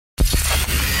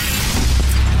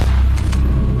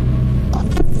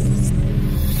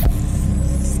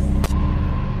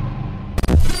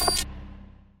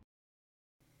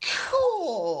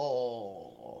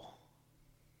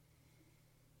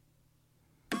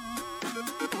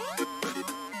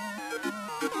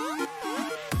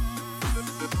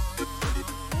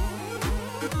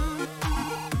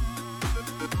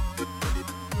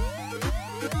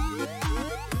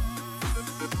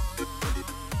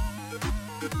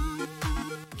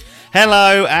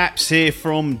Hello, Apps here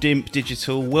from DIMP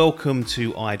Digital. Welcome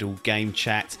to Idle Game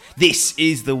Chat. This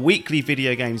is the weekly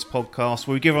video games podcast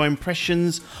where we give our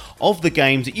impressions of the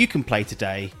games that you can play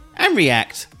today and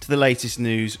react to the latest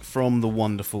news from the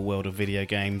wonderful world of video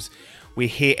games. We're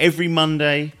here every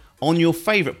Monday on your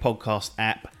favourite podcast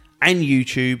app and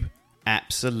YouTube,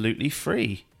 absolutely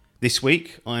free. This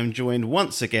week, I am joined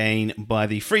once again by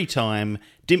the free-time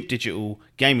DIMP Digital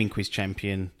Gaming Quiz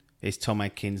champion. It's Tom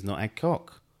Adkins, not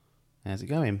Adcock. How's it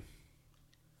going?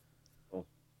 I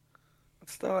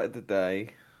started the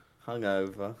day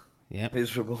hungover,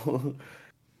 miserable,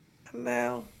 and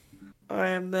now I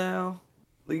am the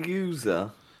user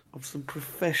of some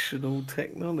professional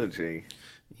technology.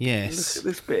 Yes. Look at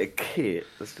this bit of kit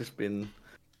that's just been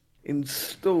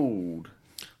installed.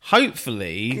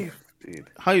 Hopefully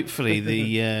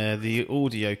the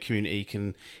audio community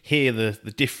can hear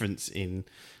the difference in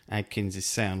Adkins'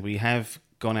 sound. We have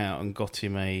gone out and got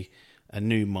him a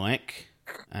new mic,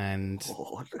 and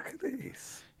look at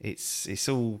this. It's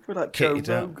all like kitted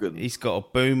up. He's got a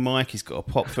boom mic, he's got a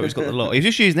pop filter, he's got the lot. He was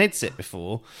just using a headset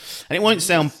before, and it won't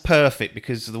sound perfect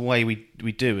because of the way we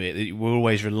do it. We're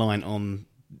always reliant on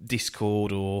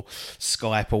Discord or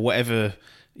Skype or whatever,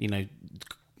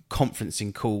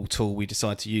 conferencing call tool we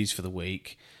decide to use for the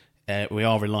week. We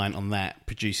are reliant on that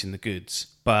producing the goods,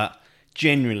 but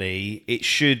generally it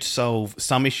should solve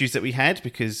some issues that we had,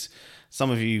 because some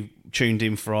of you tuned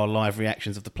in for our live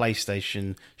reactions of the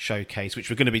PlayStation showcase, which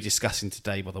we're going to be discussing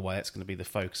today, by the way. That's going to be the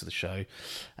focus of the show.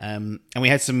 And we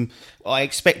had I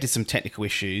expected some technical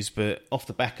issues, but off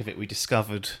the back of it, we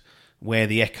discovered where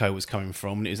the echo was coming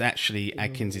from. And it was actually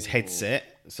Adkins'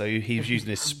 headset. So he was using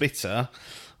a splitter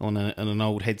on an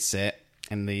old headset,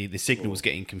 and the signal was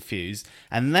getting confused.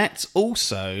 And that's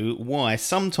also why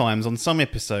sometimes on some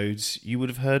episodes you would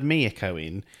have heard me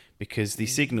echoing, because the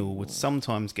signal would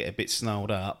sometimes get a bit snarled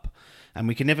up and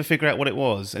we could never figure out what it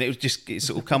was. And it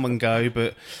sort of come and go,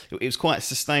 but it was quite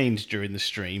sustained during the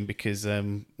stream, because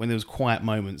when there was quiet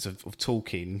moments of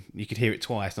talking, you could hear it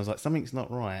twice. And I was like, something's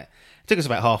not right. It took us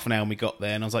about half an hour and we got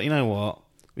there, and I was like, you know what?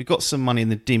 We've got some money in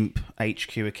the DIMP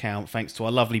HQ account, thanks to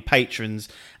our lovely patrons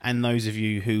and those of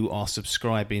you who are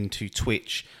subscribing to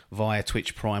Twitch via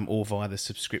Twitch Prime or via the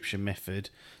subscription method.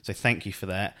 So thank you for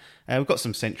that. We've got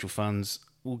some central funds.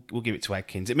 We'll give it to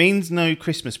Adkins. It means no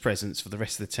Christmas presents for the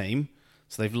rest of the team.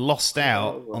 So they've lost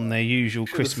out on their usual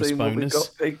Christmas bonus. We've got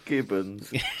Pete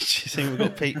Gibbons. We've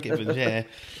got Pete Gibbons, yeah.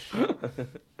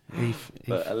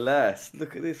 But alas,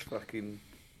 look at this fucking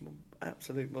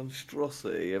absolute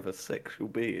monstrosity of a sexual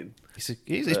being.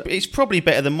 It's probably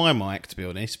better than my mic, to be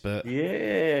honest. But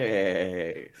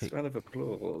yes, round of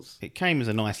applause. It came as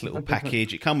a nice little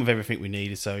package. It came with everything we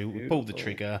needed, so we pulled the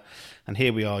trigger, and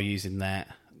here we are using that.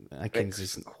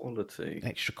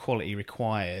 Extra quality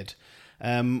required.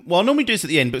 Well, I normally do this at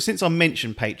the end, but since I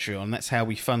mentioned Patreon, that's how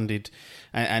we funded,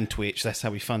 and Twitch, that's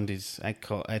how we funded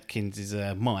Adkins'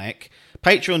 mic.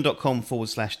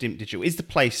 Patreon.com/DIMP Digital is the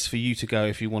place for you to go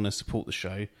if you want to support the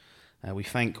show. We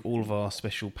thank all of our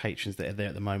special patrons that are there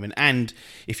at the moment. And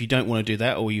if you don't want to do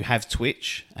that, or you have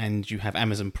Twitch and you have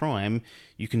Amazon Prime,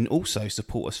 you can also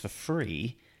support us for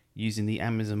free using the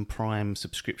Amazon Prime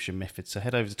subscription method. So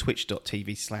head over to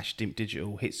twitch.tv/DIMP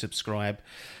Digital, hit subscribe,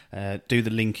 do the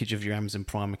linkage of your Amazon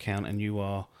Prime account, and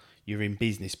you're in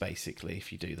business, basically,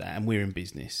 if you do that. And we're in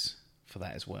business for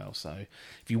that as well. So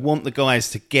if you want the guys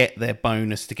to get their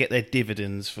bonus, to get their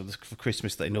dividends for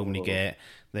Christmas that they normally get,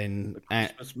 then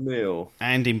Christmas meal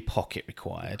and in pocket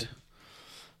required.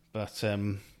 But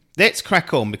let's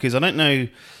crack on, because I don't know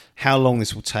how long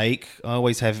this will take. I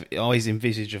always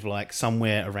envisage of like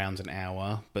somewhere around an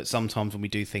hour, but sometimes when we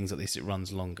do things like this, it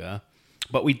runs longer.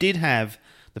 But we did have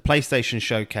the PlayStation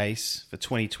Showcase for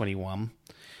 2021.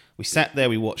 We sat there,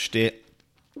 we watched it.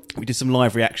 We did some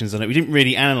live reactions on it. We didn't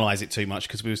really analyse it too much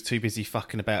because we was too busy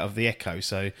fucking about of the echo.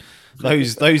 So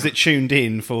those that tuned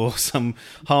in for some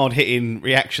hard-hitting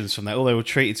reactions from that, all they were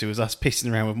treated to was us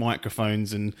pissing around with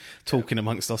microphones and talking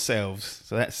amongst ourselves.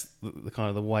 So that's the kind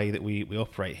of the way that we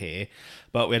operate here.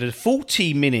 But we had a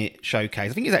 40-minute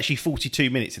showcase. I think it was actually 42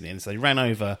 minutes in the end, so they ran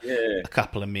over a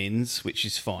couple of mins, which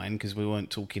is fine because we weren't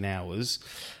talking hours.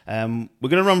 We're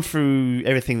going to run through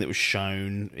everything that was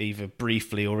shown, either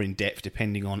briefly or in depth,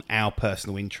 depending on our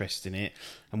personal interest in it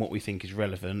and what we think is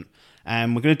relevant.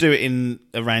 And we're going to do it in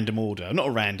a random order. Not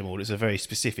a random order, it's a very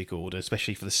specific order,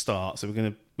 especially for the start. So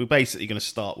we're basically going to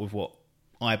start with what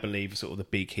I believe are sort of the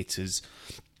big hitters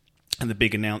and the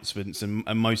big announcements and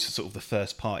most of sort of the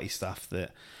first party stuff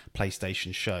that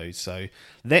PlayStation showed. So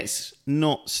let's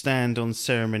not stand on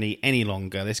ceremony any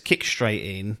longer. Let's kick straight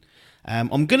in.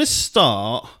 I'm going to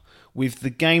start with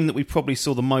the game that we probably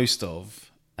saw the most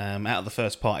of out of the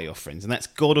first party offerings, and that's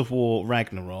God of War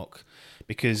Ragnarok,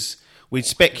 because we'd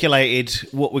speculated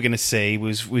what we're going to see,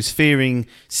 was fearing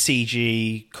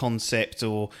CG concept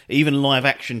or even live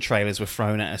action trailers were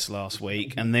thrown at us last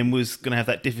week, and then was going to have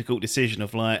that difficult decision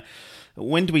of like,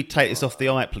 when do we take this off the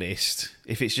hype list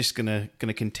if it's just going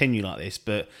to continue like this?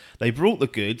 But they brought the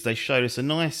goods. They showed us a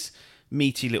nice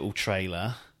meaty little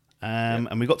trailer,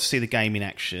 and we got to see the game in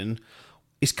action.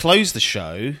 It's closed the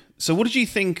show. So what did you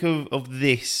think of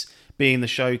this being the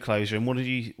show closure, and what did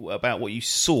you about what you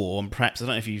saw? And perhaps, I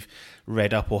don't know if you've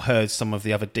read up or heard some of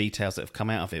the other details that have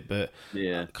come out of it, but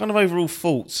kind of overall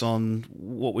thoughts on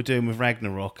what we're doing with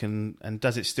Ragnarok, and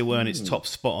does it still earn its top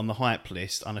spot on the hype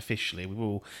list unofficially? We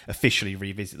will officially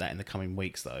revisit that in the coming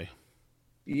weeks, though.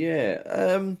 Yeah,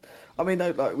 I mean,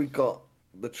 no, like we got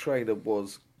the trailer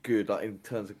was good, like in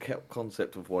terms of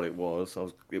concept of what it was.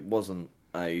 It wasn't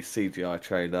a CGI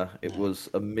trailer. It was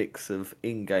a mix of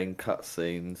in-game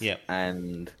cutscenes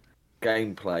and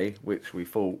gameplay, which we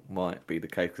thought might be the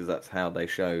case because that's how they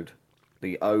showed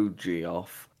the OG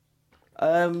off.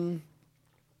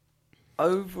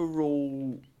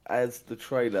 Overall, as the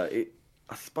trailer,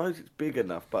 I suppose it's big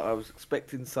enough, but I was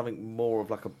expecting something more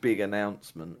of like a big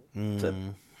announcement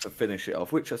to finish it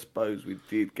off, which I suppose we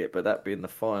did get, but that being the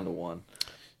final one.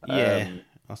 Yeah,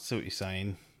 I see what you're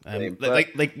saying. We're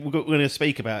going to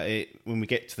speak about it when we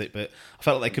get to it, but I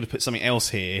felt like they could have put something else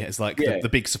here as like the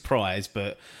big surprise.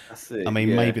 But I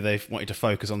mean, maybe they've wanted to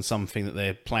focus on something that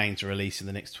they're planning to release in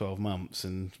the next 12 months,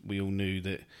 and we all knew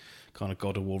that kind of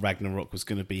God of War Ragnarok was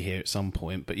going to be here at some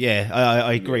point. But yeah,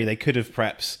 I agree. They could have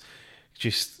perhaps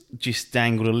just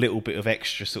dangled a little bit of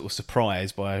extra sort of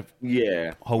surprise by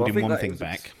holding one thing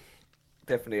back.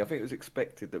 Definitely, I think it was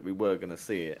expected that we were going to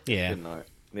see it. Yeah,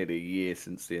 nearly a year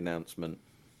since the announcement.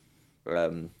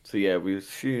 So yeah, we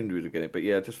assumed we were getting it, but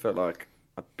yeah, it just felt like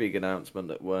a big announcement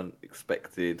that weren't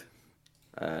expected.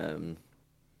 Something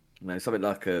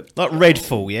like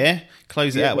Redfall,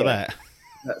 close it out with that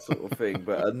sort of thing.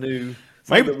 But a new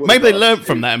maybe they learned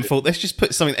from that and thought, let's just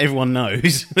put something that everyone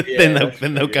knows.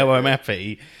 then they'll go home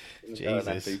happy.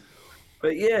 Jesus.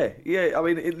 But yeah. I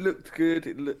mean, it looked good.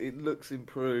 It looks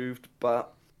improved,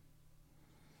 but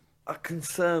our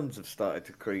concerns have started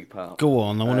to creep up. Go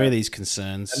on, I want to hear these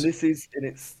concerns. And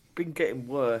it's been getting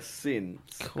worse since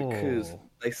because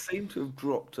they seem to have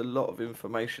dropped a lot of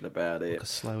information about it. Like a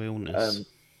slow illness.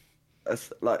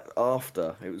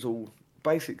 After it was all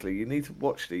basically, you need to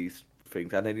watch these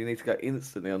things and then you need to go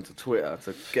instantly onto Twitter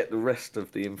to get the rest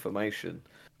of the information.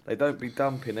 They don't be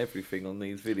dumping everything on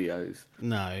these videos.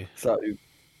 No. So,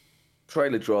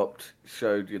 trailer dropped,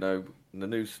 showed the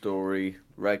news story,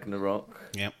 Ragnarok.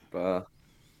 Yep.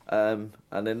 And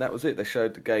then that was it. They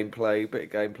showed the gameplay, bit of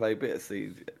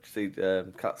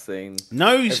cutscene.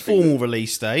 No formal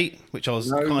release date, which I was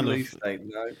no kind release of. Date,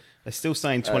 no. They're still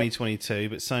saying 2022,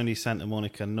 but Sony Santa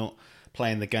Monica not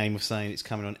playing the game of saying it's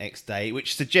coming on X date,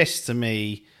 which suggests to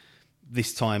me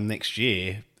this time next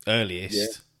year,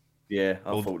 earliest. Yeah,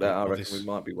 I thought that. I reckon we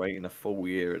might be waiting a full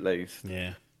year at least.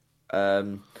 Yeah.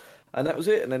 And that was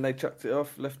it. And then they chucked it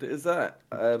off, left it as that.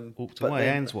 Walked away,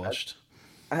 hands washed.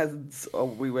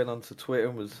 We went onto Twitter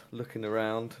and was looking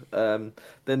around. Then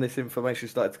this information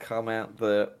started to come out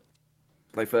that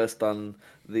they first done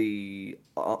the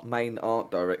main art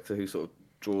director who sort of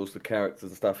draws the characters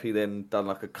and stuff. He then done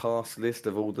like a cast list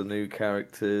of all the new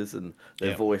characters and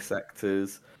their voice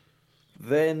actors.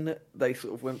 Then they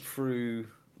sort of went through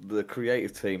the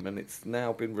creative team, and it's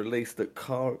now been released that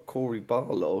Cory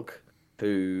Barlog,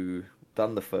 who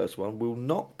done the first one, will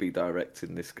not be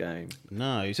directing this game.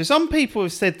 No. So some people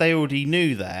have said they already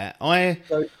knew that. I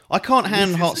can't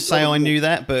hand heart say I knew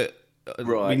that, but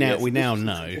we now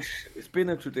know. It's been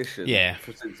a tradition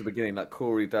since the beginning. Like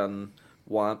Cory done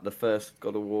the first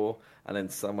God of War, and then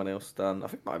someone else done. I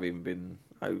think it might have even been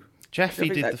Jaffe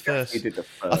did the first.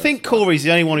 I think Corey's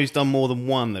the only one who's done more than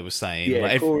one, they were saying.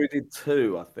 Yeah, Cory did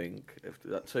 2, I think.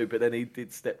 But then he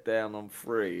did step down on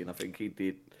 3, and I think he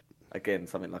did, again,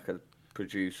 something like a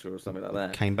producer or something like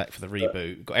that. Came back for the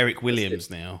reboot. Got Eric Williams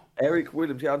now. Eric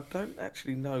Williams, I don't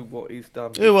actually know what he's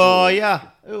done. Who are ya?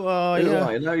 I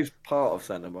know he's part of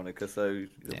Santa Monica, so he's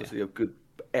obviously a good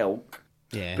elk.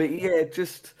 Yeah. But yeah,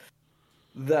 just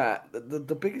that.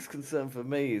 The biggest concern for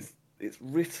me is it's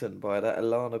written by that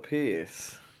Alana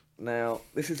Pierce. Now,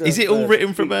 this is it all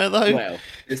written from her, though? Well,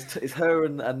 it's her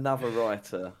and another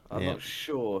writer. I'm not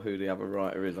sure who the other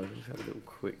writer is. I'll just have a little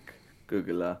quick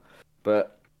Googler.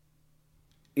 But,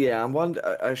 yeah, I'm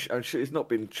sure it's not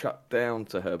been chucked down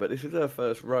to her, but this is her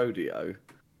first rodeo.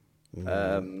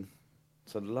 So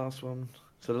the last one,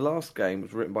 So the last game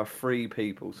was written by 3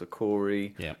 people. So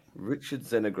Corey, Yeah, Richard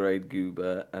Zenograde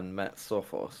Guber, and Matt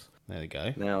Sophos. there we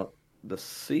go. Now the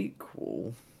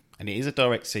sequel. And it is a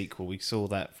direct sequel. We saw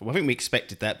that. I think we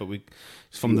expected that, but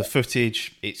from the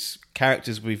footage, it's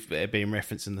characters we've been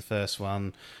referenced in the first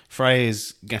one.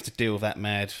 Freya's going to have to deal with that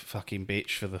mad fucking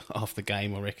bitch for half the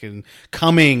game, I reckon.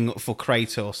 Coming for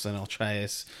Kratos and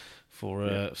Atreus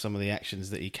for some of the actions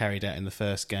that he carried out in the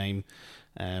first game,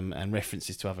 and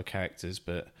references to other characters.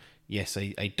 But yes,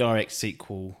 a direct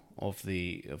sequel of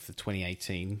the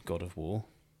 2018 God of War.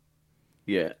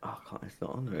 Yeah, it's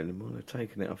not on there anymore. They're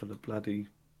taking it off of the bloody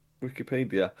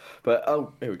Wikipedia. But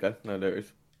here we go. No, there it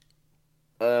is.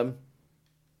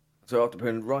 So after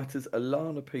appearing, writers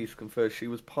Alana Peace confirmed she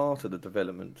was part of the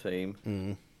development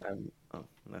team.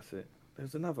 That's it.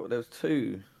 There's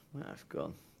 2. That's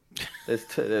gone. There's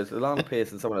 2. There's Alana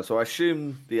Pearce and someone else. So I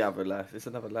assume the other lass. It's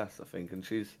another lass, I think, and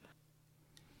she's.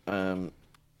 Hold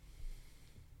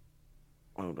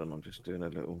on, I'm just doing a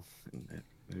little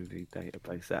movie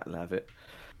database. That'll have it.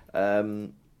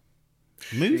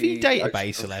 Movie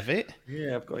database will have it.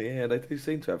 Yeah, I've got. Yeah, they do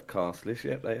seem to have cast lists.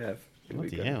 Yep, they have.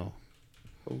 Bloody hell.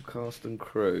 All cast and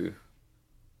crew.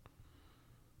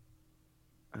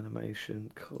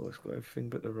 Animation. Cool, it's got everything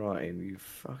but the writing. You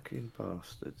fucking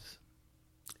bastards.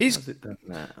 How's it done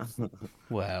that?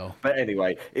 Well, but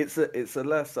anyway, it's a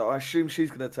lass. So I assume she's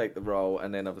going to take the role,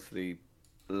 and then obviously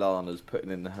Lana's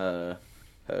putting in her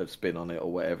spin on it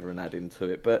or whatever and adding to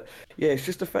it. But yeah, it's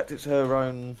just the fact it's her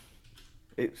own.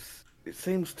 It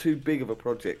seems too big of a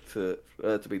project to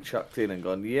be chucked in and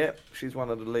gone. Yep, she's one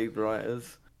of the lead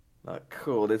writers. Like,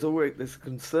 cool. There's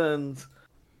concerns,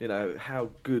 how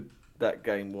good that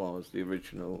game was, the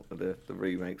original, the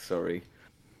remake. Sorry,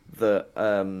 that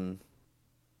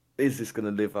is this going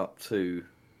to live up to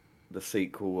the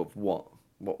sequel of what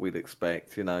we'd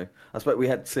expect? I suppose we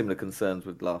had similar concerns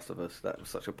with Last of Us. That was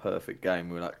such a perfect game.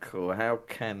 We were like, cool. How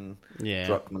can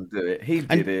Druckmann do it? He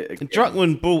did it again. And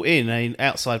Druckmann brought in an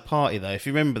outside party, though. If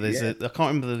you remember, I can't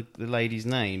remember the lady's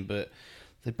name, but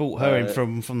they brought her in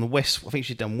from the West. I think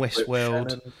she'd done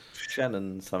Westworld.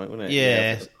 Shannon something, wasn't it?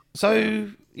 Yeah.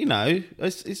 So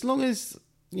as long as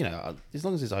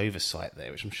there's oversight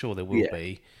there, which I'm sure there will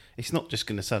be. It's not just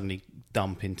going to suddenly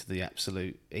dump into the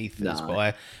absolute ethers.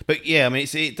 No. But yeah, I mean,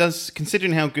 it does.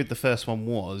 Considering how good the first one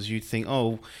was, you'd think,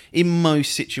 in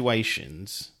most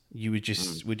situations, you would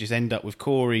just end up with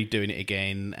Corey doing it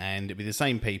again, and it'd be the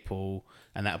same people,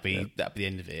 and that'd be the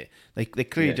end of it. They're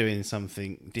clearly doing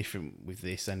something different with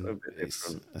this, and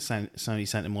Sony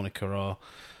Santa Monica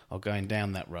are going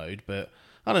down that road, but.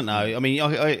 I don't know. I mean,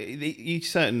 you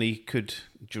certainly could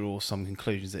draw some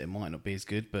conclusions that it might not be as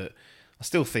good, but I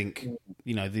still think,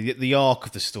 the arc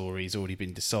of the story has already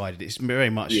been decided. It's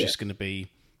very much just going to be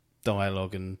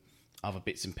dialogue and other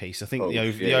bits and pieces. I think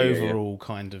the overall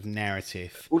kind of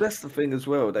narrative. Well, that's the thing as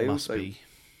well. They also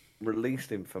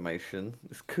released information.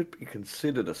 This could be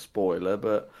considered a spoiler,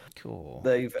 but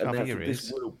they've announced that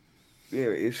this will. Yeah,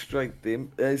 it is straight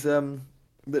in. There's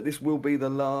that this will be the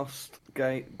last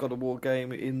God of War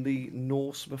game in the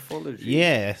Norse mythology.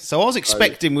 Yeah, so I was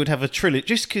expecting we'd have a trilogy,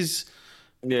 just because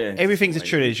everything's a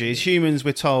trilogy. As humans,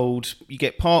 we're told you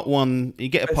get part 1, you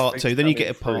get a part 2, then you get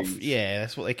a part. Yeah,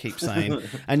 that's what they keep saying.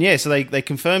 And so they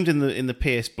confirmed in the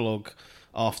PS blog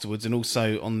afterwards, and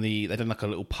also they done like a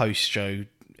little post-show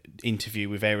interview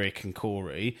with Eric and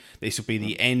Corey. This will be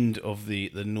the end of the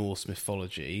Norse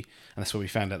mythology, and that's where we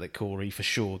found out that Corey for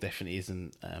sure definitely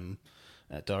isn't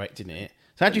directing it.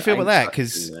 So how do you feel about that?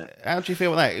 Because how do you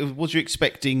feel about that? Was you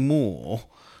expecting more?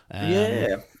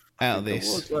 Out of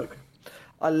this?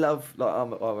 I love.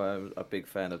 I'm a big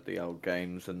fan of the old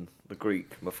games, and the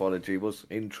Greek mythology was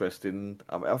interesting.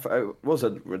 I mean, it was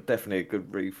definitely a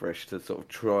good refresh to sort of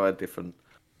try different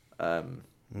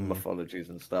mythologies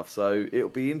and stuff. So it'll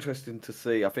be interesting to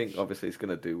see. I think obviously it's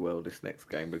going to do well this next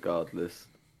game, regardless,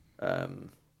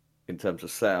 in terms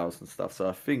of sales and stuff. So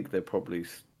I think they'll probably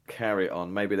carry it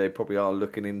on. Maybe they probably are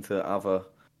looking into other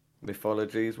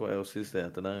mythologies. What else is there? I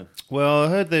don't know. Well, I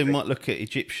heard they might look at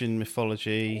Egyptian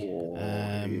mythology.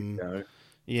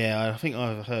 Yeah, I think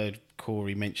I've heard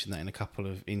Corey mention that in a couple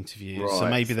of interviews. Right, so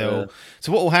maybe they'll.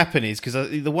 So what will happen is, because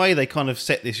the way they kind of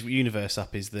set this universe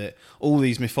up is that all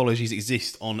these mythologies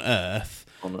exist on Earth.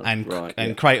 And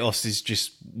Kratos is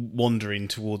just wandering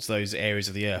towards those areas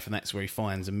of the Earth, and that's where he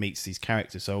finds and meets these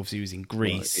characters. So obviously he was in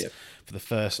Greece for the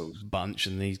first bunch,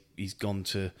 and he's gone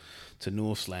to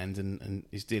Norseland and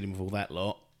is dealing with all that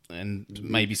lot. And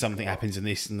maybe something happens in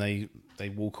this, and they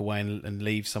walk away and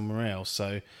leave somewhere else.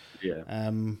 So I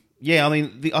mean,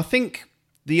 I think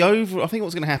I think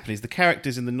what's going to happen is the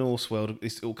characters in the Norse world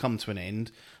it will come to an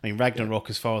end. I mean, Ragnarok,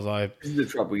 as far as I This is the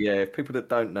trouble, yeah. If people that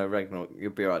don't know Ragnarok,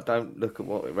 you'll be right. Don't look at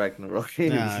what Ragnarok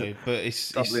is. no, but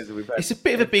Trouble is we've had it's a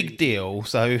bit of a big deal,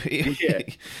 so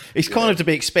it's kind of to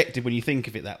be expected when you think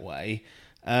of it that way.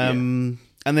 And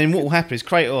then what will happen is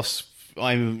Kratos.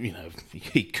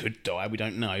 He could die. We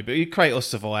don't know, but Kratos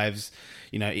survives.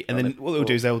 And then what they'll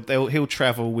do is he'll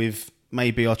travel with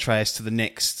maybe Atreus to the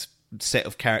next set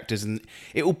of characters, and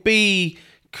it will be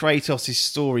Kratos'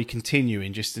 story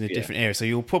continuing just in a different area. So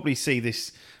you'll probably see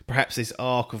perhaps this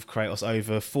arc of Kratos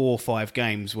over 4 or 5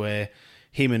 games where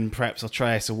him and perhaps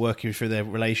Atreus are working through their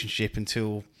relationship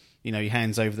until he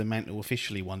hands over the mantle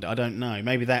officially one day. I don't know.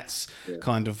 Maybe that's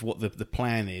kind of what the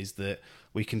plan is, that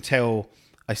we can tell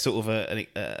a sort of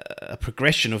a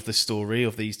progression of the story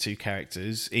of these two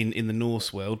characters in the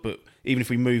Norse world, but even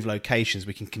if we move locations,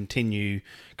 we can continue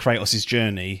Kratos'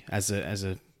 journey as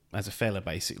a fella,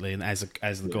 basically, and as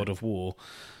the god of war.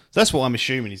 So that's what I'm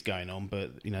assuming is going on.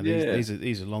 But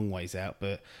these are long ways out.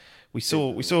 But we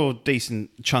saw a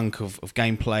decent chunk of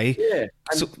gameplay. Yeah,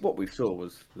 and what we saw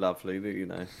was lovely.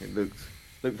 It looked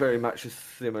very much a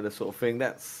similar sort of thing.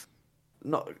 That's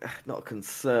not a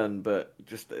concern, but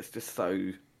it's just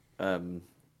so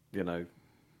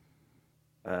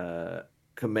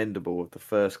commendable of the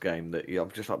first game that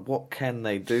I'm just like, what can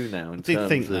they do now in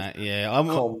terms of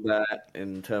combat,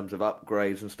 in terms of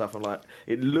upgrades and stuff? I'm like,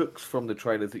 it looks from the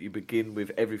trailers that you begin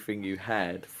with everything you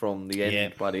had from the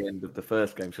end by the end of the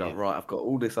first game. So like, right, I've got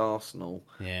all this arsenal.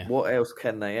 Yeah. What else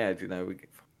can they add?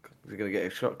 We're going to get a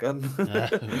shotgun.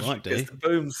 Might do. It's a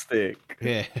boomstick.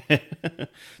 Yeah.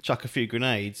 Chuck a few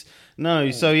grenades. No,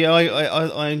 so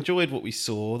I enjoyed what we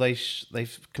saw.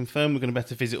 They've confirmed we're going to have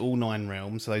to visit all 9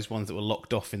 realms, so those ones that were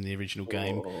locked off in the original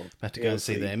game. We have to go and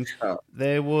see them.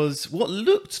 There was what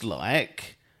looked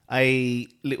like a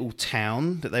little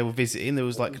town that they were visiting. There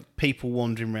was like people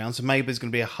wandering around, so maybe there's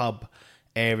going to be a hub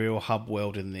area or hub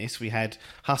world in this. We had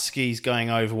Huskies going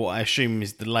over what I assume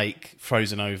is the lake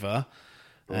frozen over.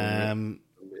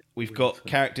 We've got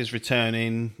characters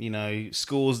returning,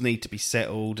 scores need to be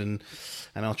settled, and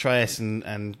Atreus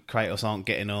and Kratos aren't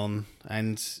getting on,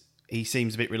 and he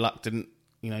seems a bit reluctant,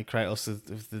 Kratos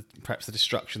of perhaps the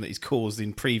destruction that he's caused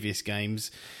in previous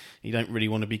games. You don't really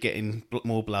want to be getting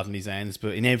more blood in his hands,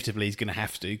 but inevitably he's going to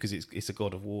have to, because it's a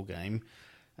God of War game.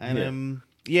 And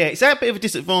it's at a bit of a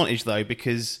disadvantage though,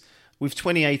 because with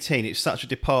 2018 it's such a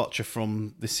departure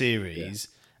from the series.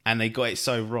 And they got it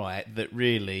so right that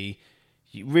really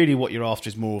what you're after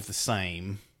is more of the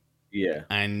same. Yeah.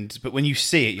 But when you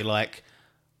see it, you're like,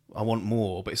 I want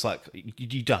more. But it's like,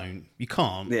 you don't. You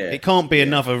can't. Yeah. It can't be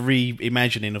another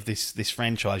reimagining of this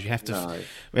franchise. You have to.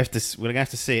 We're going to have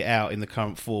to see it out in the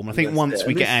current form. I think once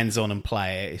we get hands on and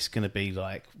play it, it's going to be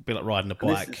like riding a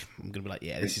bike. I'm going to be like,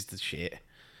 this is the shit.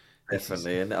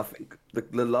 Definitely. And I think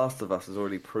The Last of Us has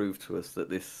already proved to us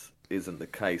that this isn't the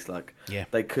case.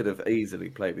 They could have easily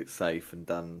played it safe and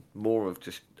done more of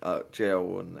just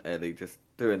Jill and Ellie just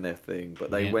doing their thing, but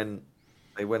they went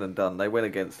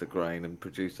against the grain and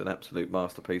produced an absolute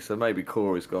masterpiece. So maybe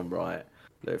Corey's gone, right,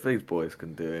 if these boys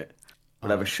can do it,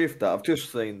 we'll have a shift up. I've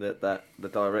just seen that the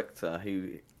director,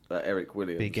 Eric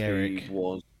Williams, Big Eric, he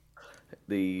was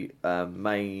the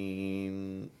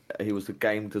he was the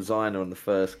game designer on the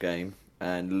first game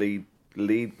and lead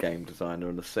game designer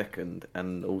on the second,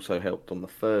 and also helped on the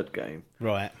third game.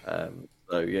 Right.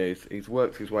 He's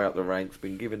worked his way up the ranks,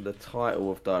 been given the title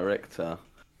of director.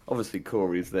 Obviously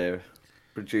Corey's there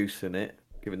producing it,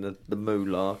 giving the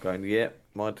moolah, going,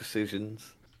 my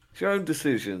decisions. It's your own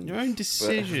decisions.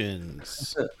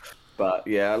 But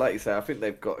like you say, I think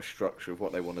they've got a structure of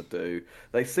what they want to do.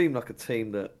 They seem like a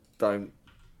team that don't,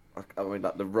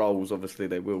 like the roles, obviously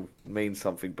they will mean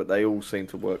something, but they all seem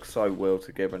to work so well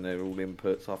together, and they're all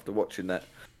inputs. After watching that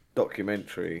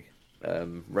documentary,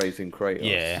 Raising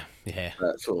Kratos,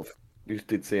 that sort of, you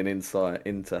did see an insight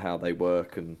into how they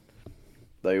work, and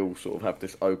they all sort of have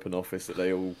this open office that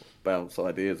they all bounce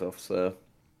ideas off. So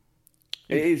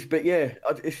it is, but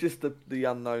it's just the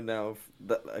unknown now of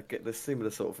that. I get the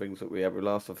similar sort of things that we had with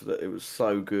Last of Us, that it was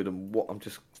so good, and what I'm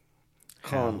just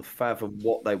can't fathom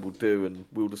what they will do, and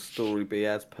will the story be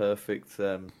as perfect?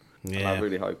 And I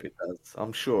really hope it does.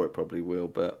 I'm sure it probably will,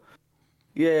 but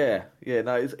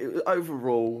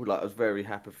overall, I was very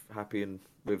happy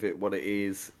with it, what it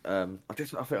is. I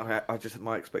think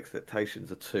my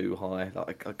expectations are too high.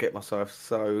 Like I get myself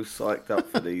so psyched up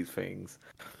for these things,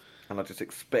 and I just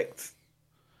expect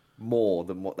more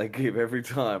than what they give every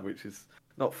time, which is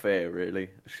not fair, really.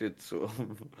 I should sort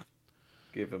of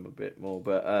give them a bit more,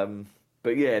 but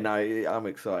But yeah, no, I'm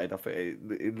excited. I think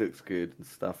it looks good and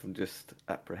stuff. I'm just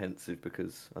apprehensive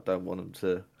because I don't want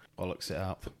them Bollocks it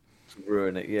up. to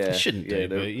ruin it. It Yeah, shouldn't yeah. do,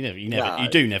 but you No,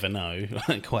 do never know.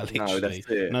 Quite no, that's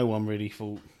literally, it. no one really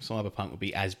thought Cyberpunk would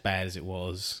be as bad as it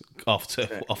was after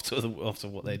Yeah. after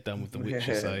what they'd done with The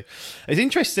Witcher. Yeah. So it's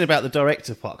interesting about the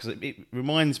director part because it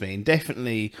reminds me, and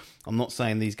definitely, I'm not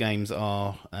saying these games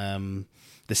are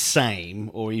the same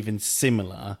or even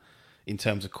similar in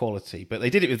terms of quality, but they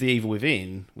did it with The Evil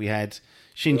Within. We had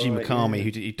Shinji Right, Mikami yeah.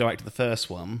 who directed the first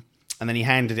one, and then he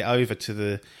handed it over to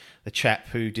the chap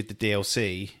who did the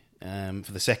DLC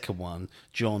for the second one,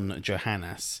 John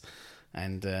Johannes,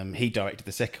 and he directed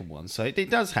the second one. So it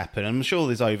does happen. I'm sure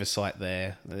there's oversight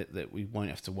there that we won't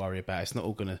have to worry about. It's not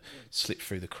all going to slip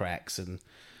through the cracks, and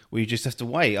we just have to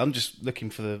wait. I'm just looking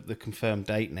for the confirmed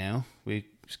date now. We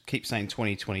keep saying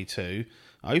 2022.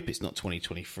 I hope it's not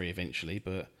 2023 eventually,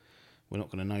 but we're not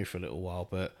going to know for a little while.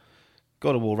 But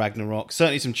God of War Ragnarok,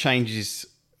 certainly some changes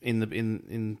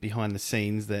in behind the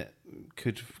scenes that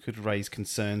could raise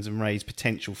concerns and raise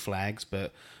potential flags.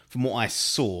 But from what I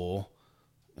saw,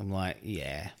 I'm like,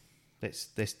 yeah,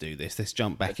 let's do this. Let's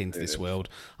jump back into this world.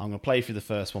 I'm going to play through the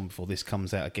first one before this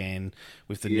comes out again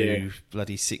with the new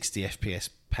bloody 60 FPS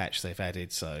patch they've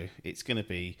added. So it's going to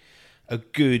be a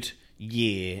good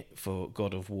year for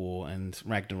God of War, and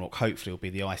Ragnarok hopefully will be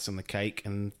the ice on the cake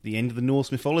and the end of the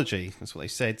Norse mythology. That's what they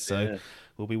said. So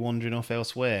we'll be wandering off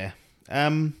elsewhere.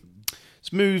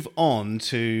 Let's move on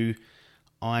to...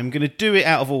 I'm going to do it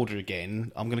out of order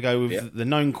again. I'm going to go with the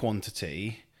known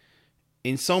quantity.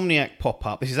 Insomniac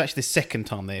pop-up. This is actually the second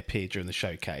time they appeared during the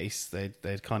showcase.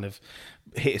 They'd kind of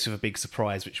hit us with a big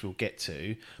surprise, which we'll get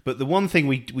to. But the one thing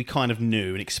we kind of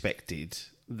knew and expected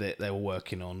that they were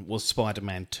working on was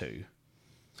Spider-Man 2.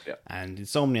 Yeah. And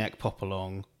Insomniac pop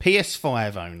along.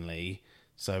 PS5 only.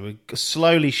 So we're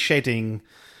slowly shedding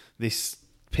this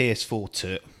PS4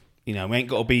 toot. You know, we ain't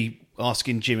got to be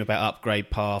asking Jim about upgrade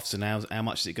paths and how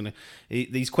much is it going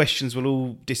to... These questions will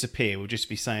all disappear. We'll just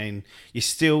be saying, you're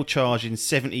still charging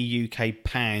 70 UK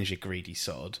pounds, you greedy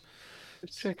sod.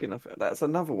 Just checking. That's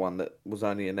another one that was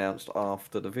only announced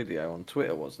after the video on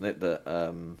Twitter, wasn't it? That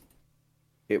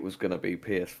it was going to be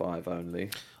PS5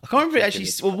 only. I can't remember actually...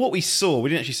 Well, what we saw,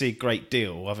 we didn't actually see a great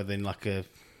deal other than like a,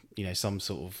 you know, some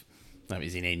sort of... I don't know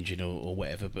if it's an engine or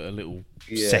whatever, but a little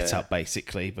setup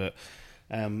basically, but...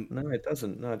 No, it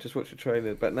doesn't. No, just watch the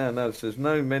trailer. But no, so there's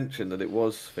no mention that it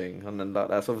was thing, and then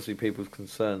that's obviously people's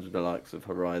concerns with the likes of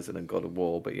Horizon and God of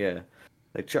War. But yeah,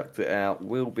 they chucked it out.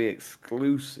 Will be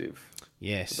exclusive.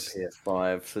 Yes. For the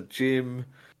PS5. So Jim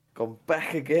gone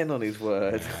back again on his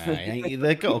word.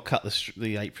 They've got to cut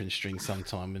the apron string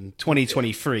sometime, and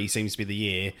 2023 seems to be the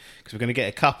year because we're going to get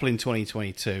a couple in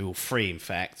 2022, or three in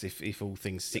fact, if all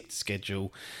things stick to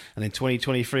schedule, and then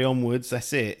 2023 onwards,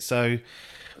 that's it. So.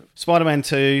 Spider-Man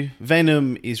 2,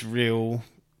 Venom is real,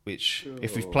 which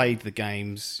if we've played the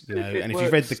games, you know, and if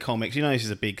you've read the comics, you know this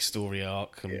is a big story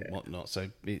arc and whatnot. So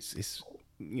it's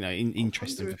you know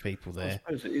interesting for people there.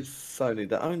 I suppose it is Sony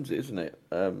that owns it, isn't it?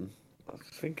 I was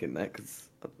thinking that because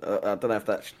I don't know if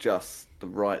that's just the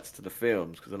rights to the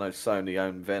films because I know Sony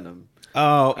own Venom.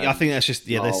 Oh, I think that's just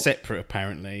they're separate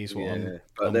apparently. Is what I'm then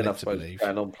I meant to suppose believe. it's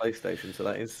going on PlayStation, so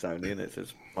that is Sony, and it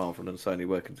says Marvel and Sony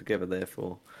working together.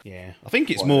 Therefore, yeah, I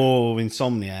think it's more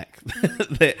Insomniac.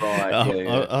 that,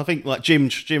 Right, I think like Jim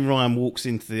Ryan walks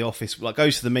into the office, like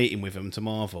goes to the meeting with them to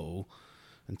Marvel,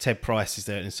 and Ted Price is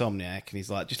there at Insomniac, and he's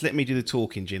like, "Just let me do the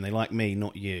talking, Jim. They like me,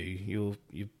 not you.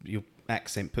 Your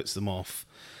accent puts them off."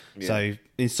 Yeah. So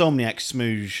Insomniac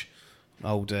smooge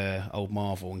old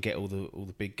Marvel and get all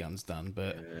the big guns done,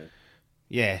 but.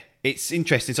 Yeah, it's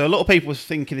interesting. So a lot of people were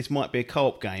thinking this might be a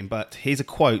co-op game, but here's a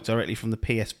quote directly from the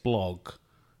PS blog.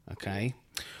 Okay.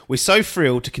 We're so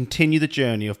thrilled to continue the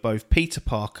journey of both Peter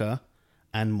Parker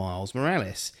and Miles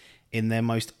Morales in their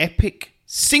most epic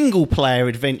single-player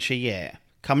adventure yet,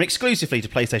 coming exclusively to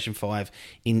PlayStation 5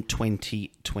 in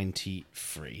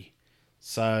 2023.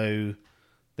 So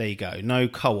there you go. No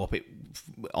co-op,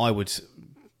 I would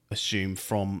assume,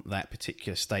 from that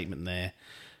particular statement there.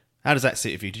 How does that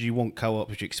sit with you? Did you want co-op?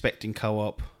 Was you expecting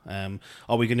co-op? Are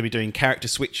we going to be doing character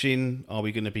switching? Are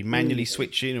we going to be manually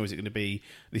switching? Or is it going to be,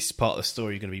 this part of the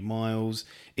story, going to be Miles?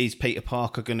 Is Peter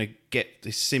Parker going to get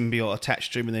this symbiote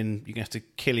attached to him and then you're going to have to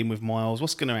kill him with Miles?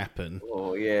 What's going to happen?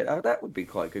 Oh, yeah, that would be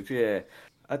quite good, yeah.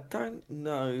 I don't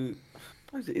know. I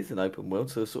suppose it is an open world,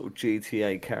 so a sort of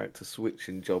GTA character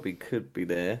switching jobby could be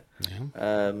there.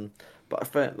 Yeah. But I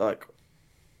felt like...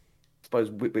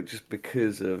 suppose just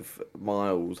because of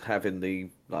Miles having the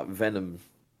Venom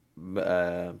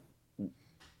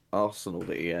arsenal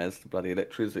that he has, the bloody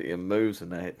electricity and moves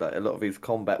and that, like a lot of his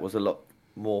combat was a lot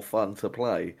more fun to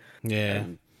play. Yeah.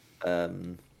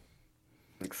 And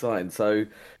exciting. So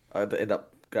I'd end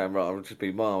up going right. I'll just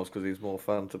be Miles because he's more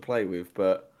fun to play with.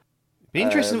 But Be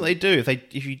interesting what they do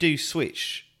if you do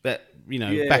switch that,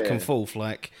 back and yeah, forth,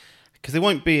 like, because there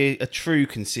won't be a true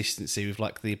consistency with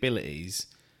like the abilities,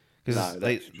 because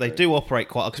no, they do operate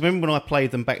quite. Because remember when I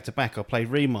played them back to back, I played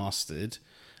remastered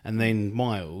and then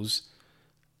Miles,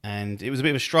 and it was a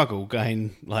bit of a struggle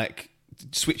going like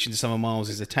switching to some of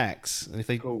Miles's attacks, and if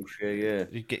they of course, yeah.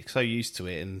 you get so used to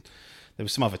it, and there were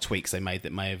some other tweaks they made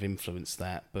that may have influenced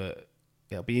that, but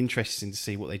it'll be interesting to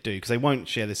see what they do because they won't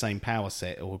share the same power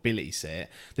set or ability set.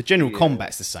 The general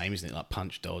combat's the same, isn't it? Like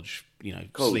punch, dodge,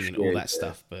 Course, slinging, all that yeah.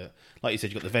 stuff. But like you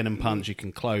said, you've got the venom punch, you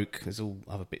can cloak. There's all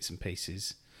other bits and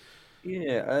pieces.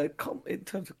 Yeah, in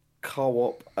terms of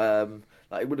co-op,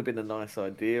 like it would have been a nice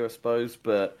idea, I suppose.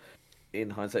 But in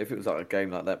hindsight, if it was like a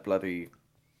game like that, bloody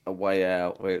A Way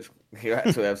Out, where you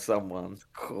had to have someone,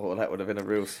 oh, that would have been a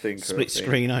real stinker. I Split think.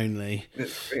 screen only.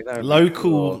 You know,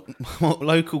 Local oh,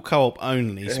 local co-op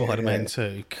only, Spider-Man yeah.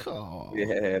 2. God.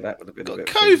 Yeah, that would have been a Got bit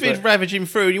COVID ravaging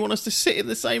through and you want us to sit in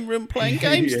the same room playing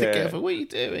games Yeah. together? What are you I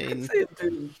can doing? see it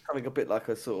doing something a bit like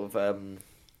a sort of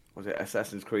was it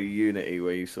Assassin's Creed Unity,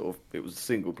 where you sort of it was a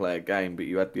single player game, but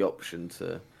you had the option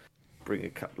to bring a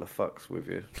couple of fucks with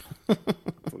you.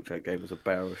 Which that game was a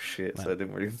barrel of shit, so it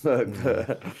didn't really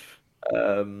work.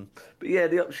 But yeah,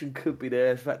 the option could be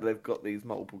there. The fact that they've got these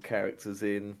multiple characters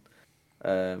in,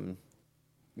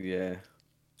 yeah.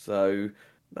 So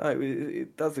no,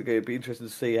 it does again. It'd be interesting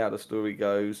to see how the story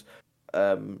goes.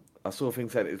 I saw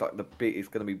things said it's like it's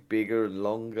going to be bigger and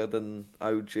longer than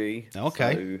OG.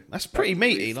 Okay, so that's pretty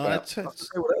meaty. Like, that was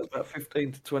about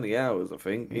 15 to 20 hours, I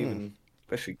think. Even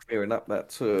especially clearing up that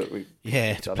tour.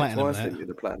 Yeah, to Done it platinum twice, that. didn't we,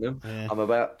 the platinum. Yeah. I'm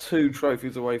about 2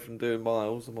 trophies away from doing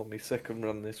Miles. I'm on my second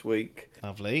run this week.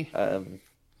 Lovely.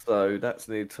 So that's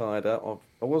nearly tied up.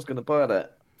 I was going to buy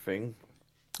that thing,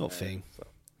 What thing?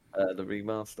 the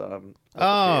remaster. I haven't.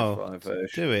 Oh, the PS5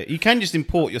 version. do it. You can just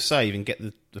import your save and get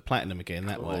the platinum again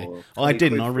that way. Oh, I 20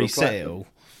 didn't. quid I for a reset it platinum. all.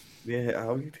 Yeah,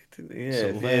 oh, you didn't. Yeah,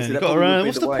 Sort of, yeah. you So that got to probably would earn. be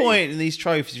What's the the way. point in these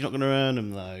trophies? You're not going to earn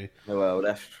them though. Oh, well,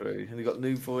 that's true. And you got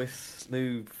new voice,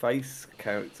 new face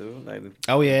character, haven't they?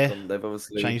 Oh yeah, They've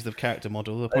obviously change the character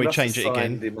model. They'll they probably must have change it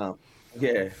signed again. him up.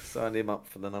 Yeah, signed him up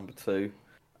for the number 2.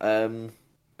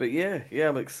 But yeah,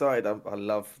 I'm excited. I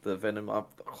love the Venom. I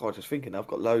was just thinking, I've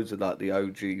got loads of like the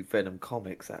OG Venom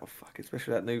comics out. Fuck,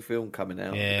 especially that new film coming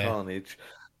out, Yeah. The Carnage.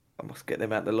 I must get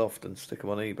them out the loft and stick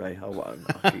them on eBay. I won't.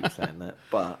 I keep saying that,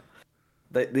 but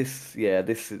this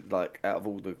is like out of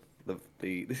all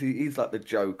he's like the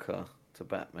Joker to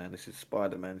Batman. This is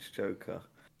Spider-Man's Joker.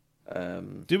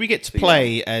 Do we get to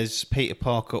play as Peter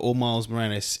Parker or Miles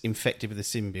Morales infected with the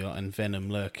symbiote and Venom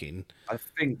lurking? I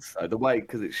think so. The way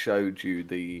because it showed you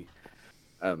the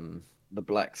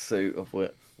black suit of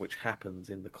which happens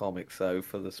in the comic. So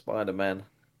for the Spider-Man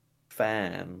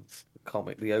fans,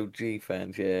 the OG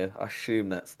fans, yeah, I assume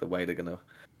that's the way they're gonna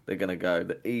go.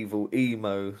 The evil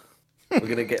emo. We're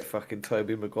gonna get fucking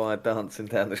Tobey Maguire dancing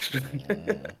down the street.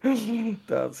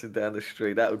 Dancing down the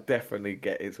street. That will definitely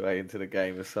get its way into the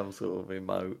game as some sort of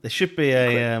emote. There should be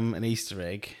an Easter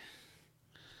egg.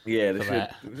 Yeah, for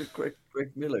that. was it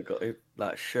Greg Miller got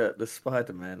that shirt, the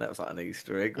Spider-Man. That was like an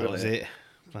Easter egg, Oh, wasn't was it? it?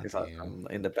 It's like Bloody hell.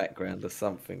 in the background or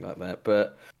something like that.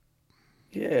 But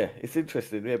yeah, it's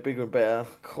interesting. Yeah, bigger and better.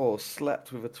 Of course,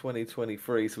 slapped with a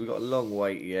 2023, so we've got a long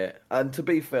wait yet. And to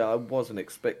be fair, I wasn't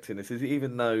expecting this,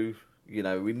 even though,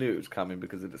 we knew it was coming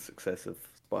because of the success of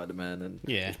Spider-Man. And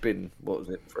Yeah. it's been,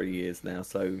 3 years now,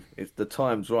 so the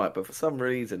time's right. But for some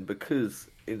reason, because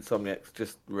Insomniac's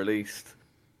just released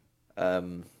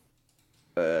Miles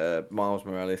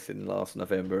Morales in last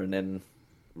November and then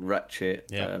Ratchet,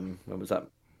 Yeah. when was that?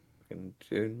 In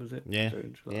June, was it? Yeah.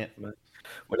 June, July, Yeah. May.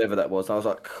 Whatever that was, I was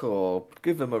like, cool,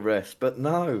 give them a rest. But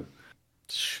no,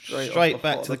 Straight off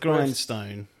back hot to the off press.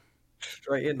 grindstone.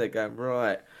 Straight in there going,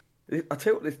 right. I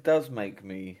tell you what, this does make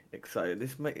me excited.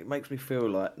 It makes me feel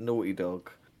like Naughty Dog,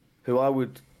 who I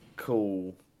would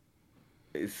call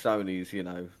is Sony's,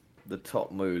 the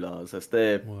top moolahs. That's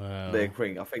their Wow.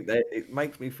 thing. I think it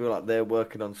makes me feel like they're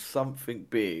working on something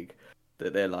big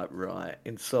that they're like, right,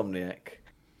 Insomniac,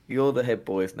 you're the head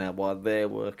boys now while they're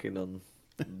working on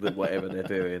whatever they're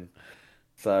doing.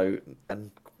 So, and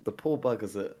the poor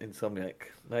buggers at Insomniac,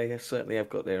 they certainly have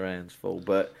got their hands full.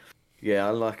 But yeah,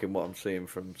 I'm liking what I'm seeing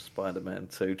from Spider-Man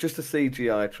 2. Just a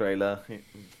CGI trailer,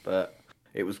 but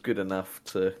it was good enough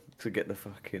to get the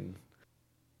fucking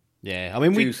Yeah, I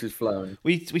mean, juices flowing.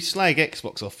 we slag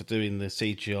Xbox off for doing the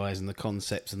CGIs and the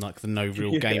concepts and like the no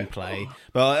real Yeah. gameplay.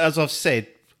 But as I've said,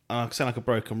 I sound like a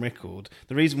broken record.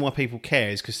 The reason why people care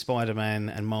is because Spider-Man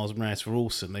and Miles Morales were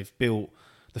awesome. They've built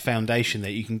the foundation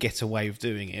that you can get away with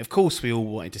doing it. Of course, we all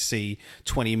wanted to see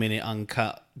 20-minute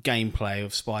uncut gameplay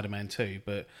of Spider-Man 2,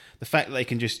 but the fact that they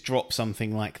can just drop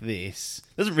something like this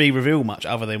doesn't really reveal much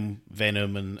other than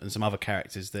Venom and some other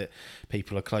characters that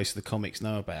people are close to the comics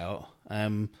know about.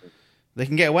 They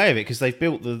can get away with it because they've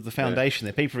built the foundation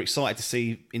there. People are excited to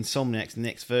see Insomniac's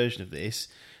next version of this.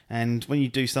 And when you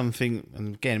do something,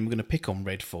 and again, we're going to pick on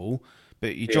Redfall,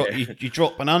 but you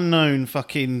drop an unknown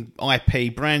fucking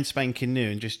IP, brand spanking new,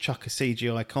 and just chuck a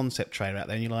CGI concept trailer out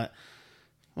there, and you're like,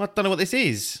 well, I don't know what this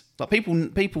is. Like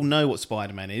people know what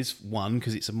Spider-Man is. One,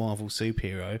 because it's a Marvel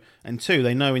superhero, and two,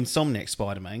 they know Insomniac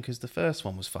Spider-Man because the first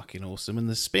one was fucking awesome, and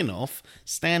the spin-off,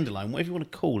 standalone, whatever you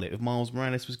want to call it, of Miles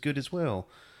Morales was good as well.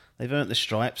 They've earned the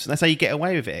stripes, and that's how you get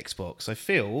away with it, Xbox. So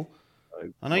Phil,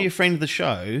 I know you're a friend of the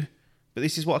show, but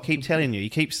this is what I keep telling you. You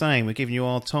keep saying we're giving you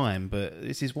our time, but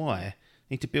this is why.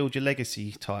 You need to build your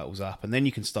legacy titles up, and then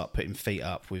you can start putting feet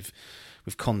up with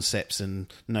concepts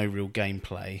and no real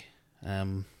gameplay.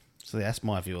 So that's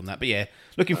my view on that. But yeah,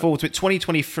 looking forward to it.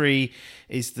 2023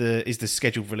 is the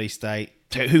scheduled release date.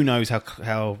 Who knows how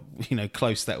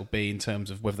close that will be in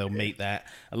terms of whether they'll meet that.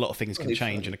 A lot of things can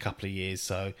change in a couple of years,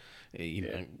 so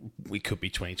we could be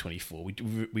 2024.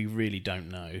 We really don't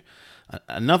know.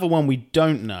 Another one we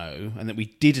don't know and that we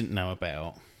didn't know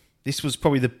about. This was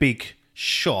probably the big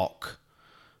shock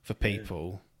for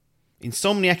people.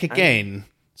 Insomniac again.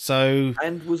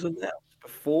 And was announced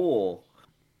before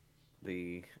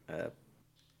the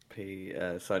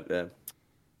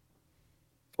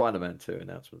Spider-Man 2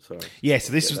 announcement. Sorry. Yeah,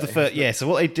 so this was the first. Yeah, so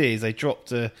what they did is they dropped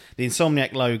the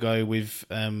Insomniac logo with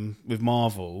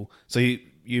Marvel. So you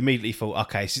immediately thought,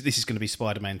 okay, so this is going to be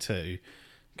Spider-Man 2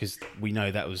 because we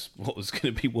know that was what was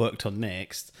going to be worked on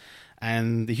next.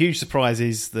 And the huge surprise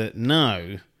is that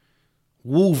no,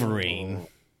 Wolverine.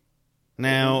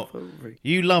 Now,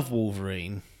 you love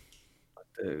Wolverine. I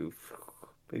do.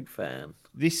 Big fan.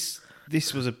 This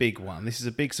was a big one. This is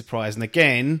a big surprise. And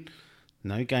again,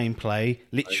 no gameplay.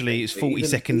 Literally, it's 40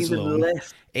 seconds long.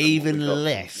 Even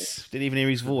less. Didn't even hear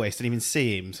his voice. Didn't even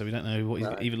see him. So we don't know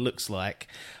what he even looks like.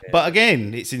 Yeah. But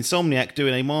again, it's Insomniac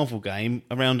doing a Marvel game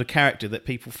around a character that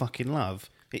people fucking love.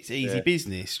 It's easy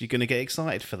business. You're going to get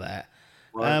excited for that.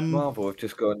 Well, Marvel have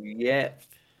just gone,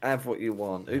 have what you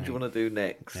want. Who do you want to do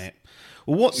next? Yeah.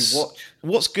 Well,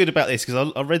 what's good about this?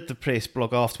 Because I read the PS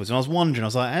blog afterwards, and I was wondering. I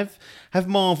was like, have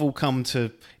Marvel come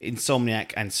to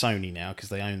Insomniac and Sony now because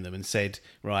they own them and said,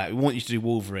 right, we want you to do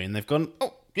Wolverine? They've gone,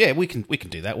 oh yeah, we can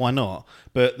do that. Why not?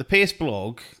 But the PS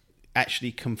blog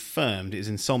actually confirmed it was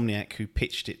Insomniac who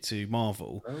pitched it to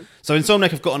Marvel. Oh. So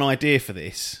Insomniac have got an idea for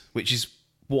this, which is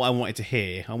what I wanted to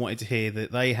hear. I wanted to hear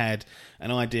that they had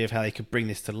an idea of how they could bring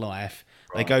this to life.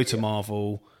 Right, they go to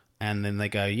Marvel. And then they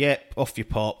go, yep, off you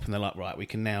pop. And they're like, right, we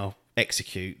can now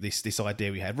execute this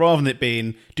idea we had. Rather than it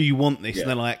being, do you want this? Yeah. And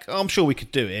they're like, oh, I'm sure we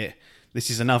could do it. This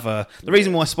is another... The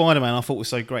reason why Spider-Man I thought was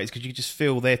so great is because you just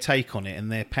feel their take on it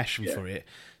and their passion for it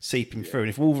seeping through. And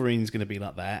if Wolverine's going to be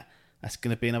like that, that's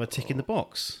going to be another tick in the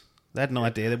box. They had an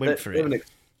idea, they went for it.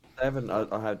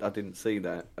 I didn't see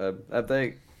that. Have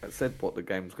they said what the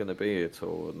game's going to be at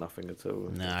all? Or nothing at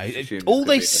all? No. All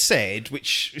they said,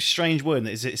 which is a strange word,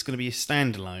 is that it's going to be a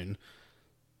standalone.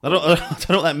 I don't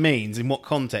know what that means. In what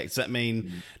context? Does that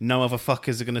mean no other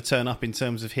fuckers are going to turn up in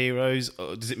terms of heroes?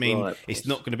 Or does it mean it's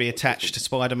not going to be attached to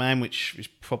Spider-Man, which is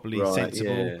probably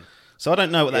sensible? Yeah. So I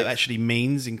don't know what that actually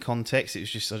means in context. It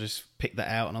was just I just picked that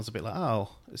out and I was a bit like, oh,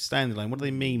 it's standalone. What do they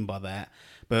mean by that?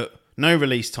 But no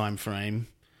release time frame.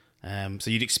 So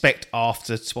you'd expect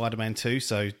after Spider-Man 2,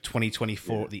 so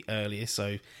 2024 at the earliest.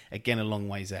 So again, a long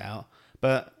ways out.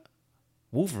 But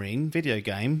Wolverine video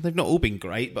game, they've not all been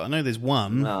great, but I know there's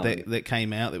one that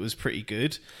came out that was pretty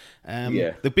good.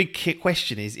 The big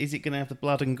question is it going to have the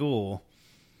blood and gore?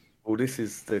 Well, this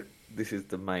is the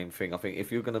main thing. I think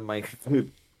if you're going to make a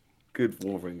good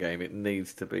Wolverine game, it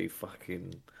needs to be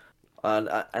fucking... And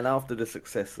after the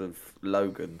success of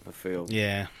Logan, the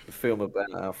film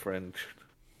about our friend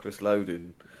Chris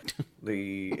Loden,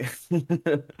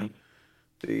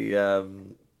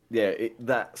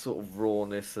 that sort of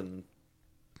rawness and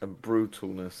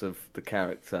brutalness of the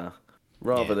character,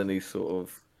 rather than these sort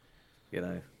of,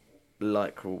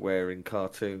 lycra wearing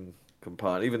cartoon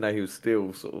component, even though he was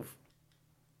still sort of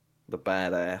the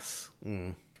badass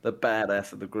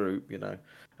of the group,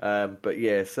 But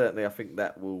yeah, certainly I think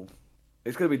that will.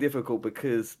 It's going to be difficult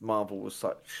because Marvel was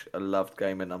such a loved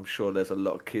game, and I'm sure there's a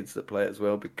lot of kids that play it as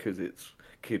well because it's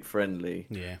kid friendly.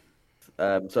 Yeah.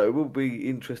 So it will be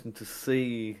interesting to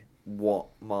see what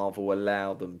Marvel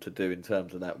allow them to do in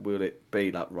terms of that. Will it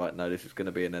be like, right, no, this is going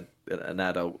to be an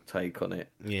adult take on it,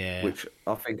 Yeah. which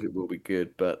I think it will be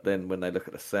good. But then when they look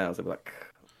at the sales, they're like,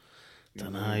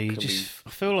 Don't know. I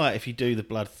feel like if you do the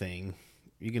blood thing,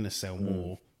 you're going to sell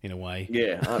more in a way.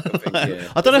 Yeah, I think,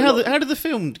 yeah. I don't know how did the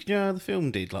film? Do you know how the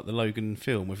film did? Like the Logan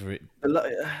film, whether it.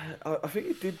 I think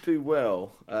it did do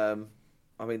well.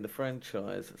 I mean, the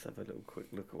franchise. Let's have a little quick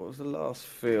look at what was the last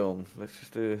film. Let's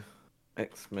just do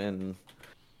X-Men.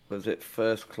 Was it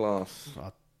First Class?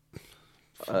 Fuck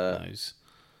knows.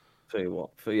 Tell you what,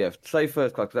 say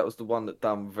First Class. 'Cause that was the one that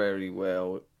done very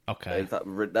well. Okay. That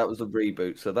was a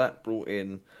reboot, so that brought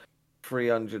in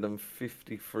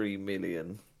 353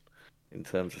 million in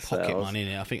terms of Pocket sales. money in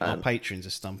it. I think our patrons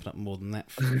are stumping up more than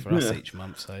that for us each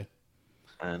month. So.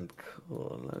 And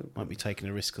cool, might be taking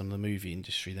a risk on the movie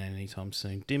industry then anytime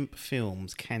soon. Dimp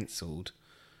Films cancelled.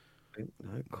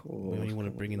 No, cool. We only want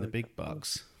to bring in the big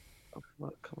bucks.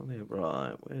 Come on here,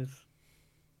 right? Where's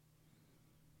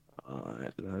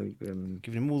Logan?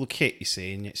 Giving him all the kit, you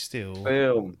see, and yet still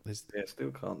Film.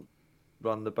 Still can't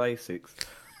run the basics.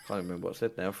 I can't remember what I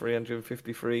said now.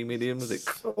 353 million, was it?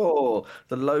 Oh,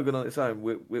 the Logan on its own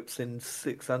whips in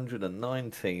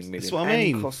 619 million. That's what I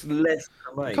mean. And costs less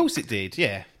to make. Of course it did,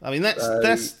 yeah. I mean,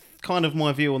 that's kind of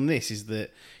my view on this, is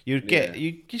that you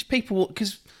just people,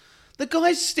 because the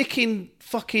guy's sticking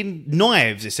fucking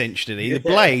knives, essentially, the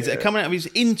blades that are coming out of his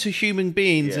into human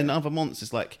beings and other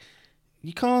monsters. Like,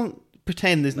 you can't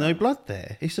pretend there's no blood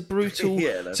there. It's a brutal,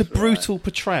 brutal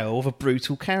portrayal of a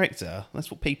brutal character. That's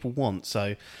what people want.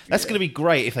 So that's going to be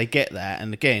great if they get that.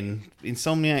 And again,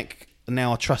 Insomniac are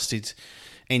now a trusted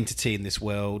entity in this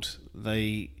world.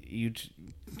 You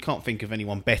can't think of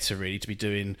anyone better really to be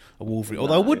doing a Wolverine.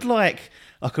 Although I would like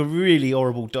a really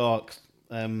horrible, dark,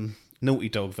 Naughty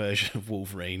Dog version of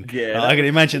Wolverine. Yeah, I can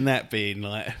imagine that being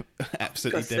like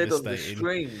absolutely devastating. On the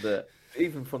stream that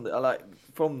even from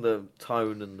the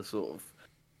tone and the sort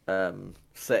of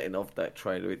setting of that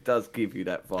trailer, it does give you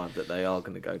that vibe that they are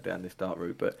going to go down this dark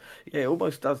route. But yeah, it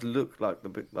almost does look like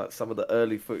like some of the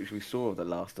early footage we saw of The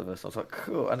Last of Us. I was like,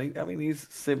 cool. And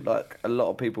he's like a lot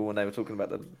of people when they were talking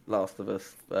about The Last of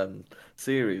Us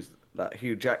series. Like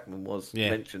Hugh Jackman was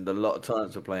mentioned a lot of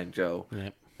times for playing Joel. Yeah.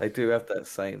 They do have that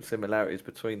same similarities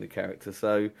between the characters.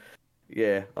 So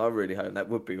yeah, I really hope that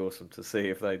would be awesome to see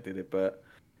if they did it, but.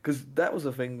 Because that was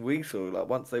the thing we saw. Like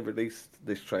once they released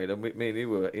this trailer, me and you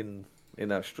were in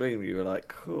our stream. You were like,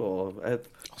 "Cool."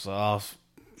 So I've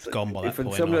gone by that point.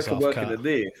 If somebody can work into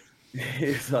this,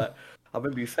 it's like I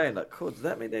remember you saying, "Like, cool." Does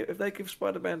that mean if they give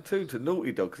Spider-Man 2 to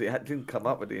Naughty Dog because it didn't come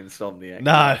up with the Insomniac?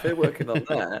 No, if they're working on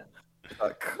that. It's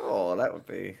like, cool. That would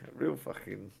be real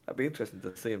fucking. That'd be interesting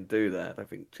to see him do that. I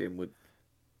think Jim would.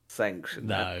 Sanction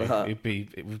no,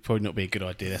 it would probably not be a good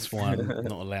idea. That's why I'm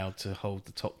not allowed to hold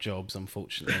the top jobs,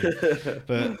 unfortunately.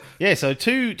 But yeah, so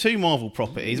two Marvel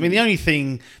properties. I mean, the only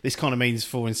thing this kind of means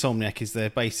for Insomniac is they're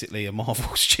basically a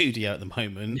Marvel studio at the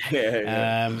moment.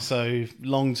 Yeah. So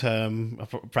long term,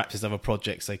 perhaps there's other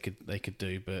projects they could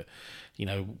do, but you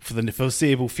know, for the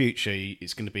foreseeable future,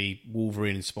 it's going to be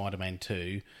Wolverine and Spider-Man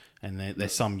 2, and they're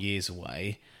some years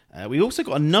away. We also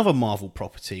got another Marvel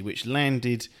property which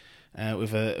landed.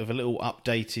 With a little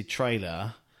updated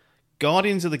trailer.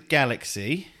 Guardians of the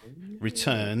Galaxy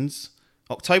returns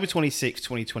October 26,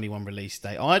 2021 release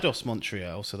date. Eidos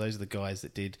Montreal, so those are the guys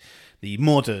that did the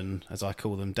modern, as I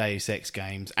call them, Deus Ex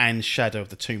games, and Shadow of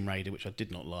the Tomb Raider, which I did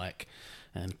not like,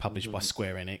 and published by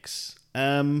Square Enix.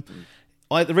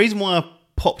 The reason why I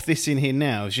popped this in here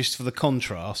now is just for the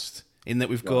contrast, in that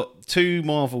we've got two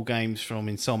Marvel games from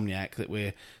Insomniac that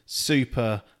we're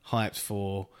super hyped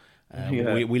for.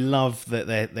 We love that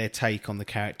their take on the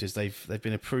characters. They've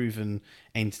been a proven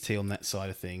entity on that side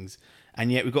of things,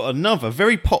 and yet we've got another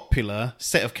very popular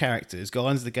set of characters.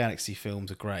 Guardians of the Galaxy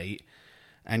films are great,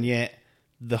 and yet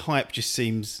the hype just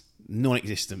seems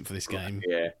non-existent for this game.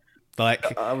 Yeah,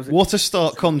 like what a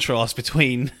stark contrast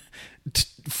between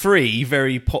three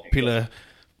very popular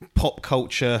pop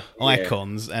culture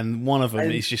icons, and one of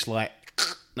them is just like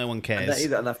no one cares.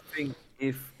 And I think.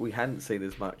 If we hadn't seen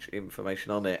as much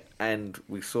information on it and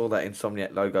we saw that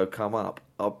Insomniac logo come up,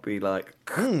 I'd be like,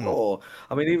 cool.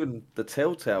 I mean, even the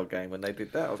Telltale game, when they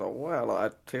did that, I was like, wow,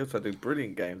 like Telltale do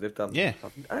brilliant games. They've done. Yeah.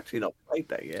 I've actually not played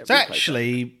that yet. It's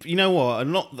actually, you know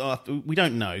what? We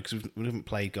don't know because we haven't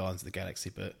played Guardians of the Galaxy,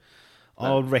 but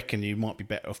I would reckon you might be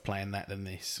better off playing that than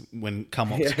this when come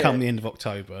the end of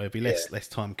October. It'll be less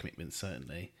time commitment,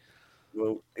 certainly.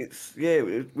 Well, it's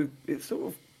sort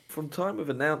of. From time of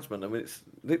announcement, I mean, it's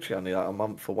literally only like a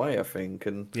month away, I think.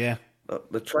 And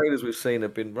the trailers we've seen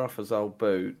have been rough as old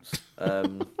boots.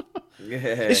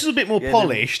 Yeah, This was a bit more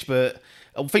polished, but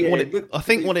I think what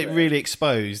it fair. really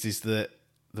exposed is that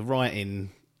the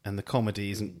writing and the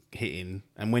comedy isn't hitting.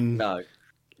 And when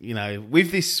No,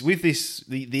 with the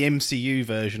MCU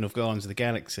version of Guardians of the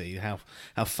Galaxy, how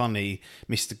funny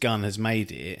Mr. Gunn has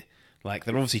made it. Like,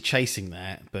 they're obviously chasing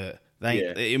that, but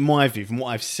in my view, from what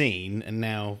I've seen and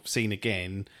now seen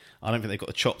again, I don't think they've got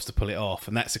the chops to pull it off,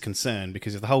 and that's a concern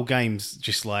because if the whole game's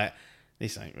just like,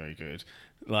 this ain't very good,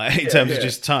 like in terms of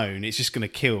just tone, it's just going to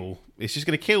kill. It's just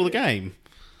going to kill the game.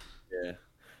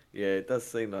 Yeah, it does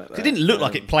seem like that. It didn't look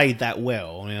like it played that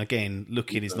well. I mean, again,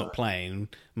 looking is not playing.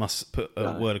 Must put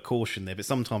a word of caution there. But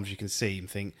sometimes you can see and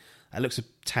think that looks a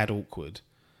tad awkward.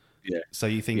 Yeah. So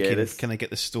you thinking, can they get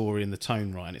the story and the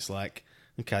tone right? And it's like,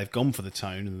 okay, I've gone for the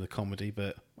tone and the comedy,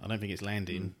 but I don't think it's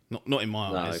landing. Not in my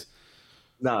eyes.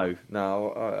 No,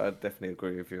 I definitely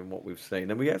agree with you on what we've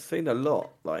seen, and we have seen a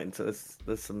lot. Like, there's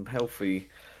some healthy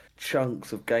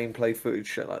chunks of gameplay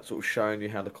footage, like sort of showing you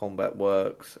how the combat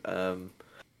works.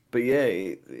 But yeah,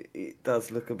 it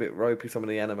does look a bit ropey. Some of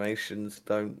the animations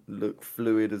don't look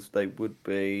fluid as they would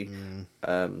be.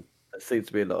 There seems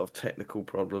to be a lot of technical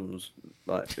problems,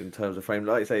 like in terms of frame.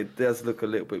 Like I say, it does look a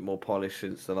little bit more polished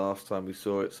since the last time we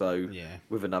saw it. So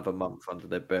with another month under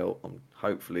their belt,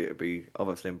 hopefully it'll be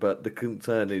obviously. But the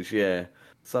concern is,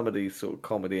 some of these sort of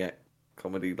comedy,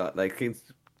 like they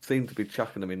seem to be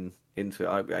chucking them into it.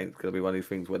 I hope it ain't going to be one of these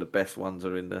things where the best ones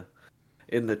are in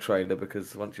the trailer,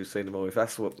 because once you've seen them all, if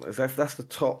that's the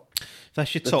top,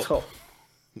 that's your top,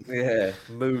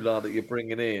 moolah that you're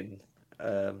bringing in,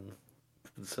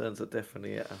 concerns are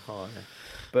definitely at a higher.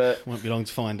 But won't be long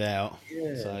to find out.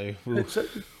 So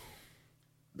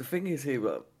the thing is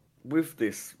here, with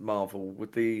this Marvel,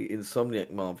 with the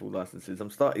Insomniac Marvel licenses,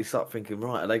 you start thinking,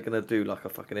 right, are they going to do like a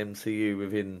fucking MCU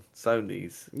within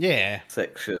Sony's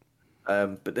section?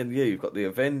 But then you've got the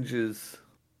Avengers.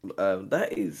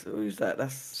 Who's that?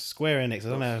 That's Square Enix. I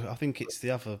don't know. I think it's the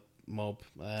other mob.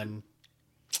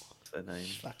 What's their name?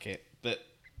 Fuck it. But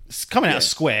it's coming out of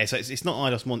Square, so it's not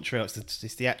Eidos Montreal.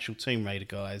 It's the actual Tomb Raider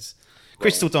guys.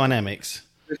 Crystal Dynamics.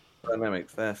 Crystal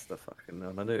Dynamics. That's the fucking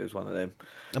one. I knew it was one of them.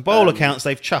 And by all accounts,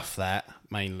 they've chuffed that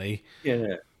mainly.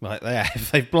 Yeah. Like they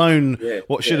have. They've blown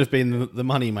what should have been the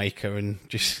money maker, and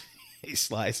just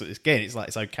it's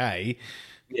okay.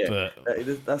 Yeah,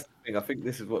 that's the thing. I think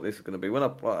this is what this is going to be. When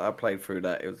I played through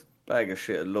that, it was a bag of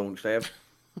shit at launch. They have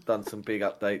done some big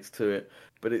updates to it,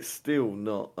 but it's still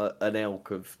not an elk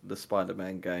of the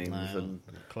Spider-Man games. No, and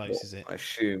close is it? I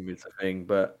assume it's a thing,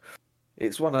 but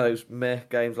it's one of those meh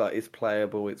games. Like, it's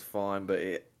playable, it's fine, but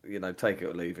take it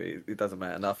or leave it. It doesn't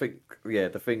matter. And I think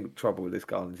the trouble with this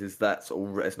Guardians is it's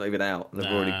not even out, and they've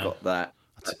already got that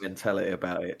mentality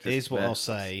about it. Here's what I'll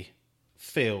say,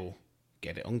 Phil.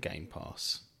 Get it on Game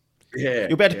Pass. Yeah,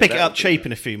 you'll be able to pick it up cheap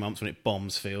in a few months when it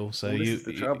bombs, Phil. So this is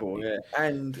the trouble,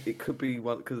 and it could be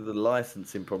one because of the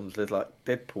licensing problems. There's like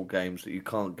Deadpool games that you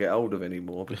can't get hold of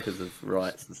anymore because of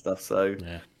rights and stuff. So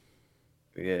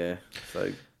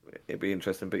so it'd be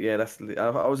interesting. But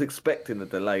I was expecting a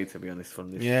delay, to be honest,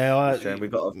 from this. We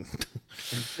got.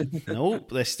 Nope,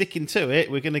 they're sticking to it.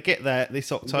 We're going to get that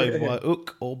this October by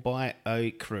hook or by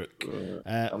a crook.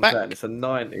 I'm saying it's a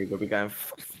 90. We'll be going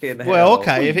fucking hell. Well,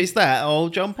 okay, if it's that, I'll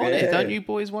jump on it. Don't you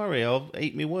boys worry. I'll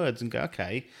eat my words and go,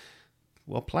 okay,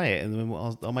 well, play it, and then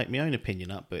I'll make my own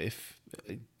opinion up. But if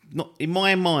not, in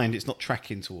my mind, it's not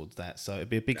tracking towards that, so it'd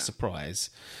be a big surprise.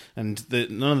 And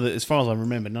as far as I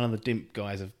remember, none of the DIMP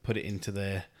guys have put it into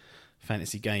their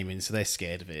fantasy gaming, so they're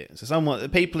scared of it. So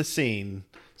people are seeing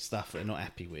stuff that they're not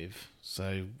happy with.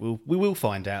 So we will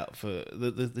find out. For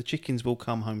the chickens will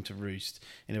come home to roost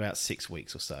in about 6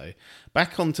 weeks or so.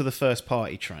 Back onto the first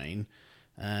party train.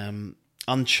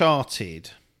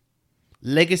 Uncharted.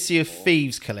 Legacy of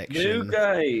Thieves collection. New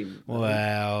game.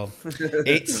 Well,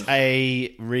 it's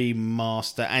a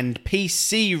remaster and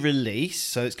PC release.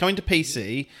 So it's coming to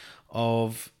PC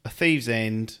of A Thief's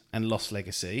End and Lost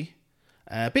Legacy.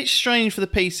 A bit strange for the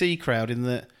PC crowd in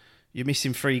that you're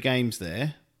missing 3 games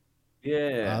there.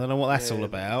 Yeah. I don't know what that's all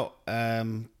about.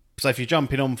 So if you're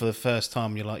jumping on for the first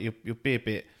time, you'll be a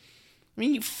bit. I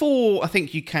mean, 4, I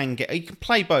think you can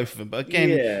play both of them, but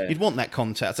again, you'd want that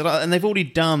contact. And they've already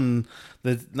done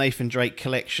the Nathan Drake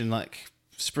collection, like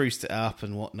spruced it up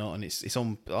and whatnot, and it's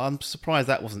on. I'm surprised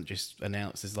that wasn't just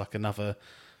announced as like another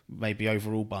maybe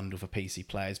overall bundle for PC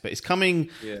players, but it's coming.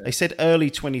 They said early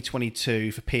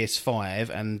 2022 for PS5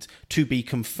 and to be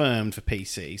confirmed for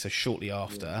PC, so shortly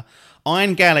after.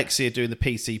 Iron Galaxy are doing the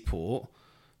PC port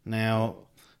now.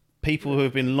 People who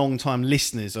have been long-time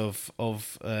listeners of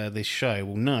this show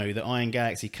will know that Iron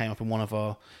Galaxy came up in one of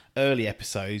our early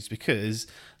episodes because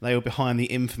they were behind the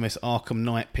infamous Arkham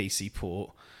Knight PC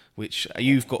port, which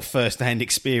you've got first-hand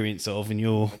experience of in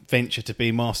your venture to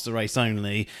be Master Race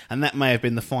only, and that may have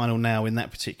been the final nail in that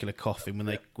particular coffin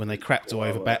when they crapped all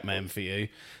over Batman for you.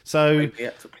 So you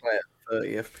had to play at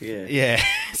 30 FPS. Yeah,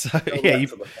 so yeah,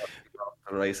 Master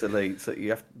Race Elite. So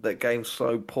that game's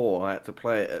so poor. I had to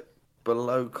play it at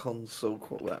below console.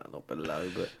 Well, not below,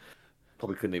 but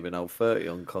probably couldn't even hold 30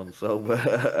 on console.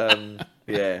 But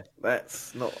yeah,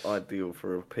 that's not ideal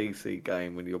for a PC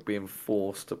game when you're being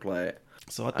forced to play it.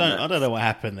 So I don't know what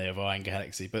happened there with Iron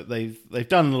Galaxy, but they've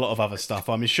done a lot of other stuff.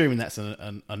 I'm assuming that's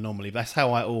an anomaly. That's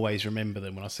how I always remember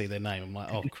them when I see their name. I'm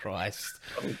like, oh Christ,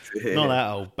 not that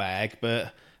old bag.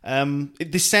 But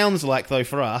this sounds like, though,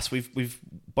 for us, we've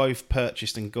both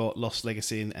purchased and got Lost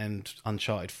Legacy and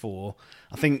Uncharted 4.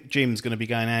 I think Jim's going to be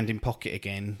going hand in pocket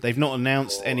again. They've not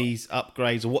announced any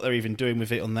upgrades or what they're even doing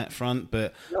with it on that front,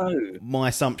 but my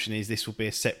assumption is this will be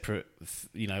a separate,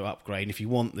 upgrade. And if you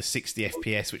want the 60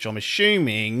 FPS, which I'm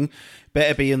assuming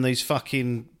better be in those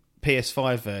fucking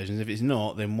PS5 versions. If it's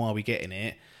not, then why are we getting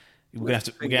it? We're going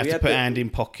to have to put hand in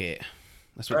pocket.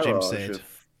 That's what Jim said.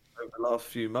 Over the last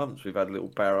few months, we've had a little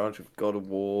barrage of God of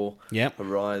War,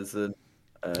 Horizon,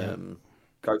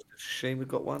 Ghost of Tsushima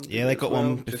got one. Yeah, they got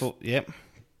one before. Yep.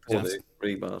 For the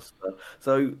remaster.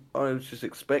 So I was just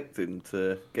expecting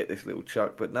to get this little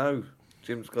chuck, but no,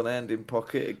 Jim's gone hand in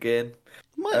pocket again.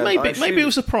 Maybe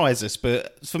it'll surprise us,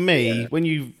 but for me,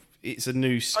 when it's a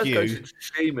new SKU. Ghost of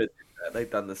Tsushima, they've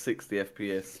done the 60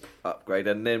 FPS upgrade,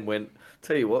 and then went,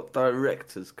 tell you what,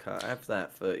 director's cut, have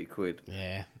that 30 quid.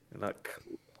 Yeah. Like,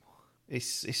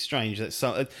 it's strange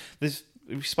that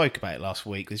we spoke about it last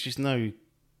week. There's just no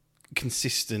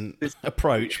consistent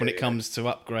approach when it comes to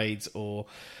upgrades or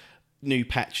new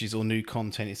patches or new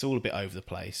content. It's all a bit over the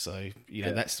place. So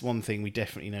that's one thing we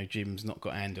definitely know Jim's not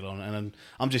got a handle on, and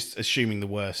I'm just assuming the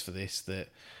worst for this, that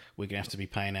we're gonna have to be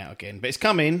paying out again. But it's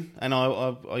coming, and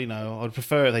I'd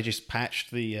prefer if they just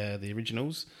patched the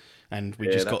originals. And we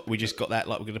just got that,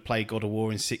 like we're going to play God of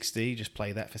War in 60, just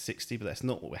play that for 60, but that's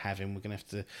not what we're having. We're going to have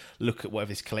to look at whatever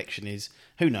this collection is.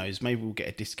 Who knows, maybe we'll get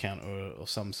a discount or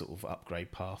some sort of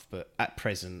upgrade path, but at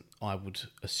present, I would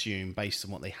assume, based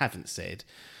on what they haven't said,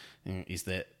 is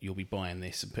that you'll be buying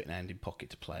this and putting a hand in pocket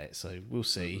to play it, so we'll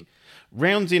see.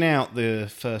 Rounding out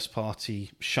the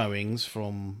first-party showings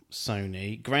from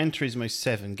Sony, Gran Turismo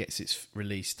 7 gets its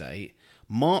release date.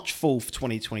 March 4th,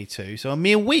 2022, so a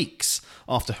mere weeks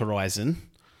after Horizon.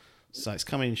 So it's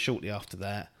coming shortly after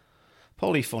that.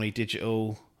 Polyphony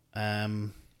Digital,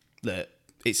 look,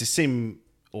 it's a sim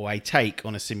or a take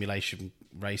on a simulation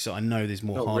race. So I know there's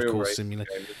more hardcore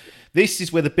simulation. This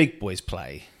is where the big boys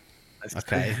play.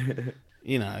 Okay.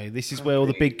 This is where all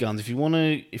the big guns. If you want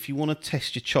to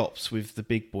test your chops with the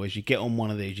big boys, you get on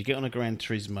one of these. You get on a Gran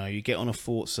Turismo. You get on a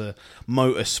Forza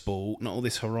Motorsport, not all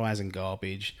this Horizon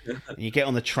garbage. And you get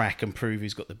on the track and prove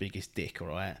who's got the biggest dick. All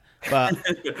right. But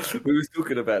we were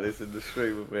talking about this in the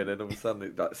stream, and then all of a sudden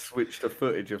it switched to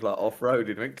footage of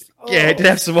off-roading. Yeah, it did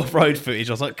have some off-road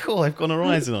footage. I was like, cool, they've gone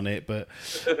Horizon on it, but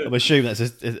I'm assuming that's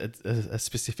a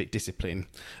specific discipline.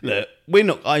 Look,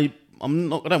 I don't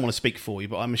want to speak for you,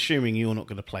 but I'm assuming you're not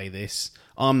going to play this.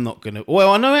 I'm not going to.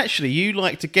 Well, I know actually you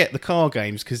like to get the car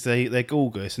games because they're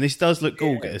gorgeous, and this does look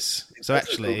gorgeous. So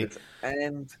actually,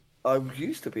 and I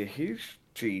used to be a huge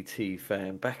GT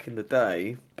fan back in the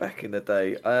day.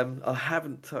 I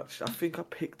haven't touched. I think I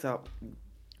picked up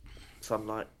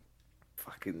some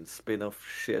fucking spin-off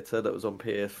shitter that was on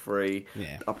PS3.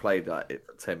 Yeah. I played it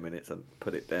for 10 minutes and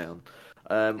put it down.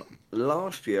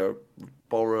 Last year,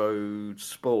 borrowed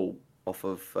Sport off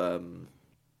of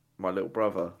my little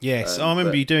brother. Yes, I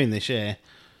remember you doing this, yeah.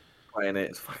 Playing it,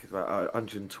 it's fucking about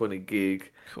 120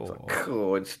 gig. Cool.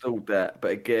 Cool, installed that,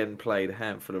 but again, played a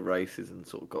handful of races and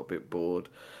sort of got a bit bored.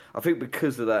 I think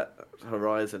because of that,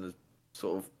 Horizon is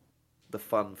sort of the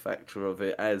fun factor of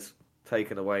it has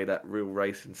taken away that real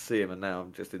racing sim, and now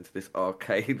I'm just into this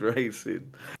arcade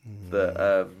racing.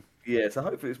 That so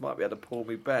hopefully this might be able to pull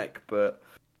me back, but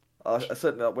I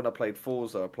certainly, when I played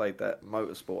Forza, I played that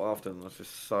Motorsport after, and I was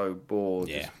just so bored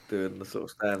just doing the sort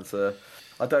of stand. So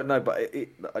I don't know, but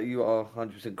you are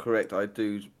 100% correct. I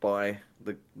do buy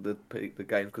the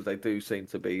games because they do seem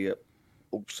to be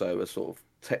also a sort of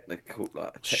technical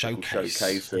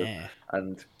showcase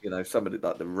and some of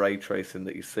the ray tracing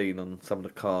that you've seen on some of the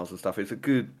cars and stuff. It's a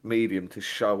good medium to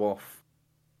show off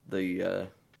the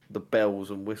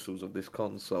bells and whistles of this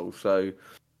console. So.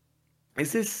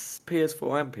 Is this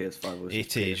PS4 and PS5?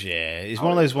 It is, yeah. It's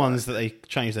one of those ones that they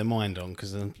changed their mind on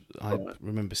because I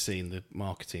remember seeing the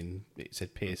marketing. It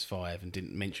said PS5 and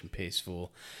didn't mention PS4.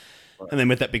 Right. And then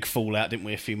with that big fallout, didn't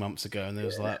we, a few months ago? And there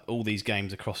was all these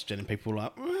games across gen, and people were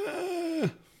like,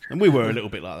 And we were a little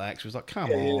bit like that, because it was like,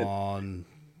 come Yeah. on,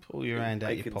 pull your hand out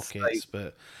your Making pockets. steak.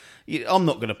 but I'm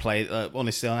not going to play,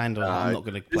 honestly, I'm not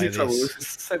going to play Is it trouble? this.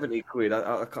 It's 70 quid.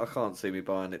 I can't see me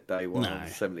buying it day one. No.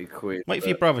 70 quid. Wait for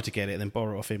your brother to get it and then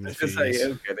borrow it off him in a few Say, years.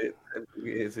 he'll get it.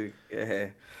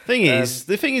 Yeah.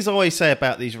 The thing is, I always say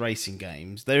about these racing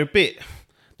games, they're a bit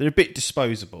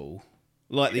disposable,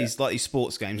 like these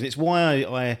sports games, and it's why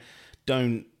I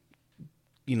don't,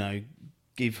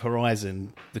 give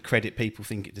Horizon the credit people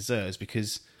think it deserves.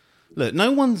 Because look,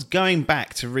 no one's going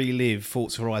back to relive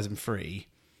Forza Horizon 3.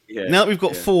 Yeah. Now that we've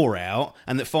got 4 out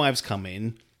and that 5's come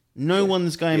in, no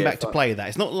one's going back to play that.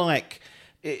 It's not like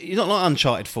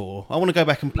Uncharted 4. I want to go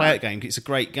back and play that game because it's a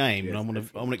great game, and I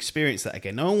want to experience that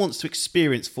again. No one wants to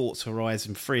experience Forza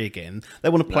Horizon 3 again. They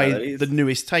want to play the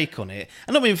newest take on it.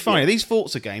 And not being funny, these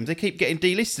Forza games, they keep getting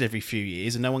delisted every few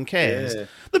years and no one cares. Yeah.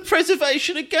 The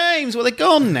preservation of games, well, they're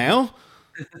gone now.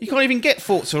 You can't even get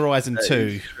Forza Horizon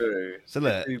 2. True. So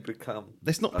look,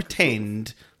 let's not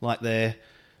pretend like they're,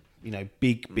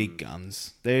 big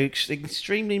guns. They're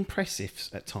extremely impressive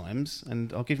at times,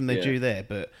 and I'll give them their due there.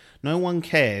 But no one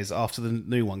cares after the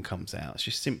new one comes out. It's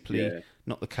just simply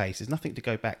not the case. There's nothing to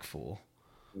go back for.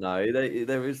 No,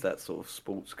 there is that sort of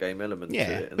sports game element to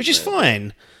it. Which is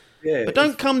fine. Yeah, but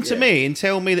don't come to me and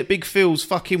tell me that Big Phil's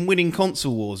fucking winning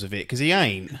console wars of it, because he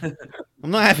ain't.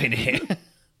 I'm not having it.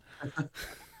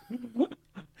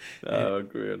 No, I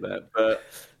agree on that. But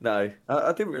no,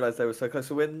 I didn't realise they were so close.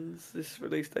 So when's this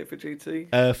release date for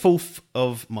GT? 4th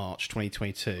of March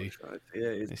 2022. Yeah,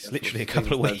 it's literally a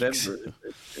couple of weeks.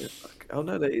 Oh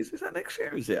no, that is that next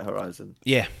year? Is it Horizon?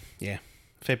 Yeah,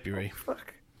 February. Oh,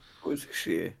 fuck, what was this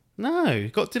year? No,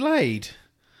 it got delayed.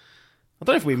 I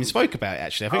don't know if we even spoke about it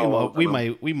actually. I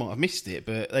think we might have missed it,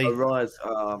 but they. Horizon.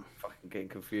 I'm fucking getting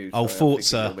confused.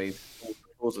 Forza.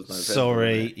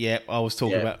 Sorry, yeah, I was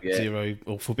talking about Zero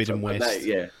or Forbidden West.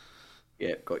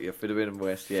 Yeah, got you. Forbidden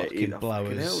West. Yeah, fucking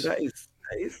blowers. Hell, that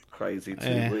is crazy.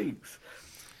 2 weeks.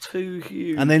 2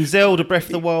 huge. And then Zelda Breath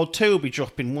of the Wild 2 will be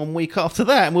dropping 1 week after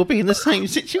that, and we'll be in the same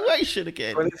situation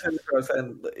again.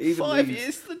 5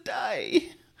 years to the day.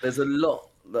 There's a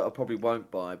lot that I probably won't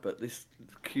buy, but this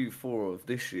Q4 of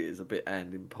this year is a bit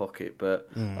hand in pocket. But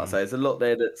I say there's a lot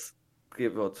there that's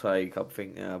give or take. I'm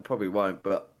thinking I probably won't,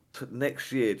 but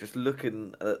next year, just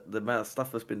looking at the amount of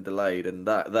stuff that's been delayed and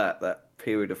that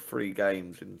period of 3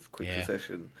 games in quick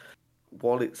succession,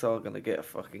 wallets are going to get a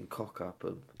fucking cock up,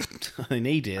 and they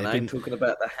need it. And I ain't talking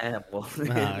about the ham wallets.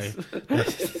 No.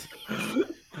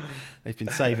 They've been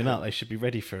saving up. They should be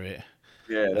ready for it.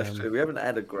 Yeah, that's true. We haven't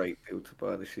had a great deal to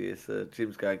buy this year, so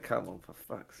Jim's going, come on, for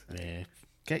fuck's sake. Yeah,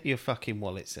 get your fucking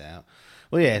wallets out.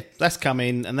 Well, yeah, that's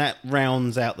coming, and that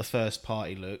rounds out the first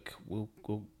party look. Well,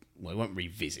 we won't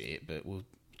revisit it, but we'll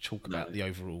talk about the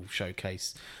overall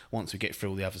showcase once we get through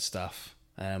all the other stuff.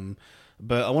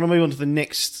 But I want to move on to the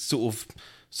next sort of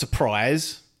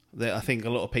surprise that I think a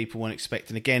lot of people weren't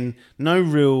expecting. Again, we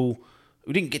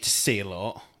didn't get to see a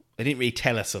lot. They didn't really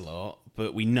tell us a lot,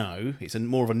 but we know it's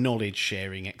more of a knowledge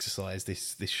sharing exercise,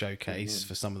 this showcase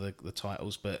for some of the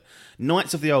titles. But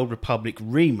Knights of the Old Republic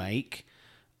remake,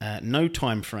 no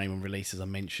time frame on release, as I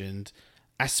mentioned.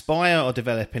 Aspyr are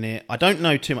developing it. I don't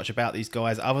know too much about these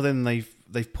guys other than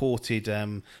they've ported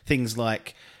things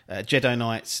like Jedi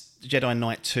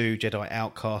Knight 2, Jedi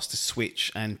Outcast to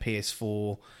Switch and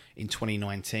PS4 in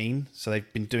 2019. So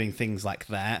they've been doing things like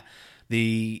that.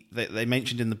 They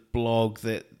mentioned in the blog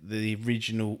that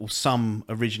some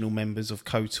original members of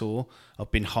KOTOR have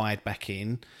been hired back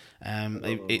in.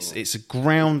 It's a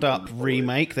ground up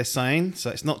remake, they're saying,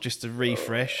 so it's not just a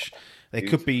refresh. There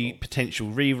could be potential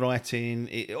rewriting.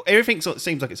 Everything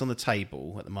seems like it's on the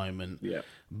table at the moment. Yeah.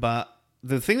 But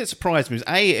the thing that surprised me was,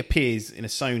 it appears in a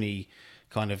Sony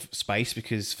kind of space,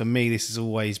 because for me this has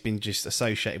always been just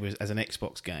associated with as an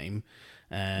Xbox game,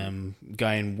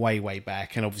 going way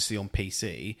back, and obviously on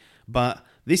PC. But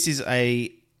this is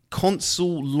a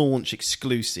console launch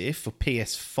exclusive for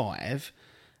PS5,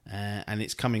 and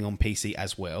it's coming on PC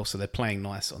as well. So they're playing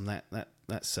nice on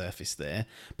that surface there.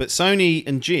 But Sony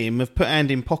and Jim have put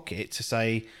hand in pocket to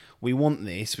say, we want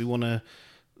this, we want to.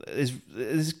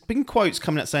 There's been quotes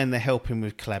coming out saying they're helping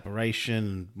with collaboration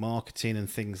and marketing and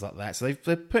things like that. So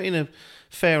they're putting a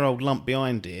fair old lump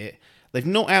behind it. They've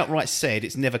not outright said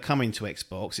it's never coming to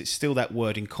Xbox. It's still that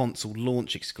word in console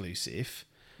launch exclusive.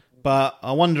 But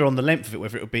I wonder on the length of it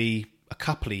whether it'll be a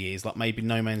couple of years, like maybe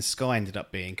No Man's Sky ended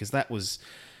up being, because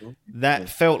that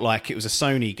felt like it was a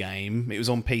Sony game. It was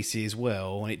on PC as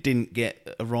well, and it didn't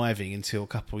get arriving until a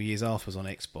couple of years after it was on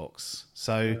Xbox.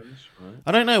 So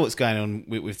I don't know what's going on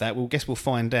with that. We'll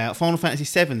find out. Final Fantasy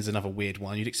VII is another weird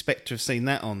one. You'd expect to have seen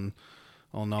that on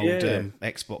on old Yeah.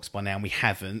 Xbox by now, and we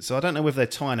haven't. So I don't know whether they're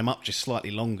tying them up just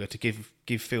slightly longer to give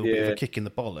Phil a bit of a kick in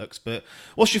the bollocks. But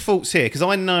what's your thoughts here? Because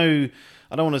I know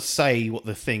I don't want to say what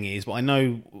the thing is, but I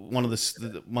know one of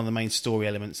the main story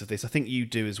elements of this. I think you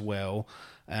do as well.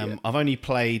 I've only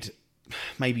played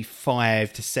maybe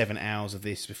 5 to 7 hours of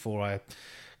this before I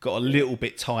got a little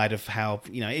bit tired of how,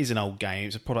 it is an old game.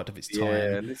 It's a product of its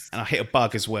time. And I hit a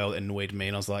bug as well that annoyed me.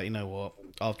 And I was like, you know what?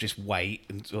 I'll just wait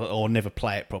or never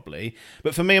play it probably.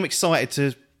 But for me, I'm excited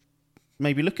to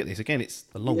maybe look at this. Again, it's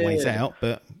a long ways out,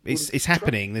 but it's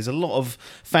happening. There's a lot of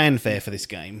fanfare for this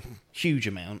game. Huge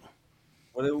amount.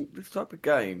 Well, this type of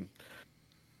game,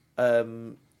 I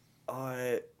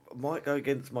might go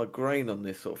against my grain on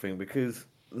this sort of thing because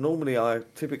normally I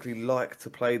typically like to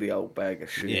play the old bag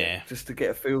of shit just to get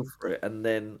a feel for it. And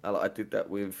then I did that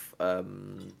with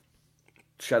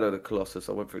Shadow of the Colossus.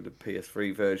 I went through the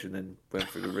PS3 version and went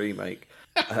through the remake.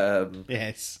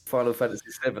 Yes. Final Fantasy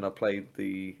VII. I played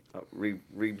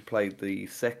replayed the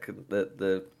second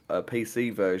the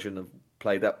PC version and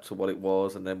played up to what it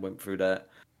was, and then went through that.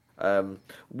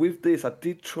 With this, I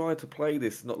did try to play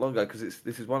this not long ago because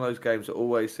this is one of those games that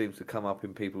always seems to come up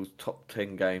in people's top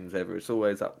 10 games ever. It's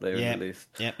always up there in the list.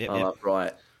 Yep. Like,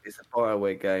 right, it's a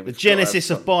BioWare game. The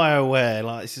genesis of BioWare.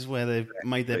 Like, this is where they've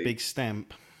made their big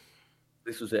stamp.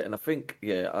 This was it, and I think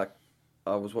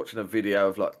I was watching a video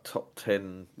of like top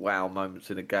 10 wow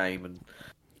moments in a game, and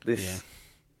this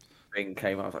thing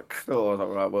came up. I was like,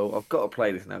 right, well, I've got to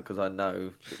play this now because I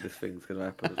know that this thing's going to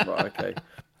happen. I was right, okay.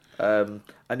 And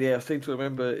I seem to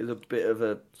remember it's a bit of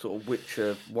a sort of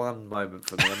Witcher 1 moment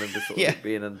for me. I remember sort of it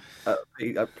being a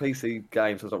PC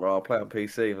game, so I was like, right, I'll play on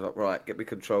PC. I was like, right, get me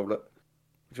controller. What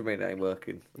do you mean it ain't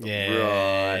working? Straight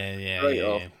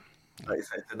off. Like I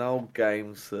said, it's an old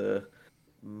game, so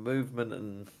movement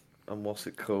and what's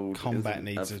it called? Combat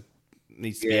needs to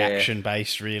be action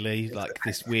based, really. Like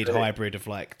this weird hybrid of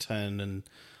like turn and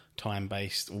time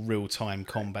based or real time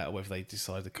combat, or whatever they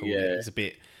decide to call it. It's a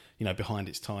bit, behind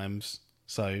its times.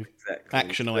 So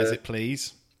actionize it,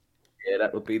 please. Yeah,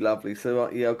 that would be lovely. So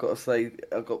I've got to say,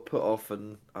 I got put off,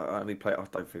 and I only played. I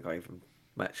don't think I even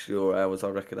matched your hours. I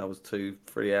reckon I was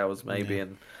 2-3 hours maybe,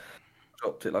 and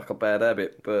dropped it like a bad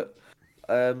habit. But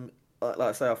like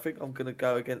I say, I think I'm going to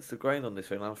go against the grain on this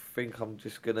one. I think I'm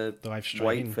just going to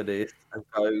wait for this and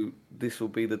go, this will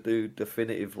be the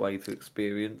definitive way to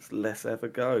experience Let's Have a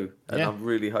Go. And I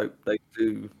really hope they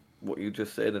do what you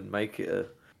just said and make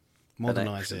it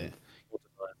modernise it.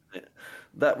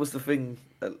 That was the thing,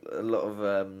 a lot of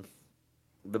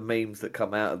the memes that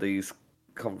come out of these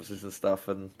conferences and stuff,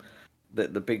 and the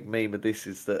big meme of this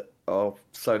is that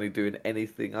Sony doing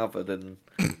anything other than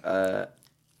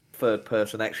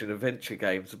third-person action adventure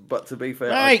games. But to be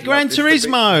fair, hey, Gran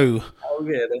Turismo!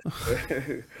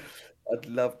 I'd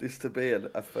love this to be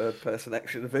a third-person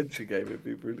action adventure game. It'd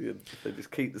be brilliant if they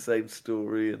just keep the same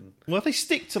story. And well, if they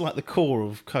stick to like the core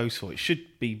of KOTOR, it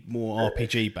should be more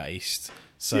RPG based.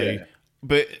 So,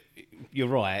 but you're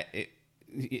right.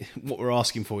 What we're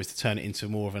asking for is to turn it into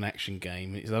more of an action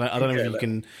game. I don't know if you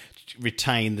can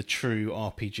retain the true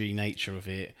RPG nature of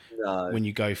it when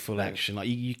you go full action. Like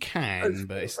you can,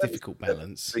 but it's a difficult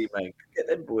balance. Remake. Get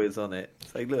them boys on it.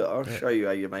 Say, look, I'll show you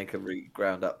how you make a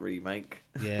ground up remake.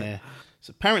 Yeah.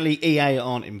 So apparently EA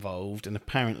aren't involved, and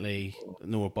apparently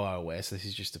nor BioWare. So this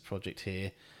is just a project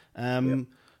here.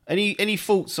 Any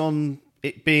thoughts on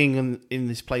it being in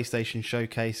this PlayStation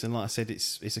showcase? And like I said,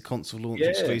 it's a console launch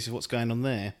exclusive. What's going on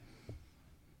there?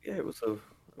 Yeah, it was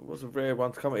a rare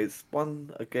one to come. It's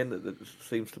one again that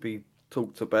seems to be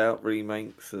talked about,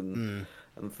 remakes and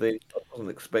things.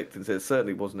 I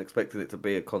certainly wasn't expecting it to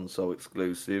be a console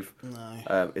exclusive.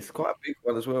 No. It's quite a big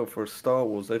one as well for a Star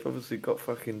Wars. They've obviously got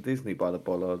fucking Disney by the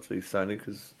bollards, these Sony,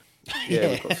 because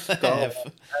we've got Star Wars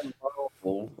and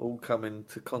Marvel all coming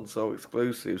to console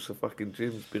exclusives. So fucking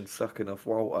Jim's been sucking off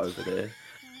Walt over there.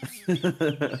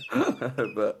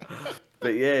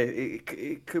 but yeah,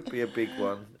 it could be a big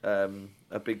one,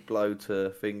 a big blow to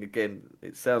thing. Again,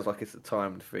 it sounds like it's a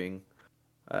timed thing,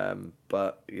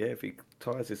 but yeah, if he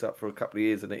ties this up for a couple of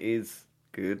years, and it is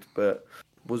good, but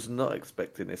was not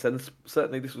expecting this, and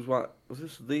certainly this was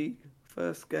this the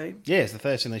first game? Yeah, it's the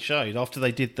first thing they showed after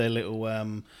they did their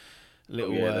little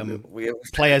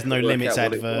Players No Limits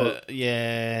advert.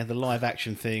 Yeah, the live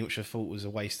action thing, which I thought was a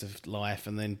waste of life.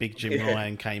 And then Big Jim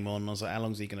Ryan came on. I was like, how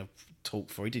long is he going to talk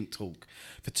for? He didn't talk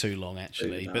for too long,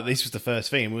 actually. But this was the first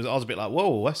thing. I was a bit like,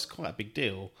 whoa, that's quite a big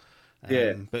deal. But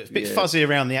it's a bit fuzzy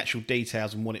around the actual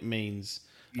details and what it means.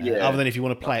 Other than if you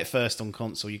want to play it first on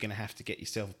console, you're going to have to get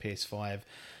yourself a PS5.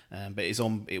 But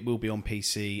it will be on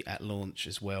PC at launch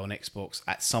as well, on Xbox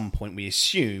at some point. We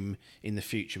assume in the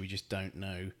future, we just don't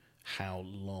know how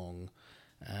long.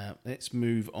 Let's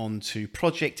move on to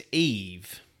Project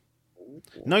Eve.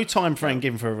 No time frame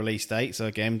given for a release date, so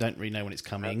again, don't really know when it's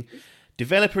coming.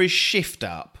 Developer is Shift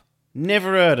Up.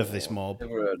 Never heard of this mob.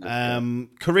 Never heard of this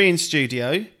Korean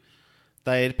studio.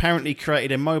 They had apparently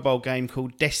created a mobile game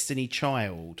called Destiny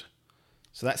Child.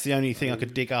 So that's the only thing I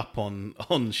could dig up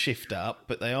on Shift Up,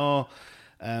 but they are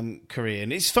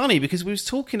Korean. It's funny because we was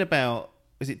talking about,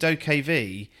 was it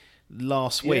DokeV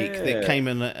last week that came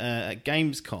in at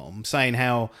Gamescom saying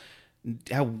how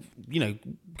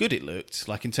good it looked,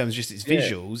 like in terms of just its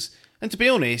visuals. And to be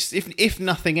honest, if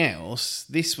nothing else,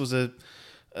 this was an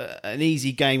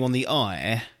easy game on the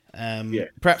eye.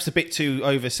 Perhaps a bit too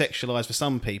over sexualized for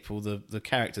some people. The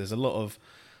characters, a lot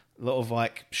of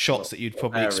like shots that you'd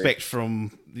probably expect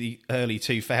from the early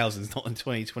 2000s, not in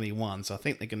 2021. So I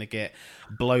think they're going to get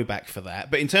blowback for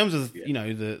that. But in terms of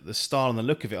the style and the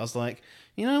look of it, I was like,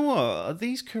 you know what, are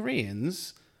these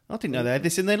Koreans? I didn't know they had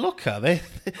this in their locker.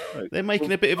 They're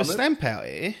making a bit of a stamp out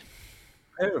here.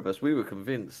 Pair of us, we were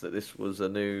convinced that this was a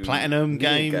new Platinum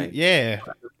game. Yeah,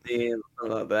 something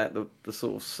like that. The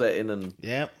sort of setting and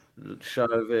the show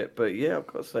of it. But yeah, I've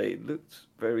got to say, it looked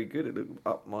very good. It looked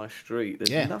up my street.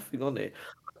 There's nothing on it.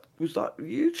 It was like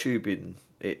YouTubing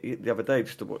it the other day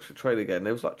just to watch the trailer again.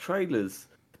 There was like trailers.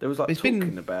 There was like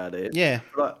talking about it. Yeah.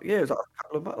 It was like a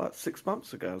couple of months, like 6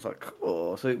 months ago. I was like,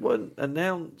 cool. So it wasn't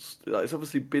announced. Like, it's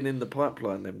obviously been in the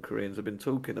pipeline. Them Koreans have been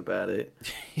talking about it.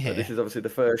 Yeah. But this is obviously the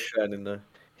first shown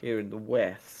here in the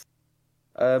West.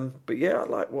 But yeah, I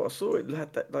like what I saw. It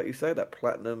had that, like you say, that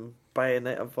platinum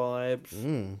Bayonetta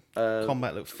vibes.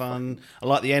 Combat looked fun. I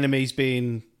like the enemies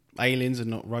being aliens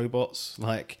and not robots.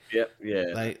 Like,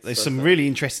 there's some really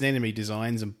interesting enemy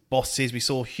designs and bosses. We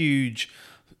saw huge,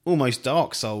 almost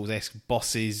Dark Souls-esque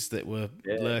bosses that were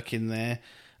lurking there.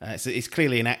 It's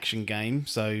clearly an action game,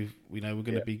 so we're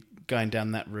going to be going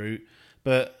down that route.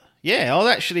 But yeah, I was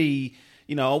actually,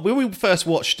 when we first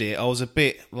watched it, I was a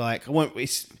bit like,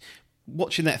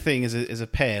 watching that thing as a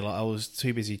pair. Like, I was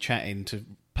too busy chatting to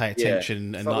pay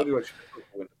attention, and like, when you watch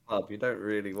football in the pub, you don't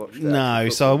really watch that. No,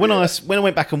 so when I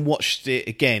went back and watched it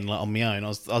again, like on my own, I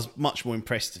was much more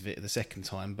impressed with it the second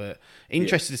time. But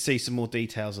interested to see some more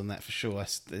details on that for sure.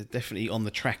 That's definitely on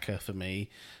the tracker for me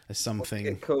as something.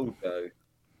 What's it called though?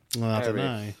 Well, I don't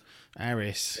know.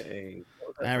 Aris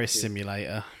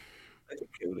Simulator. They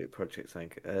killed it, Project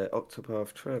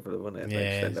Octopath Traveler, wasn't it?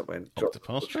 Yeah, that went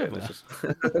Octopath Traveler.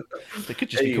 They could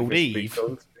just be called Eve.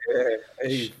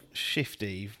 Eve. Shift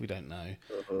Eve, we don't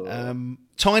know.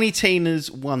 Tiny Tina's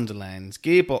Wonderlands,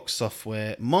 Gearbox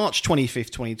Software, March 25th,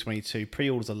 2022.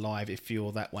 Pre-orders are live if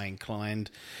you're that way inclined.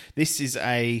 This is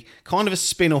a kind of a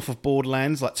spin-off of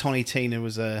Borderlands. Like, Tiny Tina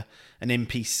was an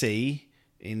NPC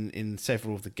in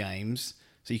several of the games.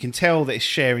 So you can tell that it's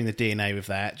sharing the DNA with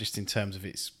that, just in terms of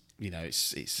its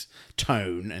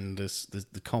tone and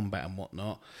the combat and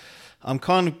whatnot. I'm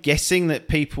kind of guessing that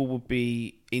people would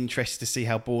be interested to see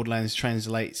how Borderlands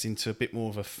translates into a bit more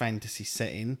of a fantasy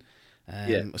setting.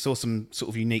 I saw some sort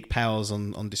of unique powers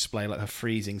on display, like her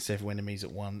freezing several enemies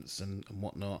at once and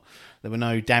whatnot. There were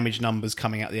no damage numbers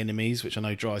coming out the enemies, which I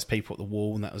know drives people at the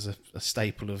wall, and that was a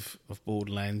staple of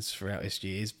Borderlands throughout its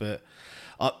years. But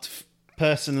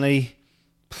personally,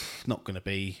 not going to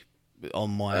be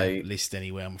on my list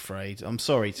anyway, I'm afraid. I'm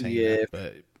sorry, Tina,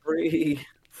 but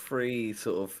free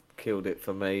sort of killed it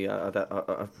for me.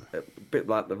 A bit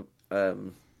like the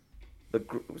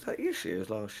was that this year? Was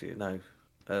last year? No,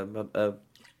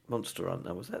 Monster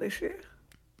Hunter, was that this year?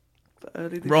 Was that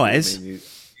early this Rise. Year?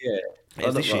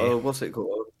 This year. What's it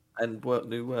called? And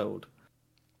New World.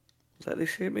 Was that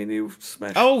this year? You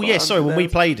smashed. Oh yeah, sorry. When we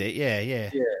played it, yeah.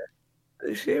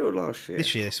 This year or last year?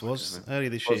 This year, early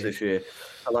this year. year. This year.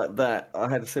 I like that. I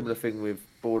had a similar thing with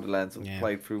Borderlands. I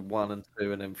played through 1 and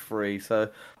 2 and then 3, so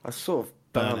I sort of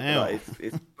burnt out.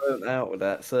 It's burnt out with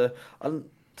that. So,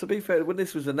 to be fair, when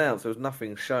this was announced, there was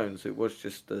nothing shown, so it was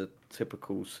just a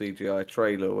typical CGI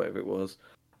trailer or whatever it was.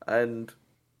 And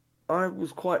I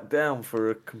was quite down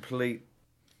for a complete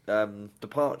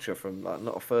departure from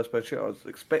not a first-person shooter.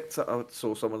 I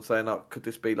saw someone saying, could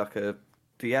this be like a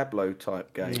Diablo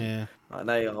type game, like an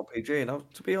ARPG, and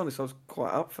to be honest, I was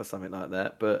quite up for something like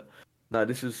that. But no,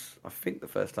 this is, I think, the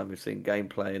first time we've seen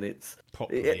gameplay, and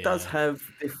it does have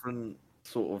different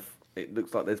sort of. It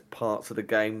looks like there's parts of the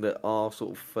game that are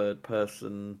sort of third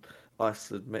person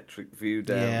isometric view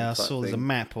down. Yeah, I saw there's a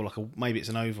map, or maybe it's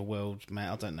an overworld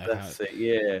map. I don't know. That's it.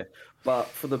 Yeah, but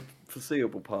for the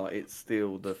foreseeable part, it's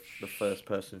still the first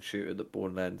person shooter that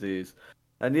Borderlands is.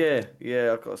 And yeah,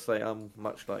 I've got to say, I'm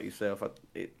much like yourself.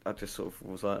 I just sort of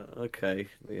was like, okay,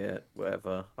 yeah,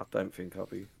 whatever. I don't think I'll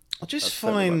be I just I'd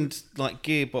certainly find like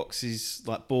Gearbox's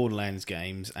like Borderlands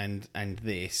games and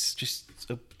this just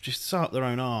so up their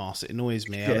own arse. It annoys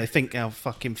me how they think how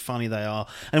fucking funny they are.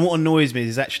 And what annoys me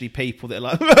is actually people that are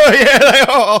like, oh yeah, they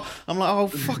are. I'm like, oh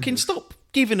fucking stop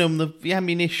giving them the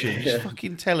ammunition. Just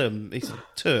fucking tell them it's a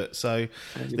toot. So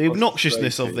the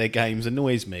obnoxiousness of their games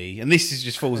annoys me. And this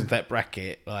just falls into that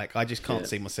bracket. Like I just can't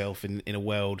see myself in a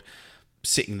world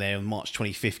sitting there on March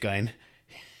 25th going,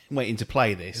 waiting to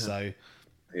play this. So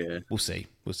we'll see.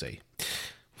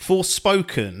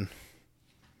 Forspoken.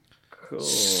 Cool.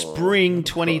 Spring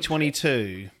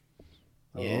 2022.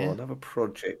 Oh, another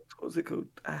project. What was it called?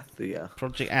 Athia.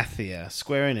 Project Athia.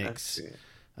 Square Enix.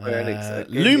 Square Enix.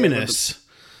 Luminous.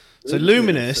 So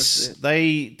Luminous,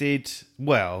 they did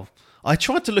well. I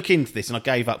tried to look into this and I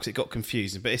gave up because it got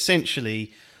confusing. But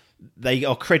essentially, they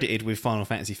are credited with Final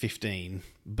Fantasy 15.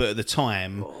 But at the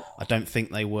time, I don't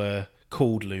think they were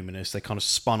called Luminous. They kind of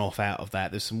spun off out of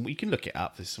that. There's some, you can look it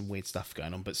up. There's some weird stuff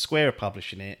going on. But Square are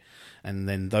publishing it. And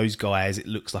then those guys, it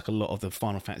looks like a lot of the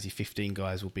Final Fantasy 15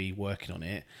 guys will be working on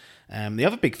it. The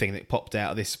other big thing that popped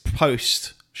out of this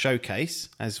post showcase,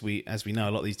 as we know a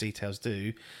lot of these details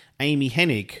do, Amy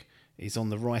Hennig is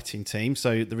on the writing team.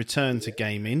 So the return to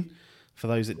gaming, for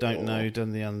those that don't know,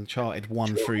 done the Uncharted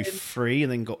 1 through 3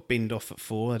 and then got binned off at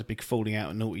 4, had a big falling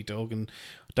out at Naughty Dog, and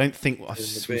I don't think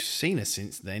we've seen her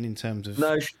since then in terms of...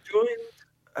 No, she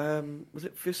joined... was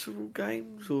it Visceral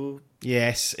Games or?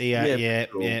 Yes, yeah.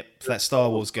 For that Star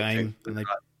Wars game, and they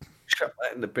shut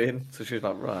that in the bin. So she was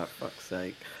like, "Right, fuck's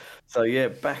sake." So yeah,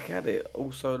 back at it.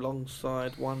 Also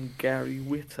alongside one Gary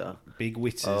Whitta, big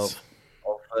Whitters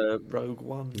of Rogue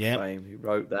One fame. He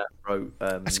wrote that.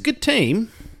 That's a good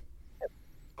team,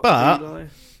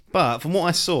 but from what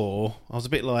I saw, I was a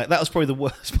bit like that was probably the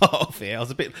worst part of it. I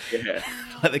was a bit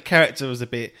like the character was a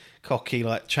bit cocky,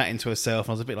 like chatting to herself.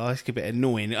 And I was a bit like, it's a bit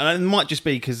annoying. And it might just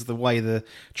be because the way the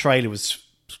trailer was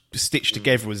stitched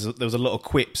together there was a lot of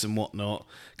quips and whatnot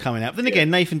coming out. But then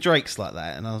again, Nathan Drake's like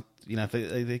that, and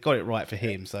they got it right for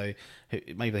him, so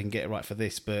maybe they can get it right for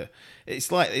this. But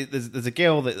it's like there's a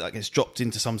girl that like gets dropped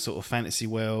into some sort of fantasy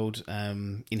world,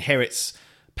 inherits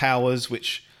powers,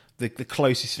 which the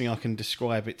closest thing I can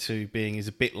describe it to being is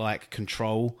a bit like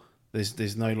Control.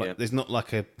 There's no like there's not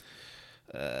like a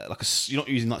you're not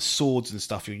using like swords and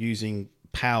stuff. You're using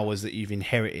powers that you've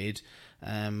inherited.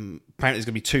 Apparently, there's going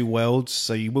to be 2 worlds,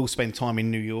 so you will spend time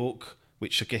in New York,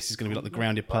 which I guess is going to be like the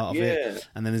grounded part of it.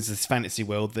 And then there's this fantasy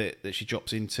world that she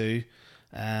drops into.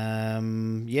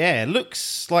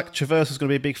 Looks like traversal is going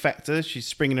to be a big factor. She's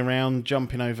springing around,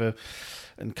 jumping over,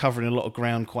 and covering a lot of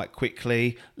ground quite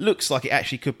quickly. Looks like it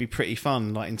actually could be pretty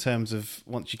fun, like in terms of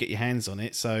once you get your hands on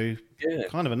it. So,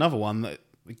 kind of another one that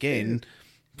again.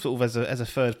 Sort of as a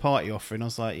third party offering, I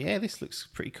was like, yeah, this looks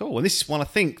pretty cool. And this one, I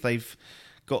think they've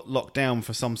got locked down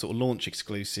for some sort of launch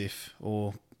exclusive,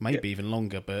 or maybe even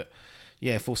longer. But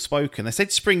yeah, Forspoken. They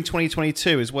said spring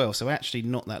 2022 as well, so actually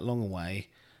not that long away.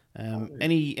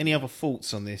 Any other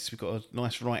thoughts on this? We've got a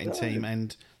nice writing team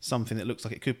and something that looks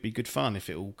like it could be good fun if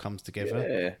it all comes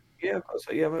together. Yeah, of course.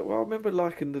 Yeah, well, I remember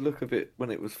liking the look of it when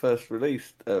it was first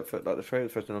released, for, like the trailer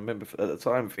first, and I remember at the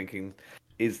time thinking,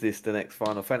 is this the next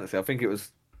Final Fantasy? I think it was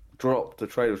dropped, the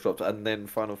trailer was dropped, and then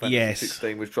Final Fantasy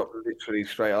 16 was dropped literally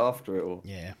straight after it all.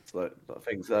 Yeah. So I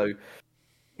think so.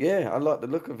 Yeah, I like the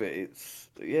look of it.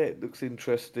 It looks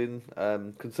interesting.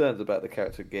 Concerns about the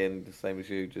character again, the same as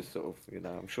you, just sort of,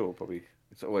 I'm sure probably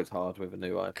it's always hard with a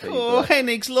new IP. Oh,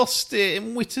 Hennig's lost it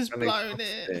and Whitta's blown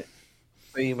it.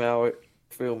 Female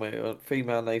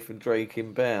Nathan Drake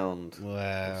inbound. Wow.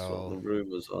 That's what the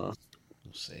rumours are.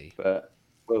 We'll see. But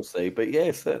we'll see. But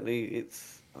yeah, certainly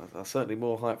I'm certainly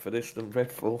more hyped for this than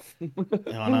Redfall.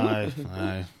 I know.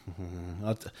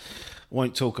 I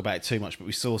won't talk about it too much, but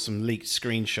we saw some leaked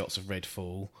screenshots of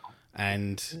Redfall,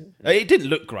 and it didn't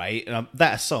look great.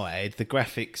 That aside, the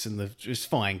graphics and it was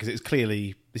fine because it's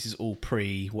clearly this is all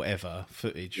pre-whatever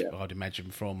footage, I'd imagine,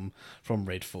 from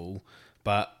Redfall.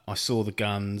 But I saw the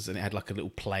guns, and it had like a little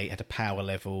plate, had a power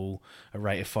level, a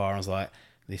rate of fire, and I was like,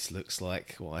 this looks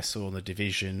like what I saw on The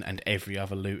Division and every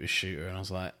other looter shooter. And I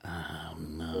was like, oh,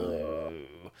 no.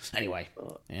 Anyway,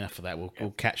 enough of that.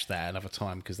 We'll catch that another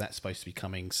time because that's supposed to be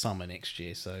coming summer next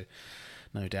year. So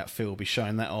no doubt Phil will be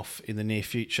showing that off in the near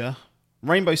future.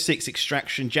 Rainbow Six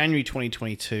Extraction, January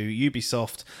 2022,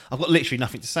 Ubisoft. I've got literally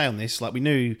nothing to say on this. Like, we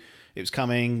knew it was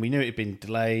coming. We knew it had been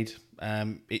delayed.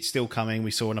 It's still coming.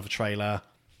 We saw another trailer.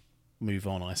 Move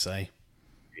on, I say.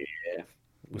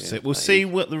 We'll see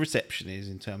what the reception is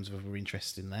in terms of if we're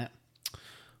interested in that.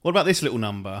 What about this little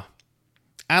number?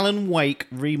 Alan Wake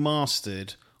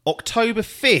Remastered, October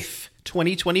 5th,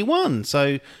 2021.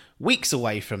 So weeks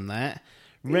away from that.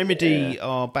 Remedy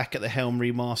are back at the helm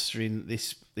remastering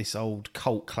this old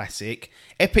cult classic.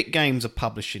 Epic Games are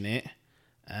publishing it.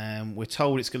 We're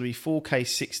told it's going to be 4K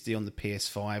 60 on the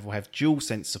PS5. We'll have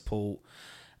DualSense support,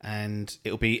 and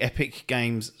it'll be Epic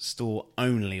Games Store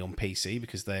only on PC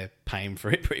because they're paying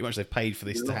for it. Pretty much, they've paid for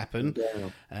this to happen.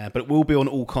 But it will be on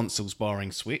all consoles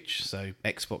barring Switch, so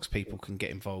Xbox people can get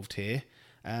involved here.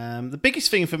 The biggest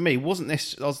thing for me wasn't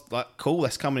this. I was like, cool,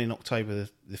 that's coming in October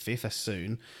the 5th. That's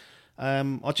soon.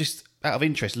 I just, out of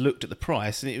interest, looked at the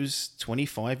price, and it was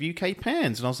 £25 UK,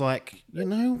 and I was like, you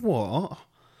know what?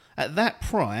 At that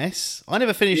price, I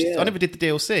never finished. I never did the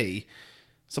DLC,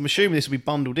 so I'm assuming this will be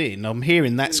bundled in. I'm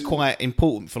hearing that's quite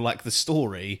important for like the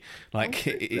story. Like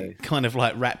it kind of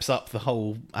like wraps up the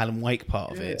whole Alan Wake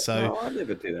part of it. So no, I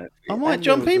never do that. I might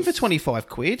jump in for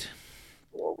 £25.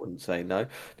 Well, I wouldn't say no.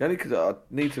 The only because I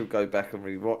need to go back and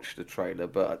rewatch the trailer,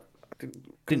 but I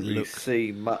didn't really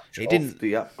see much of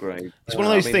the upgrade. It's one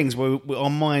of those things where our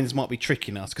minds might be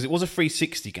tricking us because it was a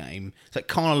 360 game, so it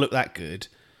kind of looked that good.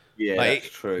 Yeah, like,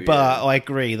 that's true. But I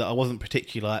agree that I wasn't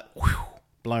particularly like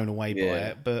blown away by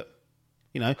it. But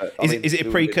you know, is it a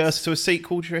precursor to a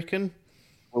sequel? Do you reckon?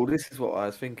 Well, this is what I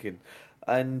was thinking,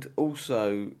 and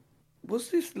also, was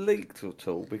this leaked at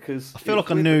all? Because I feel like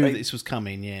I knew that this was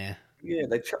coming. Yeah. Yeah,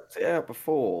 they chucked it out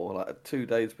before, like 2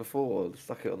 days before,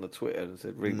 stuck it on the Twitter and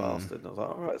said remastered. And I was like,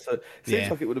 all right. So it seems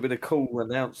like it would have been a cool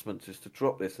announcement just to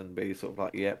drop this and be sort of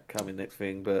like, yep, coming next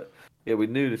thing. But yeah, we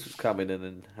knew this was coming and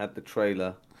then had the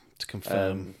trailer to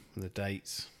confirm the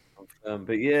dates.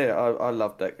 But yeah, I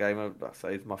loved that game. I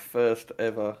say it's my first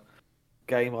ever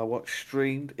game I watched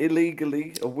streamed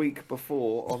illegally a week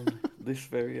before on this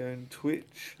very own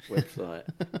Twitch website.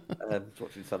 I was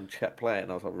watching some chat play it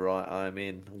and I was like, right, I'm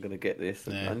in. I'm going to get this.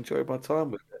 And I enjoyed my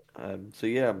time with it. So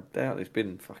yeah, I'm down. It's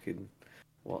been fucking,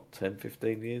 10,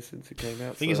 15 years since it came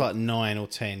out? I think it's like 9 or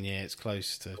 10. Yeah, it's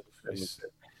close to...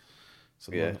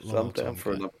 So I'm down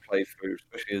for another playthrough,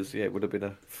 especially as it would have been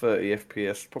a 30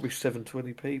 FPS, probably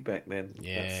 720p back then.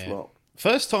 Yeah. That slot.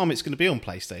 First time it's going to be on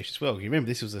PlayStation as well. You remember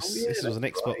this was an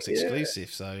Xbox exclusive,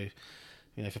 so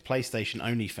for PlayStation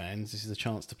only fans, this is a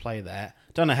chance to play that.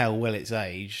 Don't know how well it's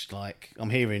aged. Like I'm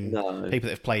hearing people that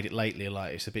have played it lately are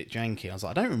like it's a bit janky. I was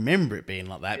like, I don't remember it being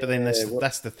like that. But then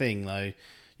that's the thing though.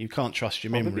 You can't trust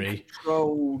your memory. I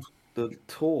controlled the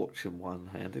torch in one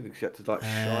hand, didn't you? You had to like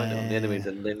shine it on the enemies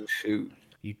and then shoot.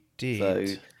 You did.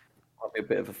 So might be a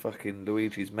bit of a fucking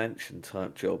Luigi's Mansion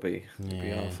type jobby. To be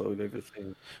arsehole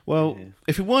everything. Well,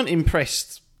 if we weren't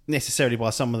impressed necessarily by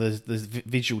some of the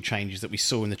visual changes that we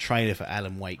saw in the trailer for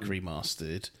Alan Wake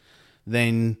Remastered,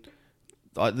 then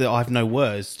I have no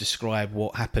words to describe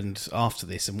what happened after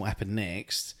this and what happened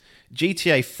next.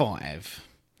 GTA 5.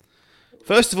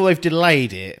 First of all, they've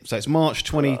delayed it, so it's March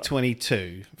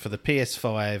 2022 for the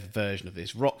PS5 version of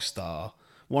this. Rockstar,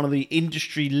 one of the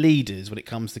industry leaders when it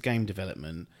comes to game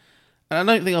development. And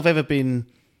I don't think I've ever been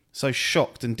so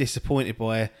shocked and disappointed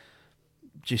by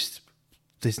just,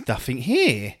 there's nothing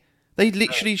here. They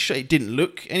literally, it didn't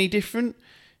look any different.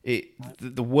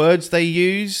 The words they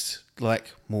used,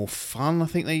 like more fun, I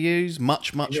think they used,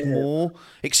 much more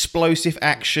explosive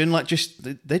action, like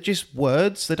they're just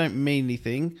words. They don't mean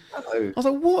anything. No. I was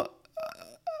like, what?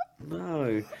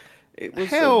 No. It was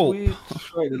Help. a weird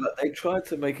trailer. Like, they tried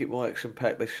to make it more action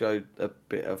packed. They showed a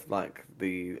bit of like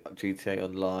the GTA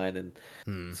Online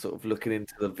and sort of looking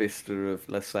into the vista of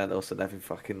Los Santos and having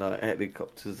fucking like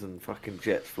helicopters and fucking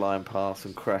jets flying past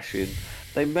and crashing.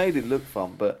 They made it look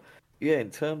fun, but yeah,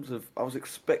 in terms of, I was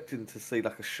expecting to see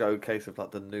like a showcase of like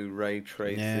the new ray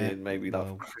tracing, maybe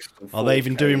like crystal 4K. Are they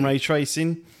even doing ray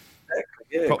tracing?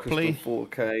 Yeah, properly? Crystal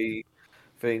 4K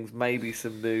things, maybe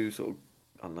some new sort of,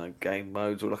 I don't know, game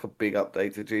modes or like a big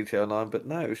update to GTA Online, but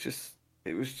no, it was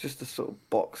just a sort of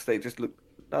box. They just looked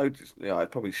it's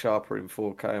probably sharper in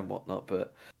 4K and whatnot,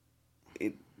 but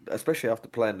it, especially after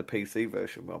playing the PC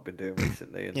version, what I've been doing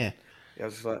recently, and I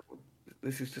was just like,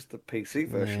 this is just the PC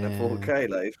version of 4K.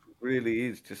 Like it really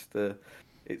is just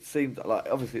it seems like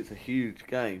obviously it's a huge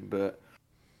game, but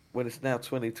when it's now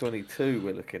 2022,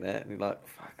 we're looking at, and you're like,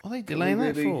 fuck, are they delaying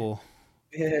that for?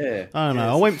 Yeah. I don't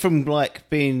know. I went from like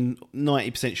being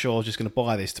 90% sure I was just going to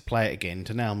buy this to play it again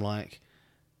to now I'm like,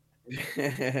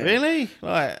 really?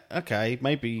 Like, okay,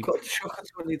 maybe. Got shock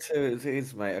of 22 as it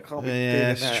is, mate. I can't be doing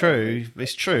it's that. true.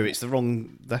 It's true. That's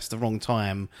the wrong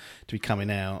time to be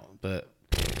coming out, but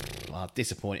I'm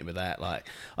disappointed with that. Like,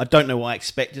 I don't know what I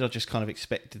expected. I just kind of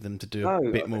expected them to do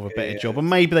a bit more of a better job, and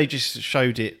maybe they just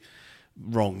showed it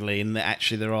wrongly, and that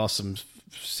actually there are some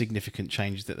significant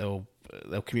changes that they'll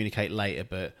communicate later,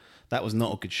 but that was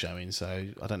not a good showing. So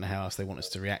I don't know how else they want us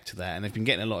to react to that. And they've been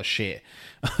getting a lot of shit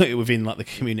within like the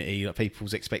community. Like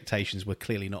people's expectations were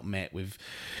clearly not met with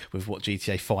what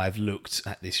GTA 5 looked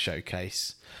at this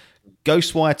showcase.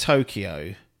 Ghostwire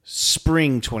Tokyo,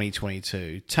 spring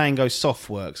 2022. Tango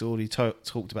Softworks, already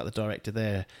talked about the director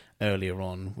there earlier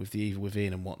on with The Evil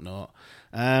Within and whatnot.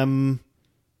 I don't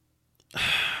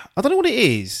know what it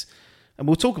is. And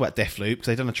we'll talk about Deathloop, because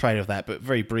they've done a trailer of that, but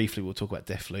very briefly we'll talk about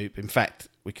Deathloop. In fact,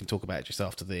 we can talk about it just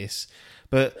after this.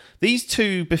 But these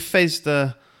two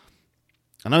Bethesda,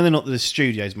 I know they're not the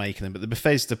studios making them, but the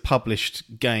Bethesda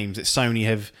published games that Sony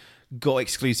have got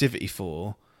exclusivity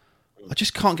for, I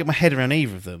just can't get my head around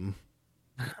either of them.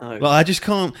 No. Like, I just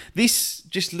can't. This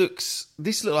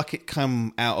looked like it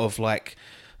come out of like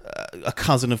a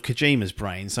cousin of Kojima's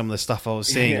brain. Some of the stuff I was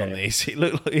seeing on this, it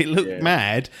looked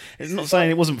mad. It's not saying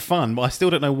it wasn't fun, but I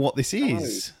still don't know what this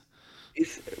is.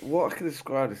 It's, what I can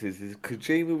describe this is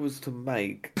Kojima was to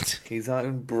make his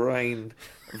own brain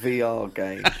VR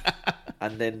game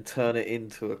and then turn it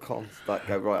into a like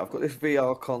go, right, I've got this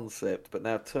VR concept, but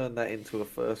now turn that into a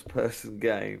first-person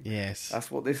game. Yes.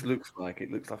 That's what this looks like.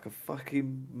 It looks like a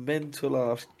fucking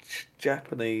mental-ass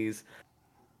Japanese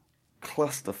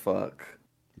clusterfuck.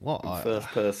 What? First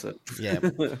person. Yeah.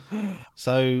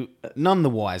 So, none the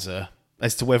wiser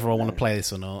as to whether I want to play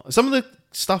this or not. Some of the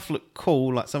stuff looked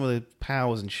cool, like some of the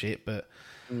powers and shit, but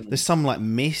there's some like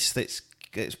mist that's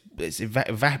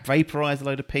vaporized a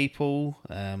load of people.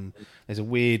 There's a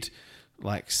weird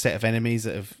like set of enemies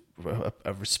that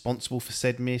are responsible for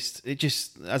said mist. It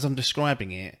just, as I'm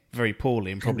describing it very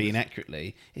poorly and probably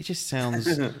inaccurately, it just sounds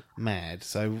mad.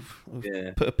 So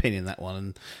we'll put a pin in that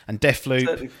one. And Deathloop,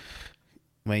 Certainly.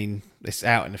 I mean, it's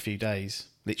out in a few days.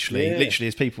 Literally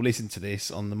as people listen to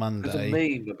this on the Monday. There's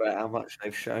a meme about how much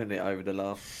they've shown it over the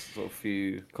last sort of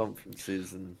few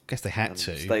conferences and I guess they had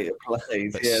to. State of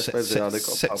plays. But Yeah, I suppose they are. They've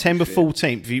got to September publish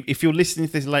it. 14th. If you're listening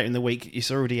to this later in the week, it's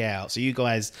already out. So you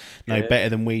guys know better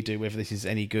than we do whether this is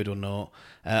any good or not.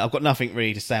 I've got nothing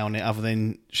really to say on it other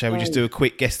than, shall we just do a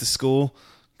quick guess the score?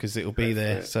 Because it'll be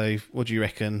there. So what do you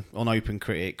reckon on Open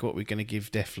Critic? What we're going to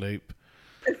give Deathloop?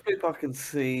 Deathloop I can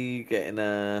see getting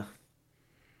a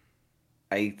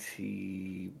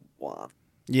 81.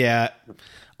 Yeah,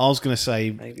 I was going to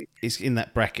say Maybe. it's in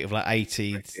that bracket of like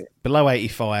 80, below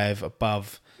 85,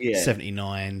 above Yeah.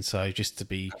 79. So just to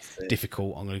be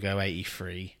difficult, I'm going to go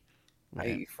 83.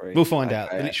 83. We'll find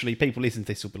out. Literally, people listening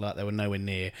to this will be like, they were nowhere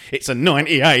near. It's a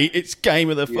 98. It's game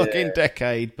of the fucking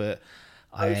decade. But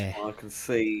I can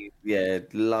see,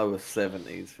 lower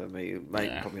 70s for me.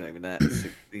 Maybe probably not even that.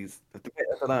 60s. I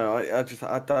don't know.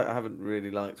 I haven't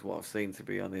really liked what I've seen, to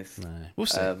be honest. No. We'll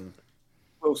see.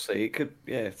 We'll see. It could,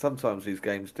 sometimes these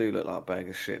games do look like a bag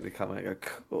of shit. And they come out and go,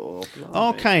 cool.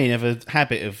 Arcane have a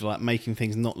habit of like making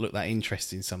things not look that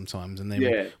interesting sometimes, and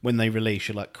then when they release,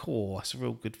 you're like, cool, that's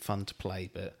real good fun to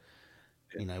play. But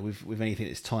you know, with anything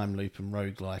that's time loop and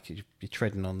roguelike, you're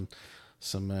treading on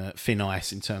some thin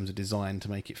ice in terms of design to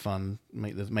make it fun,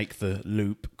 make the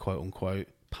loop, quote unquote,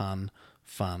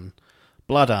 fun.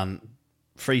 Blood Hunt,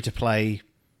 free to play,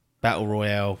 battle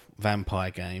royale,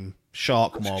 vampire game.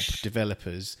 Shark Mob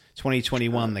developers,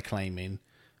 2021 they're claiming.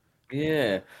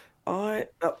 Yeah,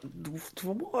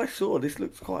 from what I saw, this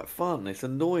looks quite fun. It's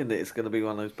annoying that it's going to be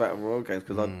one of those battle royale games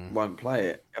because I won't play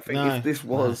it. I think if this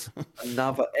was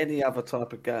any other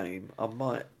type of game, I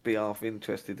might be half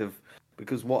interested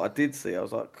because what I did see, I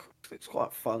was like, it's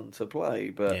quite fun to play.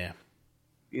 But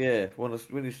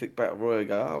when you stick battle royale, you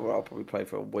go, I'll probably play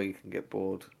for a week and get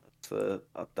bored. So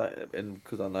and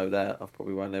because I know that, I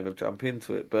probably won't ever jump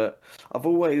into it. But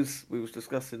we was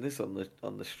discussing this on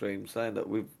the stream, saying that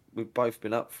we've both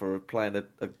been up for playing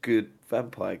a good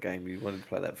vampire game. You wanted to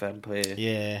play that vampire,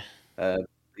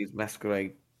 these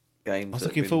masquerade games. I was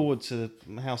looking forward to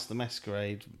House of the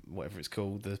Masquerade, whatever it's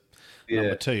called, the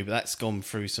number 2, but that's gone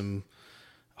through some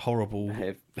horrible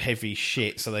heavy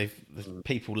shit. So the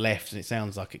people left, and it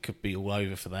sounds like it could be all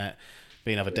over for that.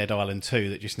 Be another Dead Island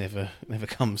 2 that just never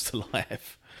comes to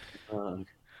life. I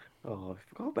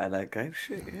forgot about that game.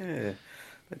 Shit, yeah.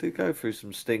 They do go through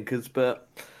some stinkers, but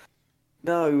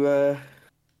no,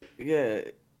 I'd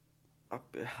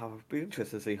be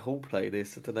interested to see Hall play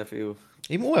this. I don't know if he'll...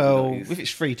 if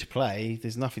it's free to play,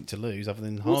 there's nothing to lose other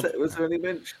than Was there any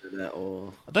mention of that?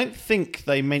 Or I don't think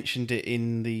they mentioned it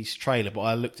in the trailer, but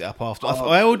I looked it up after.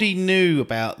 I already knew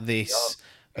about this.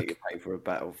 You pay for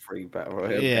a free battle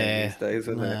royale game these days,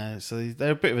 isn't it? So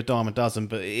they're a bit of a dime a dozen,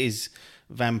 but it is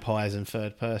vampires and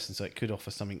third person, so it could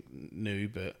offer something new.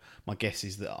 But my guess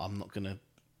is that I'm not going to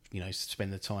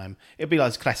spend the time. It'd be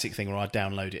like a classic thing where I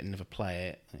download it and never play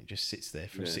it, and it just sits there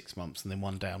for 6 months, and then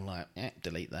one day I'm like,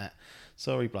 delete that.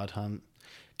 Sorry, Blood Hunt.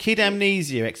 Kid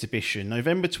Amnesia exhibition,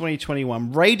 November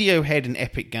 2021. Radiohead and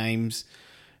Epic Games.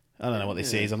 I don't know what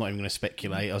this is. I'm not even going to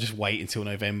speculate. I'll just wait until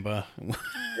November.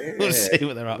 We'll see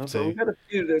what they're up to. We've had a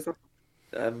few. There's a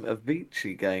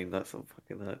Avicii game. That's some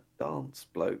fucking dance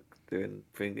bloke doing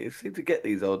thing. It seems to get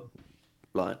these odd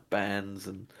like bands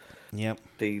and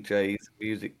DJs,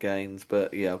 music games.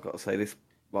 But yeah, I've got to say this.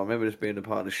 I remember this being a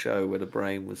part of the show where the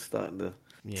brain was starting to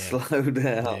slow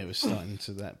down. Yeah, it was starting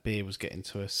to. That beer was getting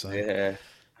to us. So we're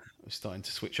starting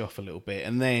to switch off a little bit,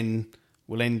 and then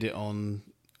we'll end it on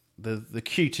the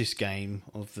cutest game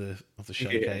of the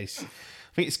showcase.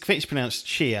 I think it's pronounced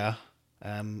Chia.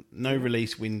 No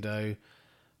release window.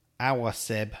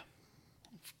 Awaseb,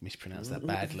 mispronounced that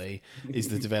badly, is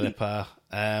the developer.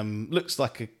 Looks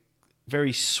like a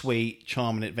very sweet,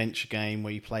 charming adventure game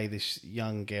where you play this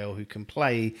young girl who can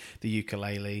play the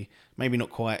ukulele. Maybe not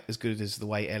quite as good as the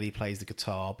way Ellie plays the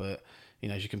guitar, but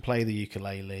she can play the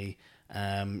ukulele.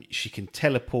 She can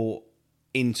teleport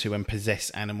into and possess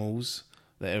animals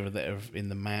that are in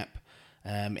the map.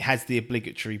 It has the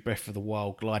obligatory Breath of the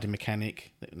Wild gliding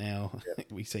mechanic that now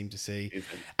we seem to see.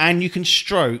 And you can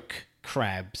stroke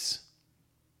crabs.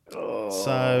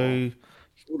 So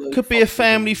could be a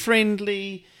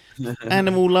family-friendly,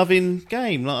 animal-loving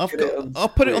game. Like I'll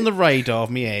put it on the radar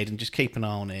of my head and just keep an eye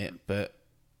on it, but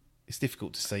it's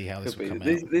difficult to see how this will come out.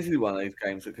 This is one of those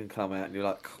games that can come out and you're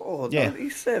like,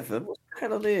 97? What's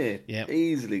going on here? Yeah.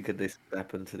 Easily could this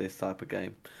happen to this type of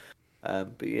game.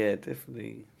 But yeah,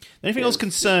 definitely. The only thing I was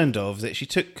concerned of is that she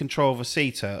took control of a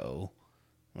sea turtle,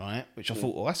 right? Which I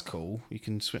thought, that's cool. You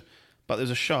can swim, but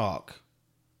there's a shark,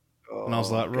 and I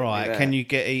was like, right, can you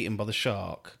get eaten by the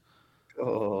shark?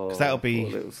 Because that'll be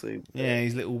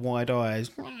his little wide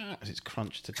eyes as it's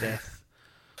crunched to death.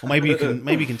 Or maybe you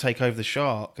can take over the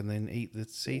shark and then eat the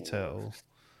sea turtle.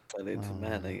 Turn into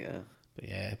man-eater.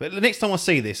 But the next time I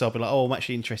see this, I'll be like, I'm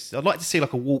actually interested. I'd like to see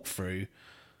like a walkthrough.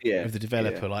 With the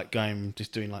developer, like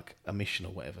just doing like a mission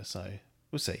or whatever. So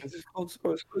we'll see. Is this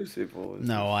console exclusive?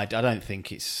 No, I don't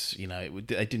think it's.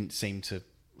 They didn't seem to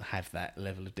have that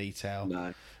level of detail.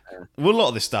 No. Well, a lot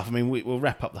of this stuff. I mean, we'll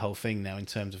wrap up the whole thing now in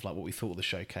terms of like what we thought of the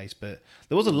showcase, but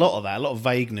there was a lot of that, a lot of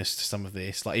vagueness to some of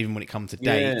this, like even when it comes to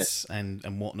dates and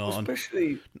whatnot.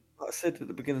 Especially, like I said at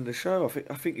the beginning of the show,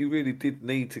 I think you really did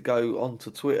need to go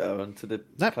onto Twitter and to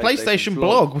that PlayStation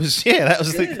blog was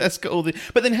that's got all the.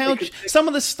 But then some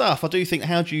of the stuff I do think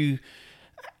how do you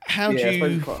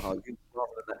it's quite hard.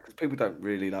 Because people don't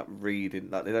really like reading,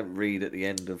 like they don't read at the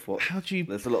end of what.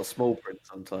 There's a lot of small print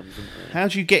sometimes, isn't there? How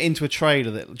do you get into a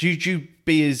trailer that? Do you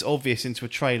be as obvious into a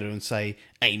trailer and say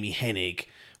Amy Hennig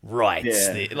writes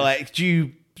it? Like,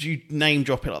 do you name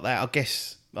drop it like that? I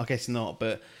guess not,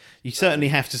 but you certainly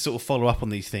have to sort of follow up on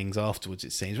these things afterwards.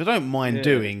 It seems, but I don't mind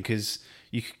doing because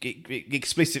it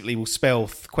explicitly will spell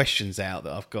questions out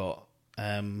that I've got.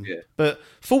 But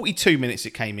 42 minutes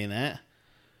it came in at.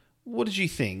 What did you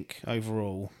think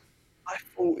overall? I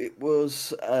thought it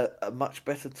was a much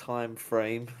better time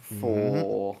frame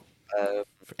for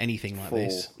anything like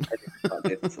this.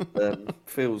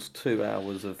 Feels 2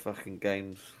 hours of fucking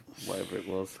games, whatever it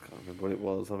was. I can't remember what it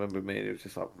was. I remember me, it was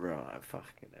just like, right,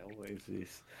 fucking hell, what is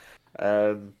this?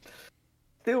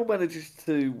 Still manages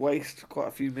to waste quite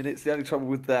a few minutes. The only trouble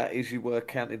with that is you were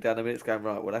counting down the minutes, going,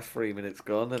 right, well, that's 3 minutes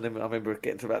gone. And then I remember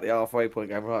getting to about the halfway point,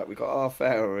 going, right, we've got half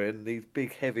hour and these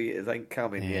big heavy hitters ain't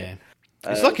coming yet.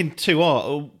 It's like in 2R,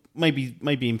 or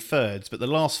maybe in thirds, but the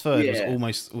last third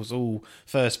was all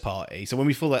first party. So when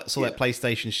we saw that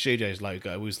PlayStation Studios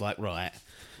logo, it was like, right,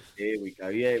 here we go.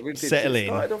 Yeah, it really settle in.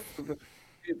 Started off with a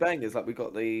few bangers, like we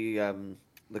got the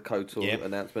KOTOR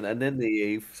announcement and then the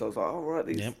EVE. So I was like, oh, right,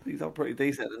 these are pretty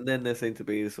decent. And then there seemed to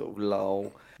be a sort of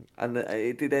lull. And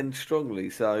it did end strongly.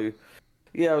 So,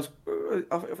 yeah, I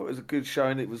thought it was a good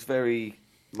showing. It was very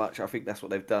much, I think that's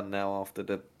what they've done now after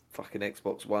the fucking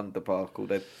Xbox One debacle.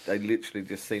 They literally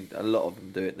just seemed, a lot of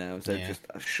them do it now. So just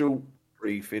a short,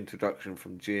 brief introduction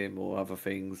from Jim or other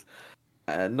things.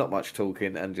 Not much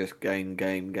talking and just game.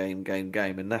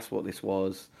 And that's what this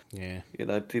was. Yeah.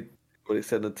 Did what it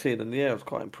said on the tin, and I was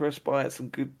quite impressed by it. Some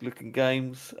good looking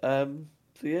games. So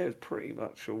it was pretty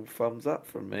much all thumbs up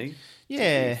from me.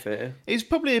 Yeah, it's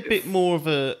probably a bit more of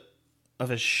a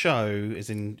show, as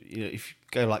in if you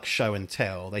go like show and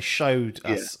tell. They showed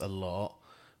us a lot,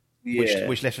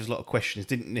 which left us a lot of questions.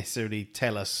 Didn't necessarily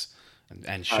tell us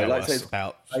and show us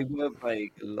about. They were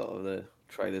vague. A lot of the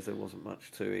trailers, there wasn't much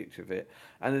to each of it.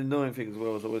 And the annoying thing as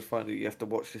well is I always find that you have to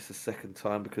watch this a second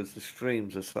time because the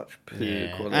streams are such poor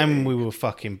quality. And we were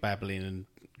fucking babbling and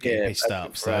getting pissed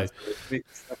up. So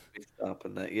Pissed up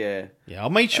and that, yeah. yeah, I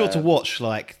made sure to watch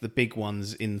like the big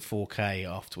ones in 4K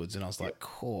afterwards, and I was like,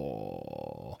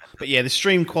 "Oh." But yeah, the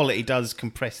stream quality does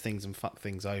compress things and fuck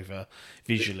things over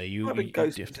visually. You have to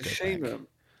Ghost go of back. Tsushima.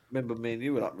 Remember me and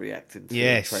you were like reacting to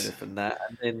Yes. the trailer from that,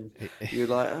 and then you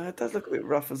were like, "Oh, it does look a bit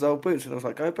rough as old boots," and I was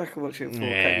like, "Go back and watch it in 4K."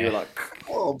 Yeah. And you were like,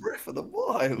 "Oh, Breath of the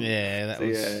Wild." Yeah, that So,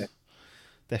 was yeah.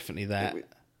 definitely that.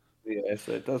 Yeah,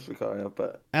 so it does require.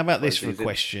 But How about this for a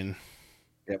question?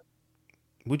 Yep.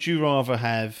 Would you rather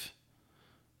have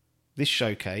this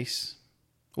showcase?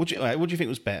 What do you think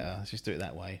was better? Let's just do it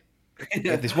that way.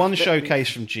 This one showcase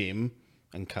from Jim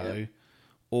and Co.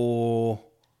 Or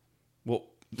what?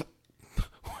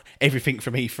 Everything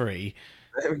from E3.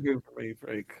 Everything from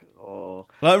E3. Oh,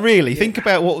 Like really, think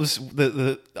about what was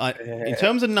in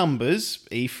terms of numbers.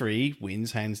 E3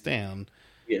 wins hands down.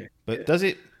 yeah. But does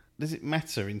it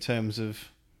matter in terms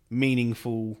of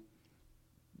meaningful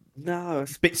No,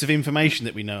 bits of information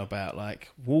that we know about, like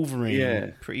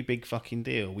Wolverine? Pretty big fucking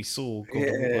deal. We saw God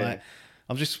of War, like,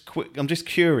 I'm just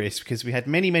curious because we had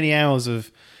many hours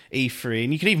of E3,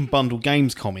 and you could even bundle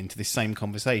Gamescom into this same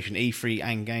conversation, E3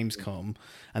 and Gamescom,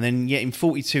 and then yet in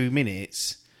 42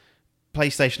 minutes,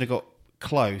 PlayStation have got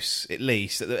close, at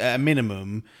least at a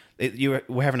minimum. We're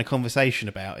having a conversation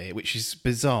about it, which is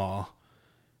bizarre.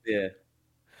 Yeah,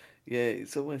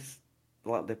 it's almost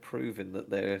like they're proving that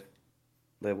they're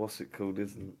what's it called,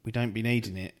 isn't? We don't be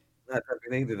needing it. No, don't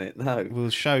be needing it. No,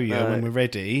 We'll show you when we're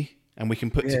ready, and we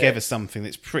can put together something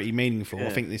that's pretty meaningful. Yeah. I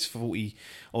think this 40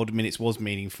 odd minutes was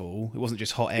meaningful. It wasn't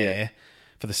just hot air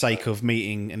for the sake of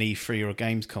meeting an E3 or a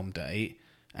Gamescom date.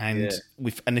 And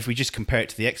if we just compare it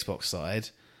to the Xbox side,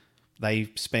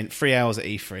 they spent 3 hours at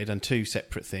E3 on 2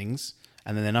 separate things,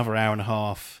 and then another hour and a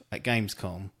half at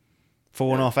Gamescom.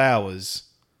 4.5 hours.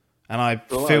 And I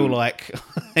feel like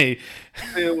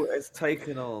it's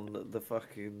taken on the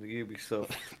fucking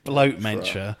Ubisoft bloat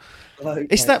mantra.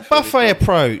 It's that buffet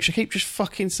approach. I keep just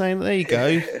fucking saying, there you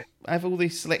go. Have all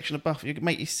this selection of buffet. It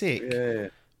make you sick. Yeah.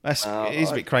 It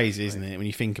is a bit crazy, isn't it, when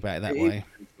you think about it that way?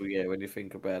 Yeah, when you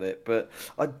think about it. But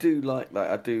I do like that.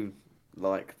 I do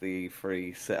like the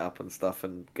free setup and stuff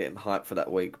and getting hyped for that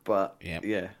week. But yeah,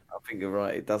 I think you're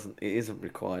right. It isn't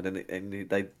required, and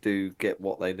they do get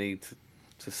what they need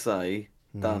to say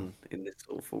done in this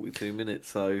sort of 42 minutes.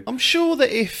 So I'm sure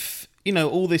that if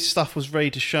all this stuff was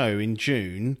ready to show in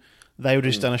June, they would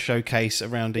have just done a showcase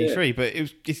around E3. But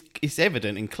it's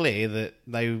evident and clear that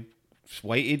they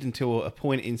waited until a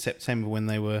point in September when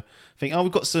they were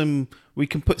thinking, we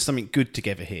can put something good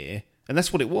together here, and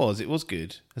that's what it was. It was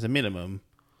good as a minimum.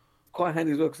 Quite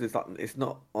handy as well because it's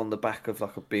not on the back of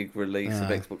like a big release of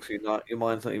Xbox. Your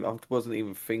mind's not even. I wasn't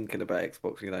even thinking about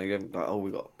Xbox. You haven't like, we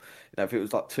got. If it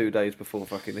was like 2 days before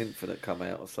fucking Infinite come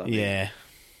out or something. Yeah.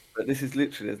 But this is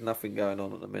literally there's nothing going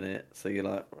on at the minute, so you're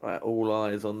like, right, all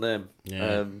eyes on them.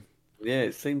 Yeah.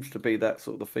 It seems to be that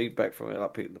sort of the feedback from it.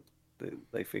 Like people,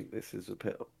 they think this is a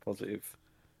positive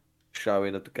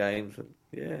showing of the games, and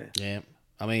yeah.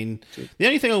 I mean, the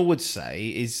only thing I would say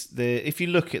is if you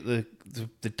look at the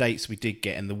dates we did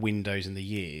get and the windows and the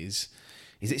years,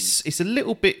 is it's a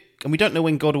little bit, and we don't know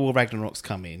when God of War Ragnarok's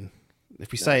coming.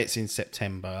 If we say it's in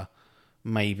September,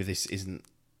 maybe this isn't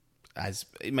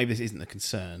a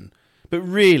concern. But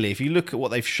really, if you look at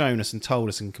what they've shown us and told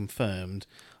us and confirmed,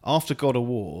 after God of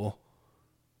War,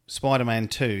 Spider-Man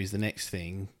 2 is the next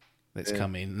thing that's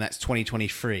coming, and that's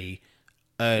 2023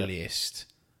 earliest.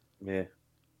 Yeah.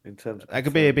 In terms of that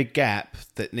could be a big gap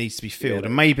that needs to be filled,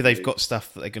 and maybe they've got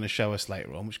stuff that they're going to show us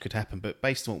later on, which could happen. But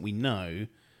based on what we know,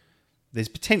 there's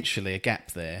potentially a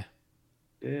gap there.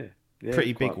 Yeah,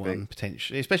 pretty big one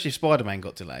potentially, especially if Spider-Man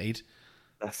got delayed.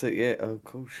 That's it. Yeah, of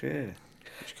course.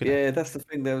 Yeah, that's the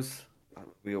thing.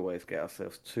 We always get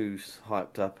ourselves too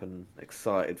hyped up and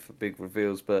excited for big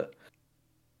reveals, but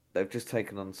they've just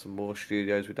taken on some more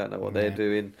studios. We don't know what they're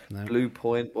doing. No. Blue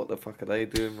Point, what the fuck are they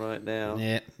doing right now?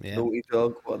 Yeah. Naughty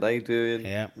Dog, what are they doing?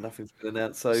 Yeah. Nothing's been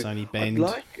announced. So Sony Bend. I'd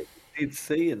like it. We did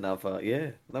see another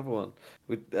one.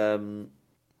 We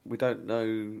don't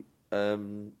know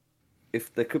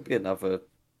if there could be another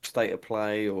state of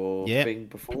play or thing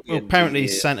before. Well, apparently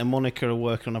Santa Monica are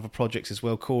working on other projects as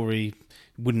well. Corey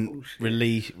wouldn't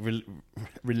release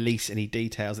any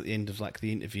details at the end of like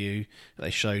the interview that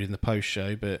they showed in the post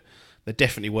show, but they're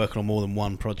definitely working on more than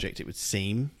one project, it would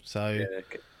seem. So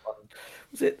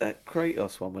was it that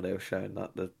Kratos one where they were showing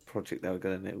that the project they were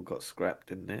going to it all got scrapped,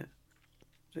 didn't it?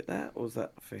 Was it that or was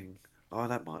that the thing? Oh,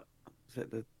 that might. Was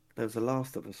it the there was a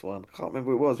Last of Us one. I can't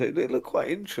remember what it was. It looked quite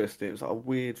interesting. It was like a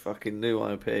weird fucking new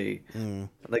IP, and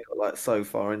they got like so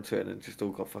far into it and it just all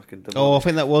got fucking Oh,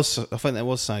 demolished. I think that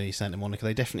was Sony Santa Monica.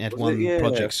 They definitely had Was it? one Yeah,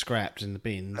 project scrapped in the that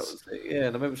bins. was it. Yeah,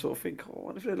 and I remember sort of thinking, oh, I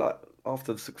wonder if they like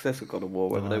after the success of God of War,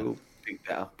 whether they Right. will pick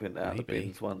that up and out of the Maybe.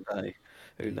 bins one day.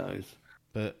 Who knows?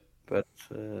 But But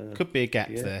could be a gap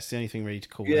yeah. there. It's the only thing really to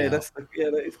call Yeah, out.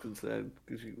 that is concerned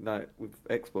because you know with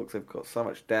Xbox they've got so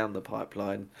much down the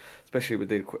pipeline, especially with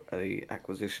the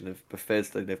acquisition of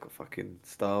Bethesda. They've got fucking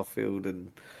Starfield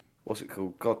and what's it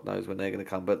called? God knows when they're going to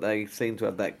come, but they seem to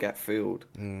have that gap filled,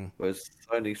 whereas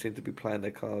Sony seem to be playing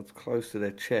their cards close to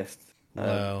their chest.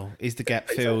 Well, is the gap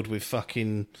filled with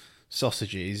fucking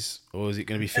sausages, or is it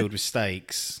going to be filled with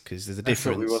steaks? Because there's a That's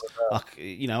what we difference. want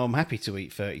I'm happy to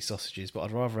eat 30 sausages, but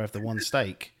I'd rather have the one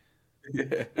steak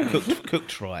Yeah.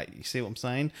 cooked right. You see what I'm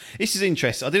saying? This is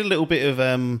interesting. I did a little bit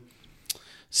of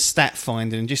stat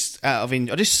finding, and just out of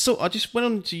I just went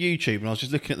on to YouTube and I was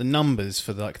just looking at the numbers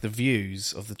for the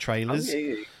views of the trailers. Oh,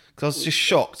 yeah. Because I was just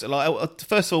shocked.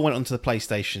 First of all, I went onto the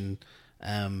PlayStation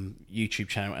YouTube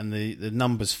channel, and the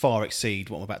numbers far exceed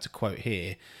what I'm about to quote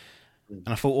here. And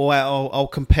I thought, well, I'll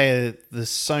compare the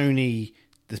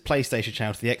PlayStation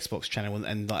channel to the Xbox channel,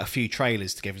 and like a few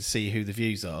trailers together to see who the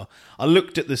views are. I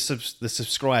looked at the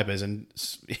subscribers, and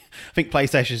I think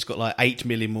PlayStation's got like 8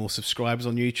 million more subscribers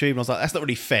on YouTube. And I was like, that's not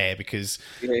really fair because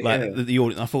the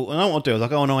audience. I thought, well, what I'll do is I'll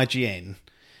go on IGN.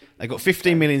 They got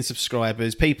 15 million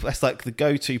subscribers. People, that's like the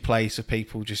go-to place for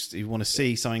people just who want to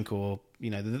see something, or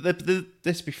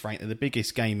let's be frank, they're the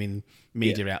biggest gaming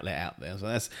media outlet out there.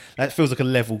 So that feels like a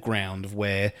level ground of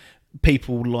where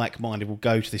people like-minded will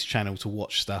go to this channel to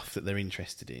watch stuff that they're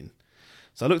interested in.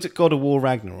 So I looked at God of War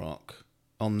Ragnarok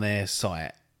on their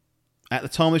site. At the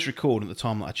time of this recording, at the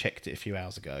time that I checked it a few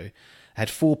hours ago, it had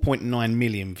 4.9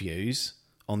 million views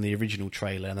on the original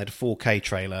trailer, and they had a 4K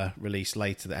trailer released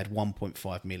later that had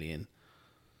 1.5 million.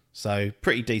 So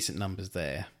pretty decent numbers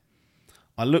there.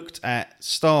 I looked at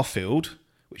Starfield,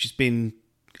 which has been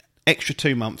extra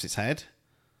 2 months it's had.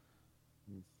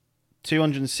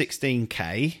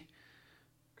 216k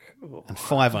and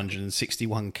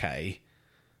 561k.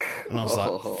 And I was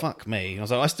like, fuck me. I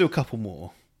was like, I still a couple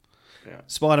more. Yeah.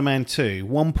 Spider-Man 2,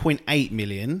 1.8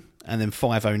 million and then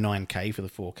 509k for the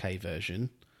 4K version.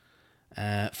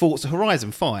 Forza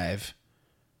Horizon 5,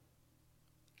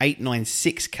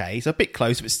 896k, so a bit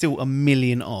close, but still a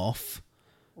million off.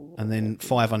 And then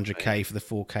 500k for the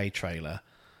 4K trailer.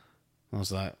 I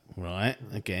was like, right,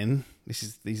 again,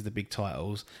 these are the big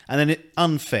titles. And then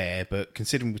unfair, but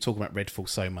considering we're talking about Redfall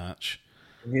so much,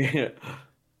 Yeah.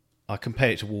 I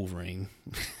compared it to Wolverine.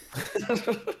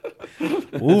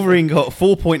 Wolverine got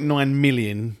 4.9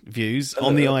 million views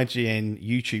on the IGN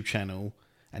YouTube channel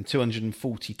and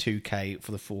 242k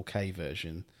for the 4K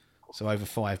version. So over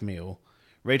 5 mil.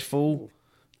 Redfall,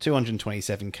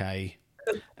 227k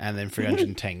and then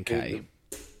 310k.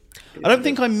 I don't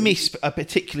think I missed a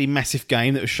particularly massive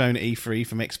game that was shown at E3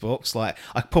 from Xbox. Like,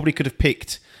 I probably could have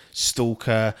picked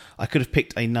Stalker. I could have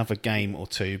picked another game or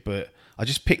two, but I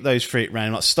just picked those three at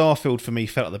random. Like, Starfield for me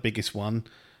felt like the biggest one,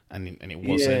 and it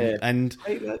wasn't. Yeah. And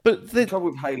But the trouble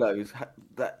with Halo is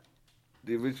that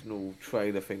the original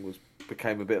trailer thing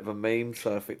became a bit of a meme,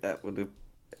 so I think that would have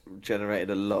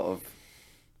generated a lot of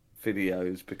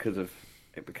videos because of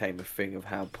it became a thing of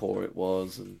how poor it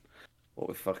was and what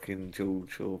with fucking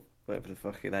George or whatever the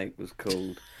fucking ape was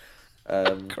called.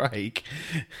 Craig,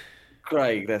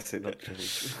 that's it, not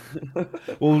George.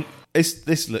 Well,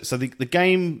 this look. So the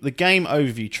game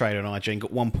overview trailer on IGN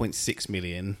got 1.6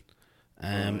 million,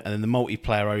 and then the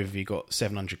multiplayer overview got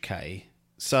 700k.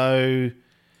 So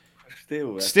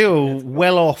still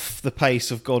well off the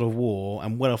pace of God of War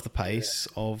and well off the pace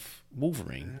of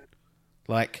Wolverine.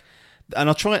 Like, and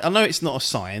I know it's not a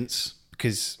science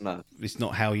because it's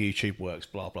not how YouTube works.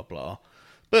 Blah blah blah.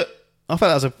 But I thought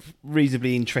that was a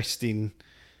reasonably interesting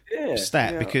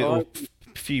stat because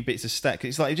a few bits of stat. 'Cause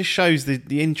it's like it just shows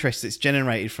the interest that's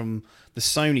generated from the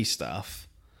Sony stuff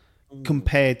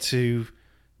compared to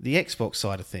the Xbox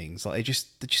side of things. Like they're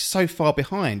just so far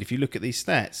behind if you look at these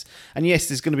stats. And yes,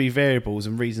 there's going to be variables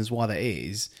and reasons why that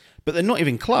is, but they're not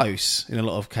even close in a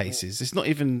lot of cases. It's not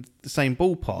even the same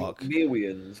ballpark.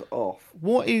 Millions off.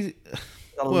 What is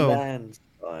the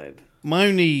landslide? My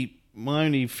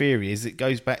only theory is it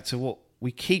goes back to what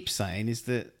we keep saying is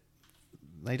that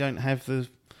they don't have the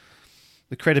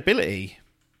credibility,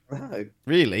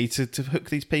 really, to hook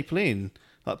these people in.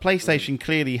 Like PlayStation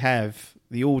clearly have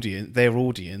their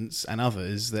audience, and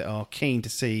others that are keen to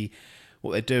see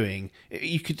what they're doing.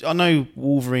 I know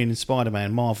Wolverine and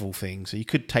Spider-Man, Marvel things, so you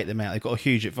could take them out. They've got a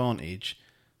huge advantage.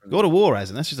 God of War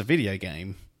hasn't. That's just a video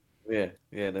game. Yeah.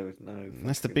 There was no. And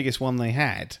that's the fucking- biggest one they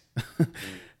had.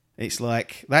 It's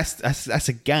like that's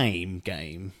a game,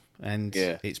 and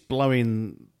Yeah. it's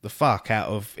blowing the fuck out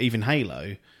of even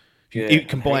Halo. If you Yeah,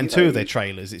 combine and two of their Halo-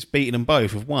 trailers, it's beating them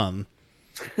both with one.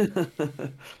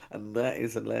 and that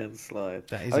is a landslide.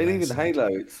 That is I a mean, even landslide. Halo,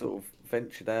 it's sort of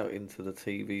ventured out into the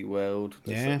TV world.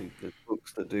 Yeah. There's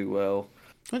books that do well.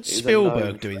 What's It's a Spielberg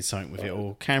known doing something with it, landslide.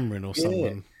 or Cameron, or Yeah,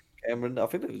 someone? Cameron. I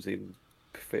think it was even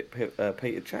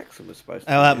Peter Jackson was supposed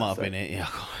to. Oh, be that it, might have so- been it.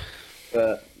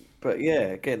 Yeah. But yeah,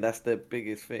 again, that's the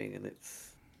biggest thing, and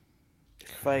it's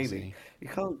fading. Crazy. You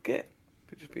can't get.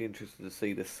 It'd just be interested to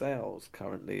see the sales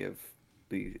currently of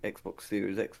the Xbox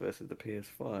Series X versus the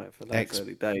PS5. And that's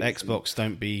early days. Xbox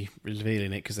don't be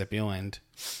revealing it because they're behind.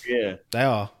 Yeah. They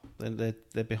are.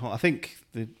 They're behind. I think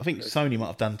Sony might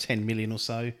have done 10 million or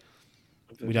so.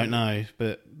 We don't know,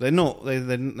 but they're not.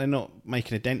 They're not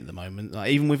making a dent at the moment. Like,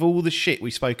 even with all the shit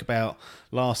we spoke about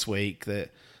last week,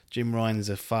 that Jim Ryan's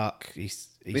a fuck. He's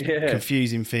Yeah.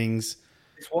 confusing things.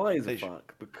 It's why he's a They-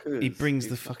 fuck because He brings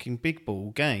the he's, fucking big ball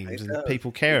games, He and does.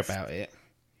 people care It's- about it.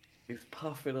 he's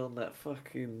puffing on that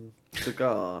fucking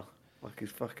cigar like he's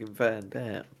fucking Van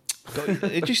Damme.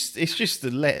 It's just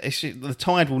the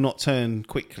tide will not turn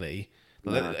quickly.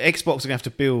 No. Xbox are going to have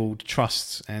to build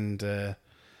trust and their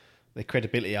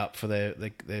credibility up for their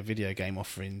video game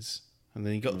offerings, and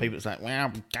then you got the people that's like,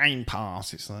 "Well, Game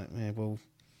Pass." It's like, yeah, well,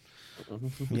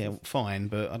 yeah, fine,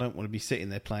 but I don't want to be sitting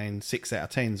there playing 6 out of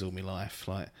 10s all my life.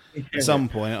 Like, at some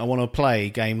point, I want to play a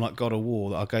game like God of War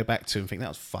that I'll go back to and think that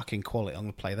was fucking quality. I'm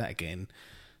going to play that again.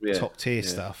 Yeah, Top tier yeah.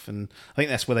 stuff, and I think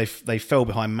that's where they fell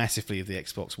behind massively of the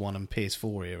Xbox One and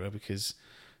PS4 era, because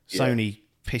Sony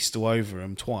pissed all over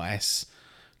them twice,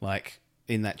 like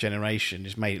in that generation,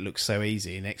 just made it look so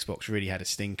easy, and Xbox really had a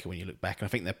stinker when you look back. And I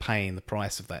think they're paying the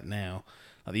price of that now.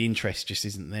 Like, the interest just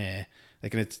isn't there. They're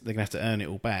gonna have to earn it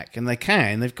all back, and they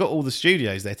can. They've got all the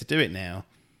studios there to do it now,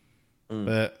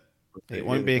 but it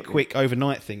won't be a quick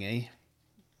overnight thingy.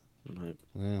 No.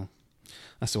 Well,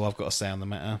 that's all I've got to say on the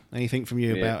matter. Anything from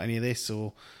you Yeah. about any of this,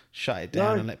 or shut it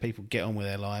down No. and let people get on with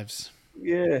their lives?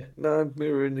 Yeah, no, I'm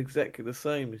mirroring exactly the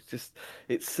same. It's just,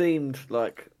 it seemed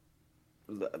like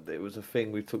it was a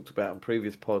thing we talked about in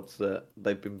previous pods, that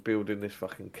they've been building this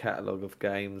fucking catalogue of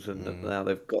games, and that now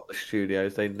they've got the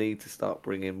studios. They need to start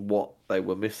bringing what they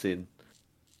were missing.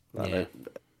 Like Yeah.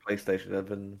 PlayStation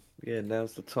 11. Yeah,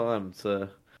 now's the time to.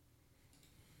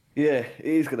 Yeah, it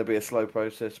is going to be a slow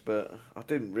process, but I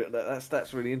didn't.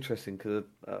 That's really interesting, because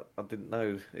I didn't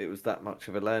know it was that much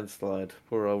of a landslide.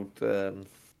 Poor old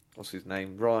what's his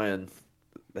name, Ryan,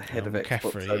 the head of Xbox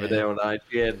McCaffrey, over yeah. there on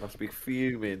IGN, must be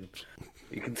fuming.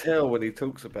 You can tell when he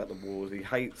talks about the wars, he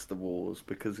hates the wars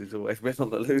because he's always been on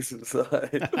the losing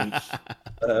side.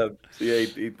 So yeah,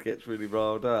 he gets really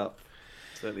riled up.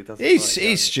 Certainly doesn't. It's like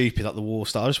going- stupid, like the war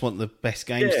stuff. I just want the best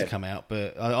games Yeah. to come out,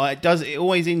 but it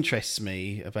always interests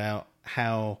me about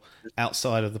how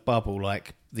outside of the bubble,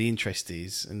 like, the interest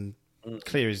is, and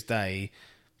clear as day,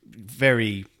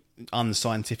 very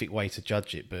unscientific way to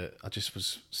judge it. But I just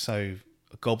was so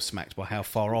gobsmacked by how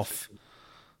far off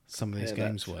some of these compare that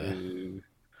games were. to,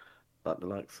 like the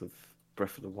likes of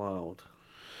Breath of the Wild.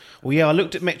 Well, yeah, I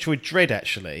looked at Metroid Dread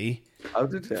actually Oh,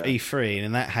 did you? for E3,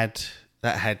 and that had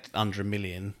under 1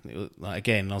 million. It was, like,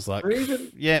 again, I was like,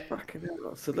 Even- yeah. Fucking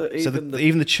hell. So look, So even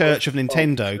even the Church of Breath the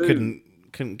Wild Nintendo 2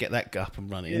 couldn't get that up and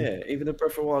running. Yeah, even the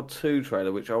Breath of the Wild 2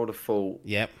 trailer, which I would have thought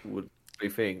Yep. would be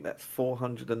thing, that's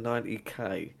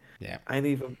 490k. Yeah. Ain't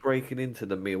even breaking into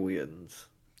the millions.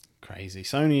 Crazy.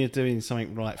 Sony are doing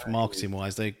something right for marketing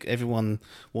wise. Everyone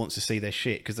wants to see their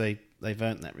shit because they've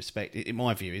earned that respect. In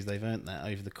my view, is they've earned that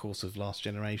over the course of last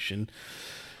generation,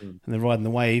 and they're riding the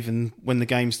wave. And when the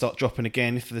games start dropping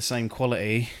again, if they're the same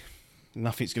quality,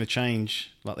 nothing's going to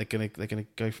change. Like, they're gonna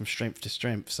go from strength to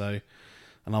strength. So,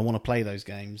 and I want to play those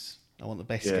games. I want the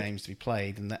best games to be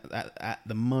played. And that at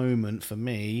the moment, for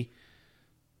me,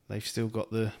 they've still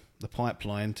got the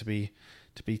pipeline to be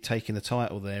taking the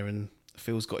title there. And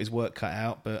Phil's got his work cut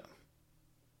out, but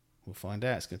we'll find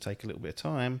out. It's going to take a little bit of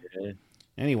time. Yeah.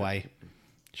 Anyway,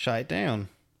 shut it down.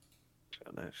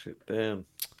 Shut that shit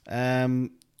down.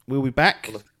 We'll be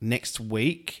back next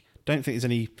week. Don't think there's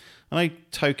any. I know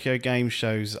Tokyo Game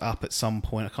Show's up at some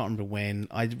point. I can't remember when.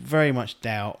 I very much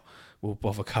doubt we'll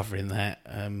bother covering that.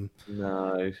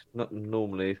 No, not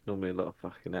normally. It's normally a lot of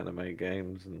fucking anime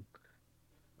games, and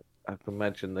I can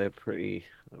imagine they're pretty.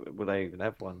 Will they even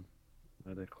have one?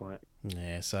 No, they're quite.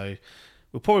 Yeah, so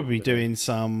we'll probably be doing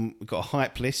some. We've got a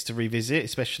hype list to revisit,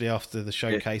 especially after the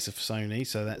showcase of Sony.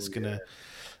 So that's gonna.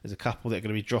 There's a couple that are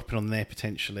going to be dropping on there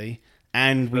potentially,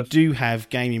 and we do have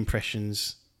game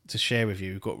impressions to share with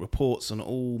you. We've got reports on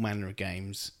all manner of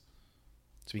games.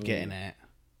 to be getting at.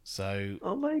 So,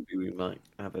 oh, maybe we might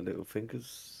have a little thing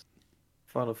because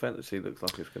Final Fantasy looks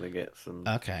like it's going to get some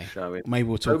showing. Maybe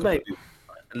we'll talk. Maybe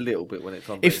a little bit when it's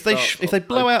on. If they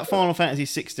blow out Final Fantasy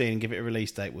 16 and give it a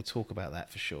release date, we'll talk about that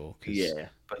for sure. Yeah,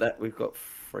 but we've got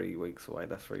 3 weeks away.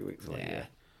 That's 3 weeks away. Yeah.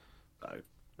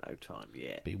 No time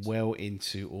yet. Be well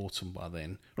into autumn by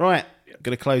then. Right,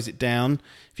 going to close it down.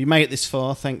 If you made it this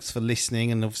far, thanks for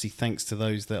listening, and obviously thanks to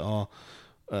those that are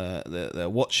that are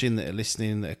watching, that are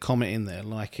listening, that are commenting, that are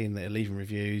liking, that are leaving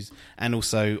reviews, and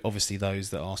also obviously those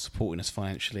that are supporting us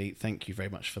financially. Thank you very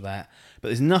much for that. But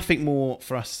there's nothing more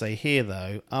for us to say here,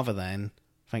 though, other than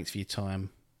thanks for your time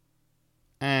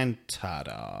and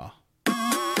ta-da.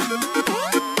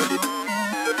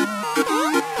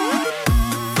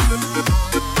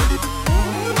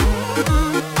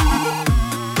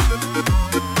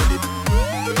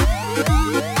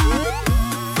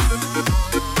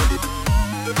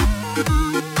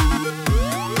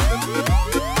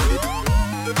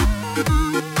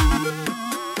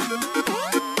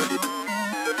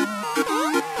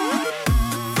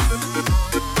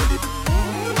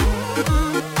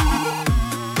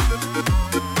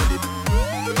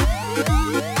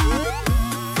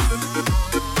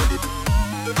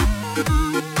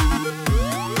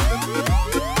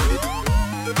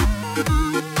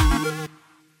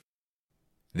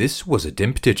 This was a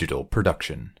DIMP Digital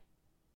production.